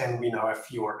things, and we now have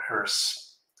fewer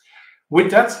errors.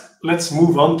 With that, let's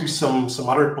move on to some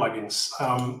other plugins.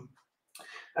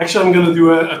 Actually, I'm going to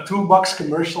do a Toolbox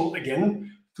commercial again.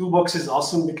 Toolbox is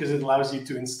awesome because it allows you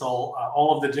to install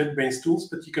all of the JetBrains tools,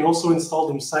 but you can also install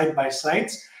them side by side.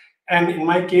 And in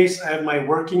my case, I have my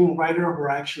working Rider where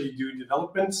I actually do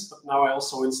developments, but now I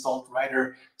also installed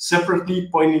Rider separately,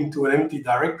 pointing to an empty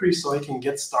directory so I can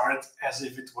get started as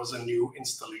if it was a new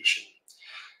installation.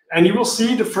 And you will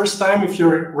see the first time, if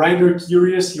you're Rider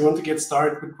curious, you want to get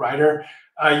started with Rider,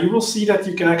 you will see that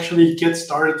you can actually get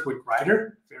started with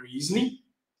Rider very easily.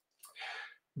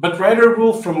 But Rider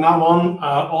will, from now on,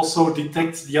 also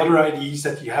detect the other IDEs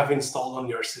that you have installed on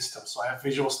your system. So I have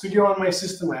Visual Studio on my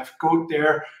system, I have code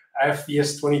there, I have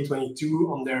VS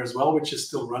 2022 on there as well, which is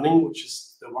still running, which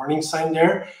is the warning sign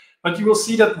there. But you will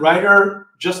see that Rider,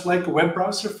 just like a web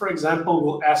browser, for example,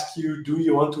 will ask you, do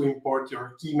you want to import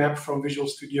your key map from Visual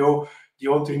Studio? Do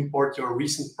you want to import your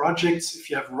recent projects? If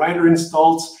you have Rider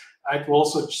installed, I will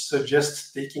also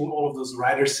suggest taking all of those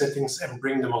Rider settings and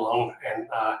bring them along,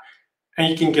 and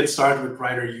you can get started with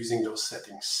Rider using those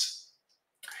settings.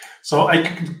 So I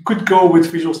could go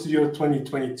with Visual Studio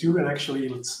 2022, and actually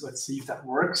let's see if that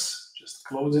works. Just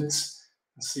close it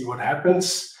and see what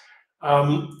happens.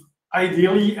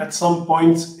 Ideally, at some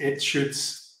point, it should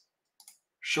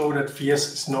show that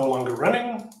VS is no longer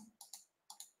running.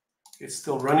 It's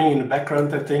still running in the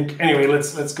background, I think. Anyway,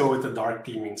 let's go with the dark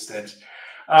theme instead.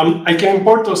 I can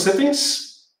import those settings.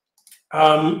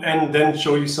 And then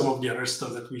show you some of the other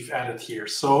stuff that we've added here.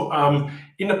 So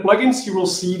in the plugins, you will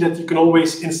see that you can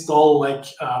always install, like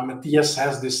Matthias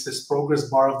has this progress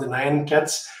bar of the Nyan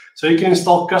cats. So you can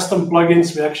install custom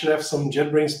plugins. We actually have some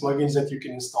JetBrains plugins that you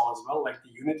can install as well, like the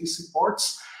Unity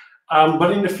supports.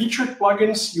 But in the featured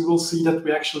plugins, you will see that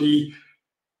we actually,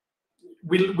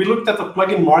 we looked at the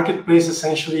plugin marketplace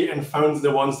essentially and found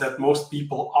the ones that most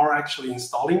people are actually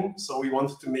installing. So we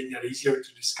wanted to make that easier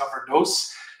to discover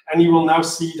those. And you will now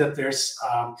see that there's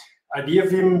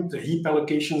IdeaVim, the heap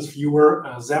allocations viewer,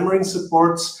 Xamarin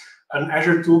supports, an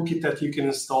Azure toolkit that you can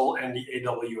install, and the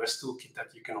AWS toolkit that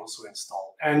you can also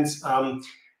install. And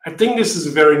I think this is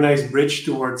a very nice bridge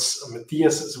towards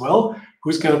Matthias as well,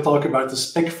 who's going to talk about the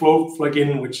SpecFlow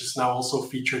plugin, which is now also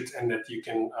featured and that you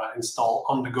can install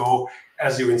on the go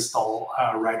as you install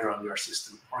Rider on your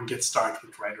system or get started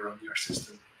with Rider on your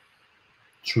system.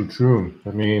 True.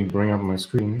 Let me bring up my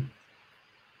screen.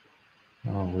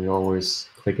 Oh, we always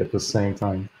click at the same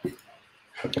time.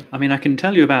 I mean, I can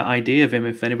tell you about IdeaVim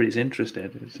if anybody's interested.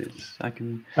 I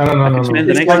can No. spend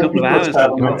the next couple of hours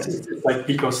talking about it. It's like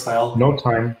Pico style. No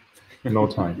time.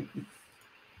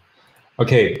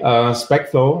 Okay,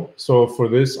 SpecFlow. So for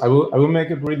this, I will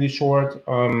make it really short,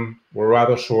 or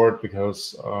rather short,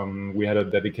 because we had a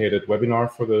dedicated webinar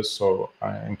for this. So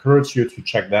I encourage you to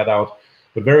check that out.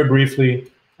 But very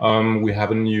briefly, we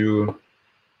have a new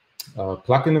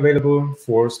plugin available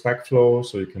for SpecFlow,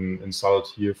 so you can install it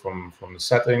here from the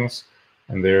settings,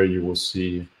 and there you will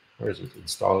see, where is it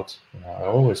installed? I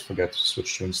always forget to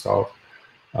switch to installed.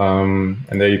 And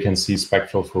there you can see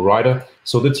SpecFlow for Rider.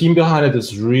 So the team behind it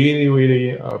is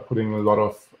really putting a lot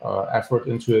of effort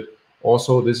into it.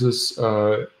 Also, this is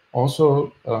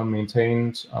also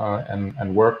maintained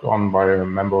and worked on by a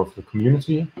member of the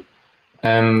community.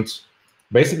 And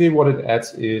basically what it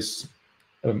adds is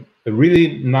a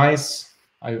really nice,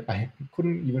 I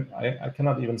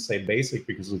cannot even say basic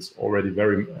because it's already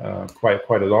very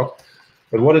quite a lot.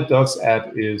 But what it does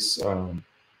add is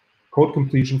code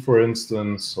completion, for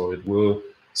instance. So it will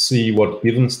see what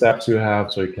given steps you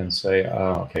have. So you can say,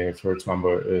 okay, first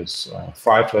number is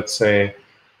 5, let's say.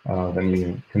 Then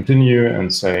you continue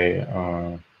and say,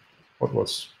 what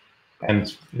was,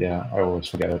 and yeah, I always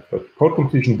forget it. But code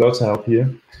completion does help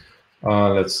here.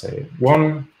 Let's say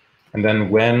 1. And then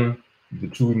when the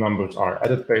 2 numbers are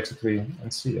added, basically,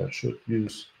 and see, I should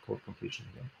use code completion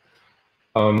here.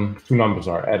 2 numbers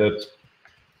are added,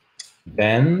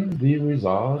 then the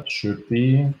result should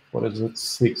be, what is it,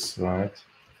 6, right?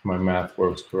 If my math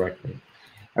works correctly.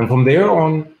 And from there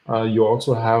on, you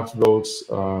also have those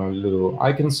little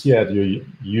icons here that you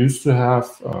used to have,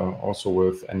 also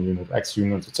with NUnit,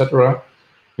 XUnit, etc.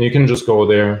 You can just go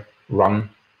there, run.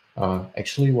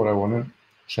 Actually, what I want to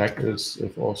check is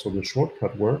if also the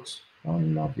shortcut works.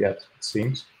 Not yet, it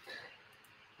seems.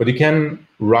 But you can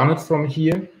run it from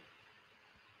here,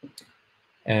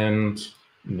 and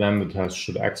then the test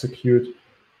should execute.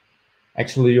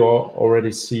 Actually, you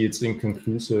already see it's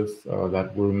inconclusive.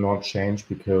 That will not change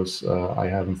because I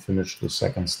haven't finished the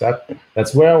second step.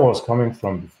 That's where I was coming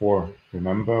from before.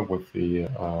 Remember, with the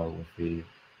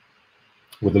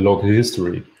local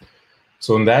history.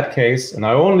 So in that case, and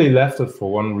I only left it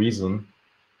for one reason.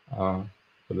 But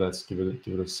let's give it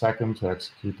a second to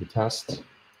execute the test.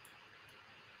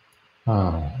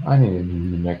 I need a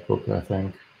new MacBook, I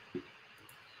think.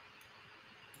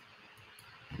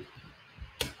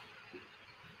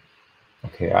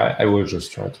 Okay, I will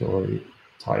just try to already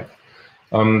type.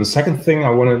 The second thing I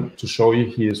wanted to show you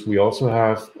here is we also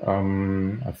have,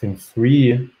 I think,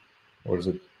 2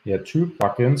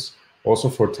 plugins also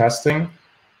for testing.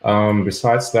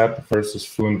 Besides that, the first is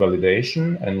Fluent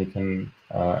Validation, and you can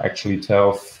actually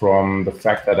tell from the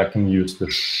fact that I can use the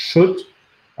should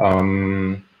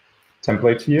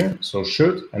template here, so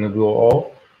should, and it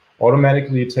will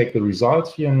automatically take the result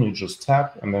here, and you just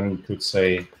tap, and then you could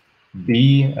say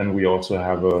B, and we also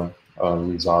have a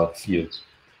result field.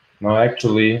 Now,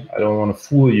 actually, I don't want to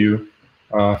fool you.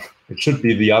 It should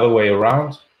be the other way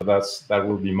around. That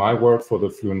will be my word for the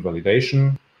Fluent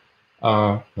Validation.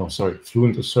 No, sorry,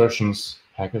 Fluent Assertions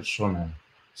package. Oh man,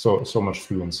 so much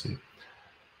fluency.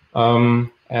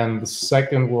 And the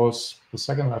second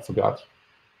I forgot.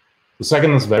 The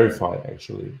second is Verify,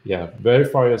 actually. Yeah,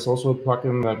 Verify is also a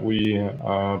plugin that we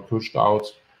pushed out.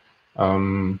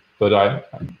 But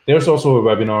there's also a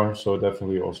webinar, so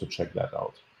definitely also check that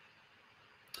out.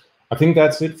 I think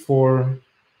that's it for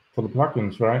the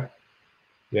plugins, right?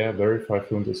 Yeah, Verify,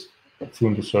 Fluent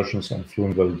Assertions, and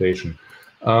Fluent Validation.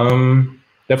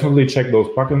 Definitely check those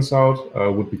plugins out.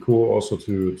 Would be cool also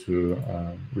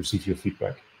to receive your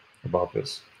feedback about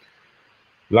this.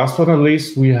 Last but not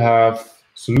least, we have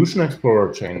Solution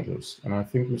Explorer changes, and I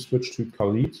think we switched to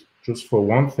Khalid just for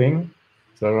one thing.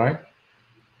 Is that right?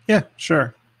 Yeah,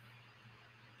 sure.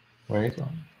 Wait,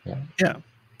 yeah. Yeah.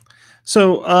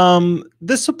 So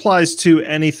this applies to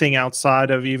anything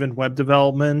outside of even web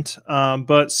development,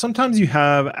 but sometimes you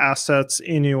have assets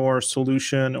in your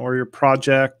solution or your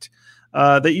project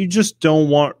that you just don't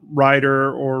want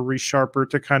Rider or ReSharper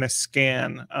to kind of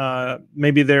scan.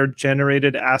 Maybe they're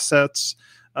generated assets.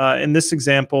 In this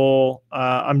example,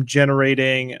 I'm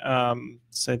generating,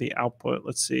 say, the output.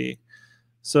 Let's see.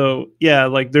 So yeah,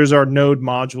 like there's our node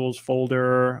modules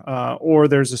folder, or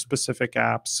there's a specific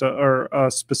app or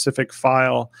a specific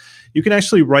file. You can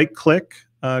actually right click,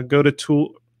 go to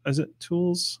tool. Is it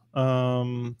tools?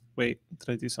 Wait, did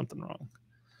I do something wrong?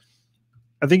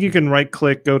 I think you can right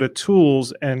click, go to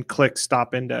tools, and click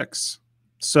stop index.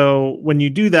 So when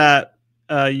you do that,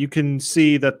 you can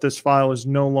see that this file is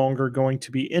no longer going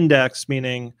to be indexed,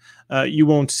 meaning you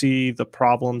won't see the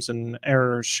problems and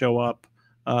errors show up.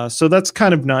 So that's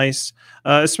kind of nice,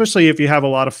 especially if you have a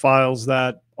lot of files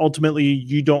that ultimately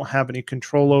you don't have any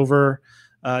control over.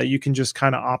 You can just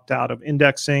kind of opt out of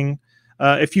indexing.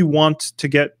 If you want to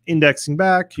get indexing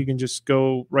back, you can just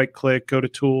go right-click, go to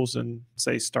Tools, and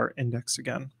say Start Index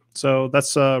again. So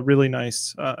that's a really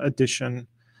nice addition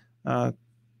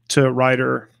to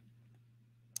Rider.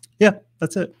 Yeah,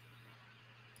 that's it.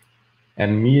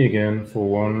 And me again for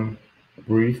one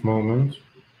brief moment.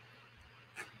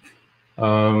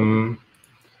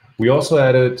 We also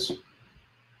added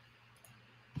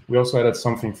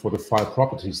something for the file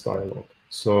properties dialog.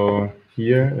 So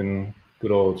here in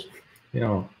good old,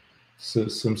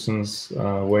 Simpsons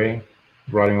way,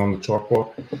 writing on the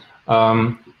chalkboard.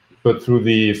 But through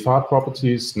the file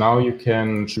properties, now you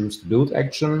can choose the build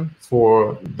action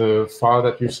for the file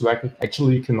that you selected.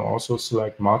 Actually, you can also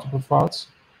select multiple files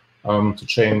to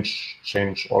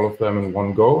change all of them in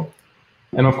one go.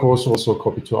 And of course, also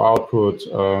copy to output,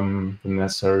 the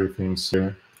necessary things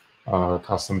here,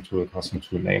 custom to a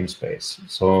namespace.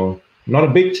 So not a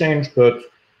big change, but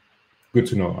good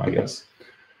to know, I guess.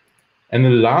 And the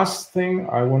last thing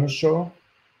I want to show,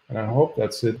 and I hope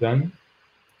that's it then,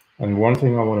 and one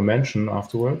thing I want to mention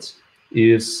afterwards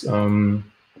is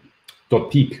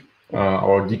 .peak,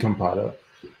 our decompiler.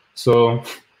 So,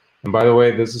 and by the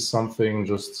way, this is something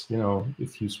just,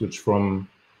 if you switch from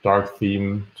dark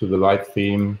theme to the light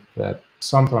theme, that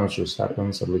sometimes just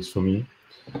happens, at least for me.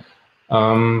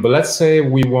 But let's say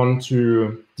we want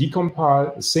to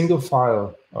decompile a single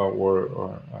file,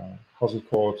 or how's it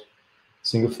called?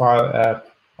 Single file app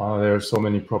There are so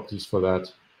many properties for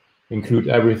that. Include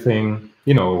everything,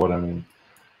 you know what I mean.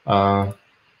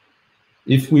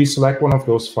 If we select one of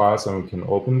those files, then we can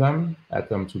open them, add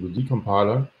them to the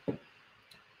decompiler.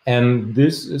 And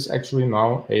this is actually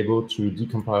now able to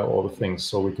decompile all the things.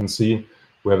 So we can see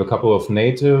we have a couple of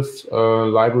native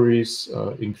libraries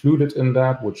included in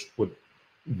that, which would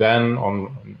then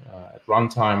at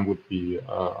runtime would be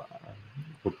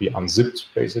unzipped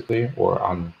basically, or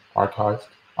unarchived,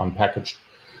 unpackaged.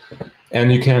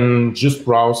 And you can just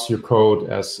browse your code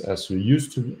as you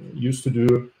used to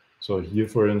do. So here,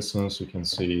 for instance, you can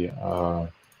see,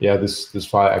 yeah, this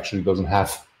file actually doesn't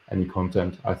have any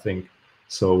content, I think,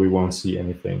 so we won't see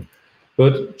anything.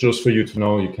 But just for you to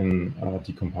know, you can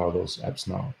decompile those apps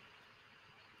now.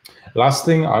 Last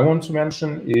thing I want to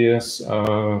mention is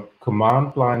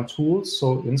command line tools.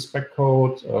 So inspect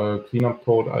code, cleanup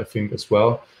code, I think as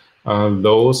well.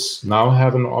 Those now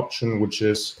have an option which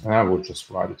is, I will just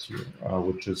write it to you,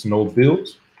 which is no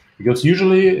build. Because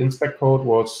usually inspect code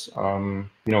was,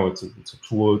 you know, it's a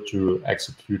tool to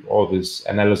execute all this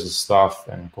analysis stuff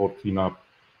and code cleanup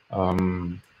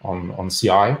on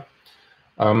CI.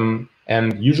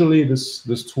 And usually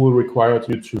this tool required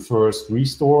you to first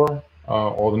restore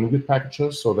all the NuGet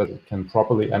packages so that it can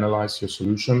properly analyze your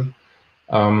solution.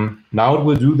 Now it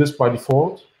will do this by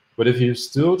default, but if you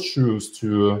still choose to,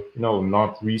 you know,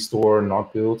 not restore,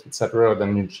 not build, etc.,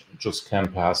 then you just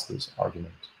can pass this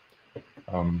argument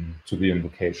to the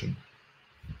invocation.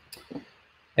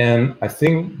 And I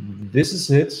think this is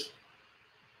it.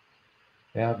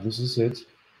 Yeah, this is it.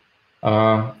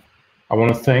 I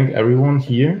want to thank everyone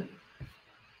here,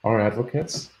 our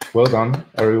advocates. Well done,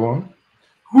 everyone.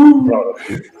 Proud of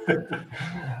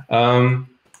you.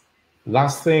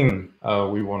 Last thing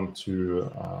we want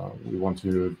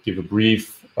to give a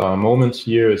brief moment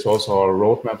here is also our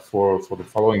roadmap for the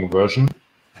following version.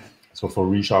 So for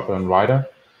ReSharper and Rider.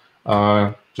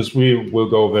 Just we will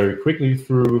go very quickly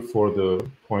through for the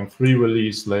 0.3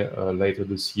 release later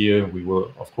this year. We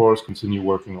will, of course, continue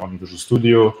working on Visual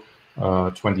Studio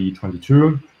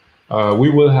 2022. We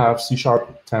will have C#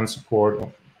 10 support,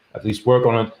 at least work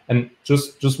on it. And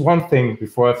just one thing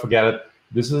before I forget it,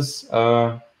 this is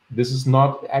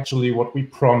not actually what we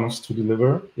promised to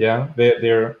deliver. Yeah,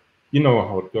 they're you know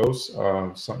how it goes.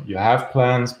 You have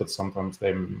plans, but sometimes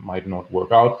they might not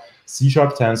work out. C#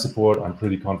 10 support, I'm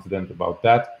pretty confident about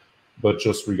that, but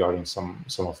just regarding some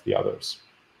of the others.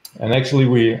 And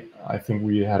actually, I think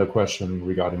we had a question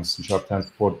regarding C# 10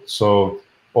 support. So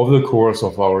over the course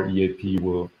of our EAP,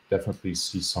 we'll definitely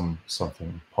see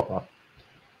something pop up.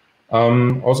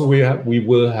 Also, we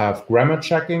will have grammar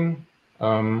checking.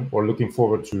 We're looking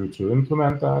forward to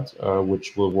implement that,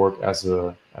 which will work as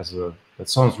a that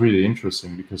sounds really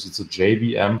interesting because it's a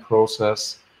JVM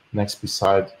process next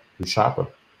beside ReSharper,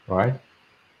 right?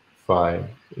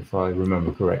 If I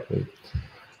remember correctly.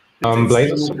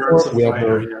 Blazor support, we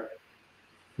have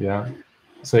yeah.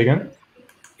 Say again.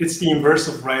 It's the inverse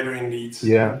of Rider, indeed.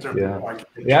 Yeah,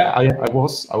 yeah. I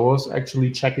was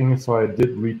actually checking if I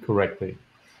did read correctly,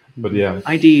 but yeah.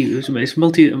 IDE, it's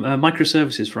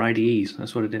microservices for IDEs.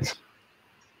 That's what it is.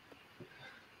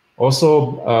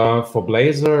 Also, for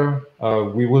Blazor,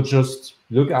 we will just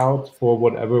look out for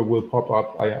whatever will pop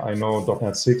up. I know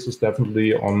 .NET 6 is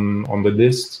definitely on the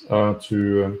list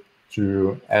to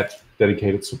add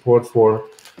dedicated support for.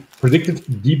 Predictive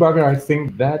debugger, I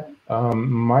think that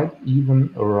might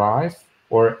even arrive,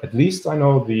 or at least I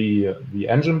know the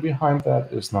engine behind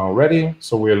that is now ready.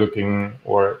 So we're looking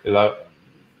or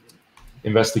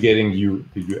investigating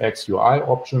the UX, UI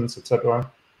options, etc.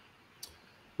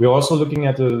 We're also looking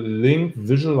at a link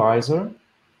visualizer.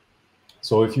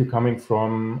 So if you're coming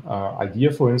from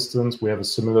IDEA, for instance, we have a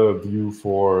similar view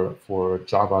for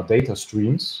Java data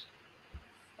streams.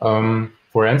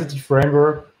 For entity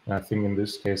framework, and I think in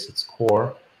this case it's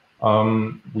core,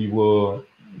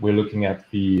 we're looking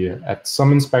at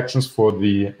some inspections for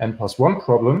the N+1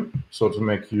 problem. So to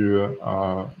make you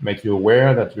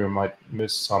aware that you might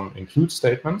miss some include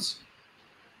statements.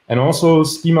 And also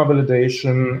schema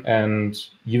validation and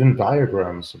even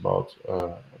diagrams about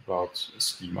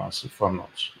schemas, if I'm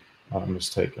not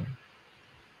mistaken.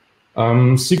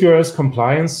 CQRS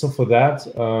compliance. So for that,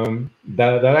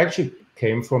 that actually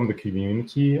came from the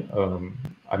community.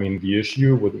 I mean, the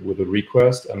issue with the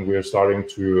request, and we're starting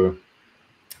to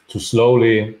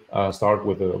slowly start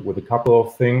with a couple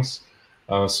of things.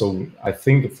 So I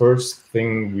think the first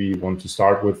thing we want to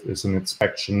start with is an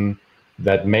inspection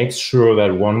that makes sure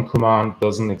that one command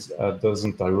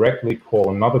doesn't directly call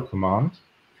another command.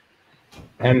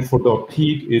 And for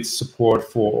 .peak, it's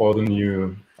support for all the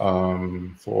new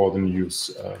for all the new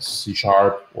C#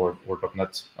 or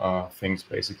 .NET things,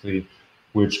 basically,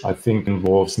 which I think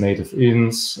involves native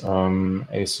ints,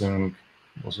 async,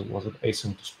 was it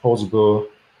async disposable,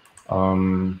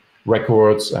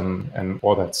 records, and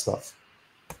all that stuff.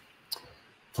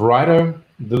 For Rider,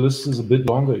 the list is a bit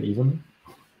longer even.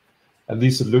 At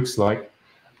least it looks like.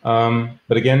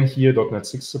 But again, here .NET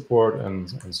 6 support and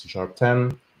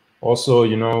C#10. Also,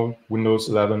 you know, Windows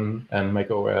 11 and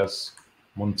macOS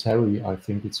Monterey, I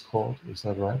think it's called. Is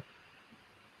that right?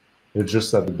 They're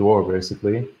just at the door,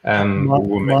 basically. And we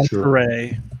will make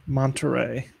Monterey.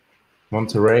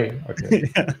 Okay.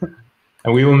 Yeah.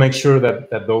 And we will make sure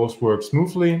that those work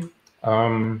smoothly.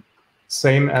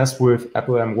 Same as with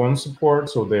Apple M1 support.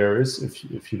 So there is,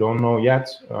 if you don't know yet,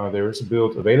 there is a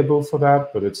build available for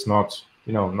that, but it's not,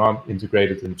 you know, not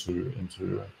integrated into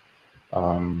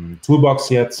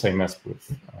Toolbox yet. Same as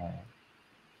with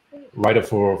Rider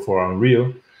for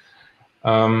Unreal.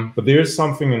 But there is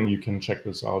something, and you can check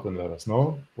this out and let us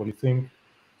know. What do you think?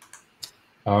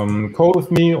 Code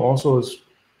with Me also is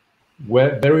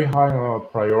very high on our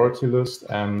priority list,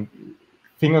 and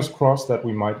fingers crossed that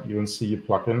we might even see a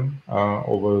plugin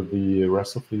over the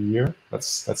rest of the year.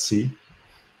 Let's see.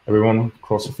 Everyone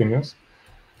cross your fingers.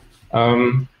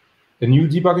 The new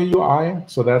debugger UI,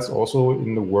 so that's also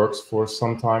in the works for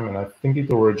some time, and I think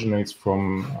it originates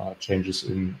from changes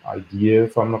in IDE,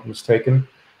 if I'm not mistaken.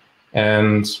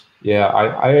 And yeah,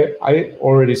 I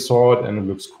already saw it and it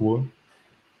looks cool,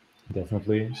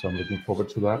 definitely. So I'm looking forward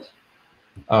to that.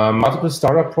 Multiple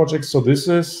startup projects. So this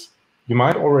is, you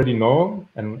might already know,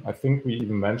 and I think we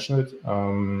even mentioned it.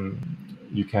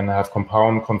 You can have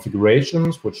compound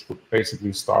configurations, which would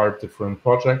basically start different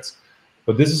projects.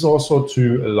 But this is also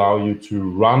to allow you to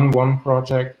run one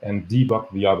project and debug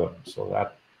the other. So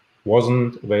that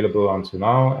wasn't available until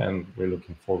now, and we're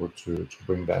looking forward to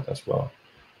bring that as well.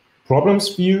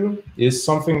 Problems view is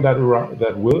something that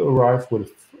will arrive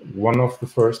with one of the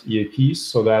first EAPs.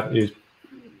 So that is,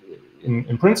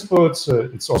 in principle,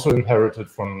 it's also inherited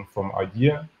from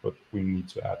IDEA, but we need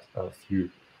to add a few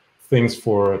things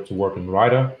to work in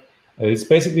Rider. It's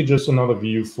basically just another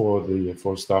view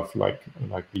for stuff like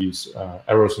these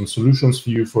errors and solutions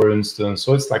view, for instance.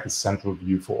 So it's like a central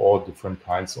view for all different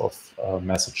kinds of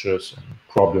messages and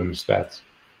problems that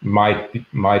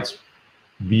might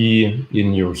be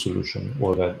in your solution,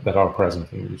 or that are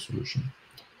present in your solution.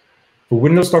 For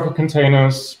Windows Docker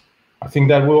containers, I think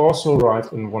that will also arrive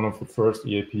in one of the first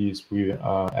EAPs. We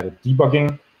added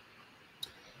debugging.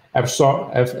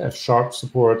 FSharp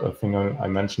support, I think I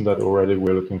mentioned that already.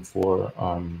 We're looking for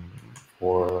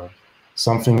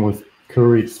something with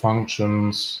curried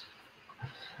functions,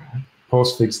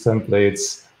 postfix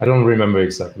templates. I don't remember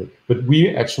exactly, but we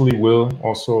actually will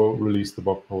also release the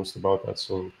blog post about that,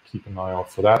 so keep an eye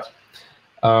out for that.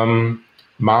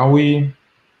 MAUI,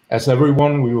 as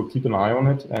everyone, we will keep an eye on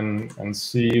it and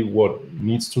see what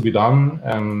needs to be done,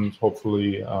 and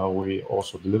hopefully we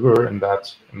also deliver in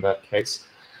that case.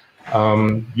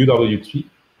 UWP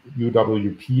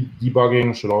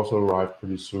debugging should also arrive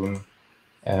pretty soon.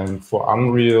 And for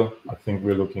Unreal, I think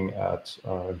we're looking at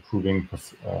improving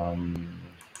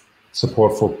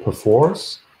support for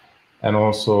Perforce, and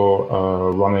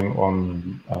also running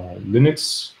on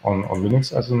Linux, on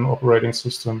Linux as an operating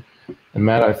system. And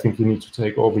Matt, I think you need to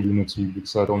take over Unity,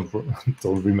 because I don't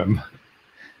remember.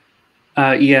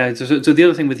 Yeah, so the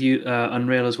other thing with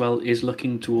Unreal as well is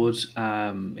looking towards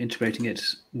integrating it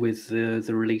with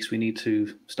the release. We need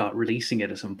to start releasing it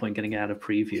at some point, getting it out of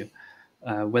preview,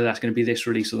 whether that's going to be this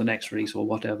release or the next release or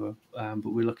whatever.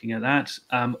 But we're looking at that.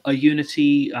 A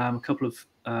Unity, a couple of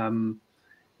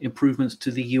improvements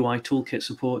to the UI toolkit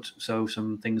support. So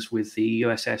some things with the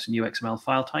USS and UXML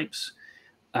file types.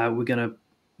 We're going to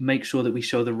make sure that we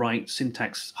show the right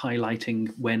syntax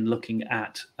highlighting when looking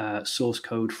at source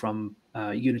code from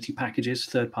Unity packages,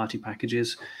 third-party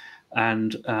packages,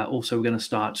 and also we're going to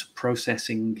start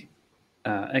processing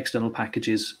external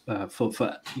packages for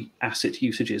asset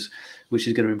usages, which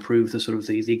is going to improve the sort of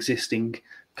the existing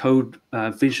code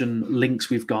vision links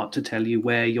we've got to tell you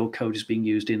where your code is being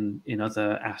used in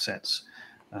other assets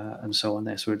and so on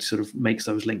there. So it sort of makes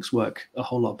those links work a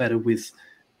whole lot better with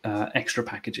extra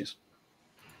packages.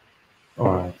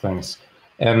 All right, thanks.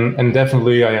 And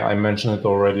definitely, I mentioned it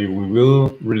already, we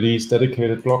will release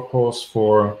dedicated blog posts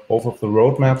for both of the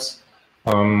roadmaps,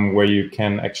 where you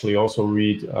can actually also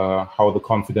read how the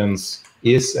confidence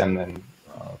is, and then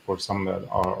for some that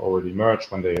are already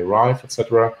merged when they arrive,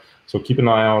 etc. So keep an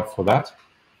eye out for that.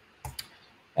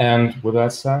 And with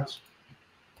that said,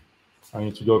 I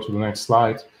need to go to the next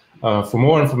slide. For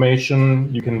more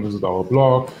information, you can visit our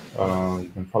blog.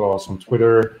 You can follow us on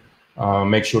Twitter.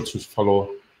 Make sure to follow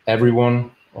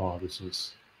everyone. Oh,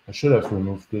 I should have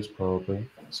removed this probably.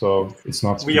 So it's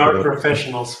not. We are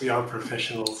professionals. We are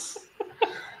professionals.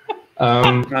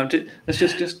 Let's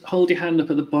just hold your hand up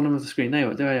at the bottom of the screen.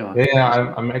 There you are.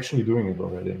 Yeah, I'm actually doing it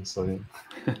already. So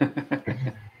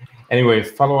anyway,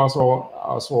 follow us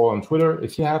all on Twitter.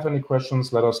 If you have any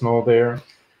questions, let us know there.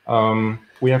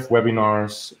 We have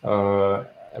webinars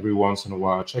every once in a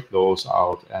while. Check those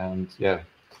out, and yeah,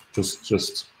 just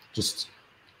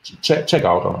check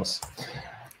out on us.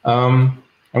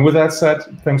 And with that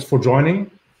said, thanks for joining.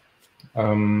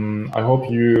 I hope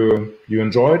you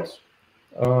enjoyed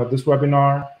this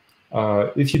webinar.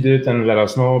 If you did, then let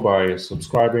us know by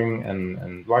subscribing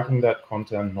and liking that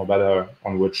content, no matter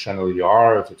on which channel you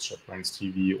are, if it's JetBrains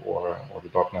TV or the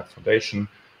 .NET Foundation.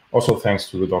 Also, thanks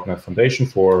to the .NET Foundation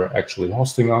for actually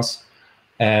hosting us.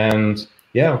 And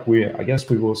yeah, I guess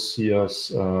we will see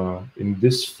us in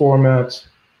this format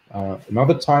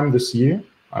another time this year,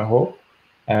 I hope.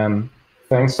 And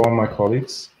thanks to all my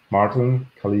colleagues, Martin,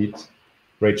 Khalid,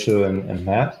 Rachel, and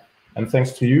Matt. And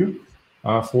thanks to you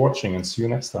for watching, and see you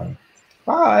next time.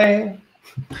 Bye.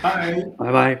 Bye.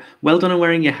 Bye-bye. Well done on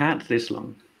wearing your hat this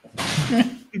long.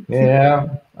 Yeah,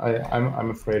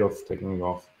 I'm afraid of taking it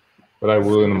off, but I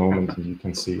will in a moment, and you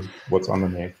can see what's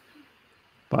underneath.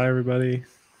 Bye, everybody.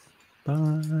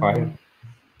 Bye. Bye.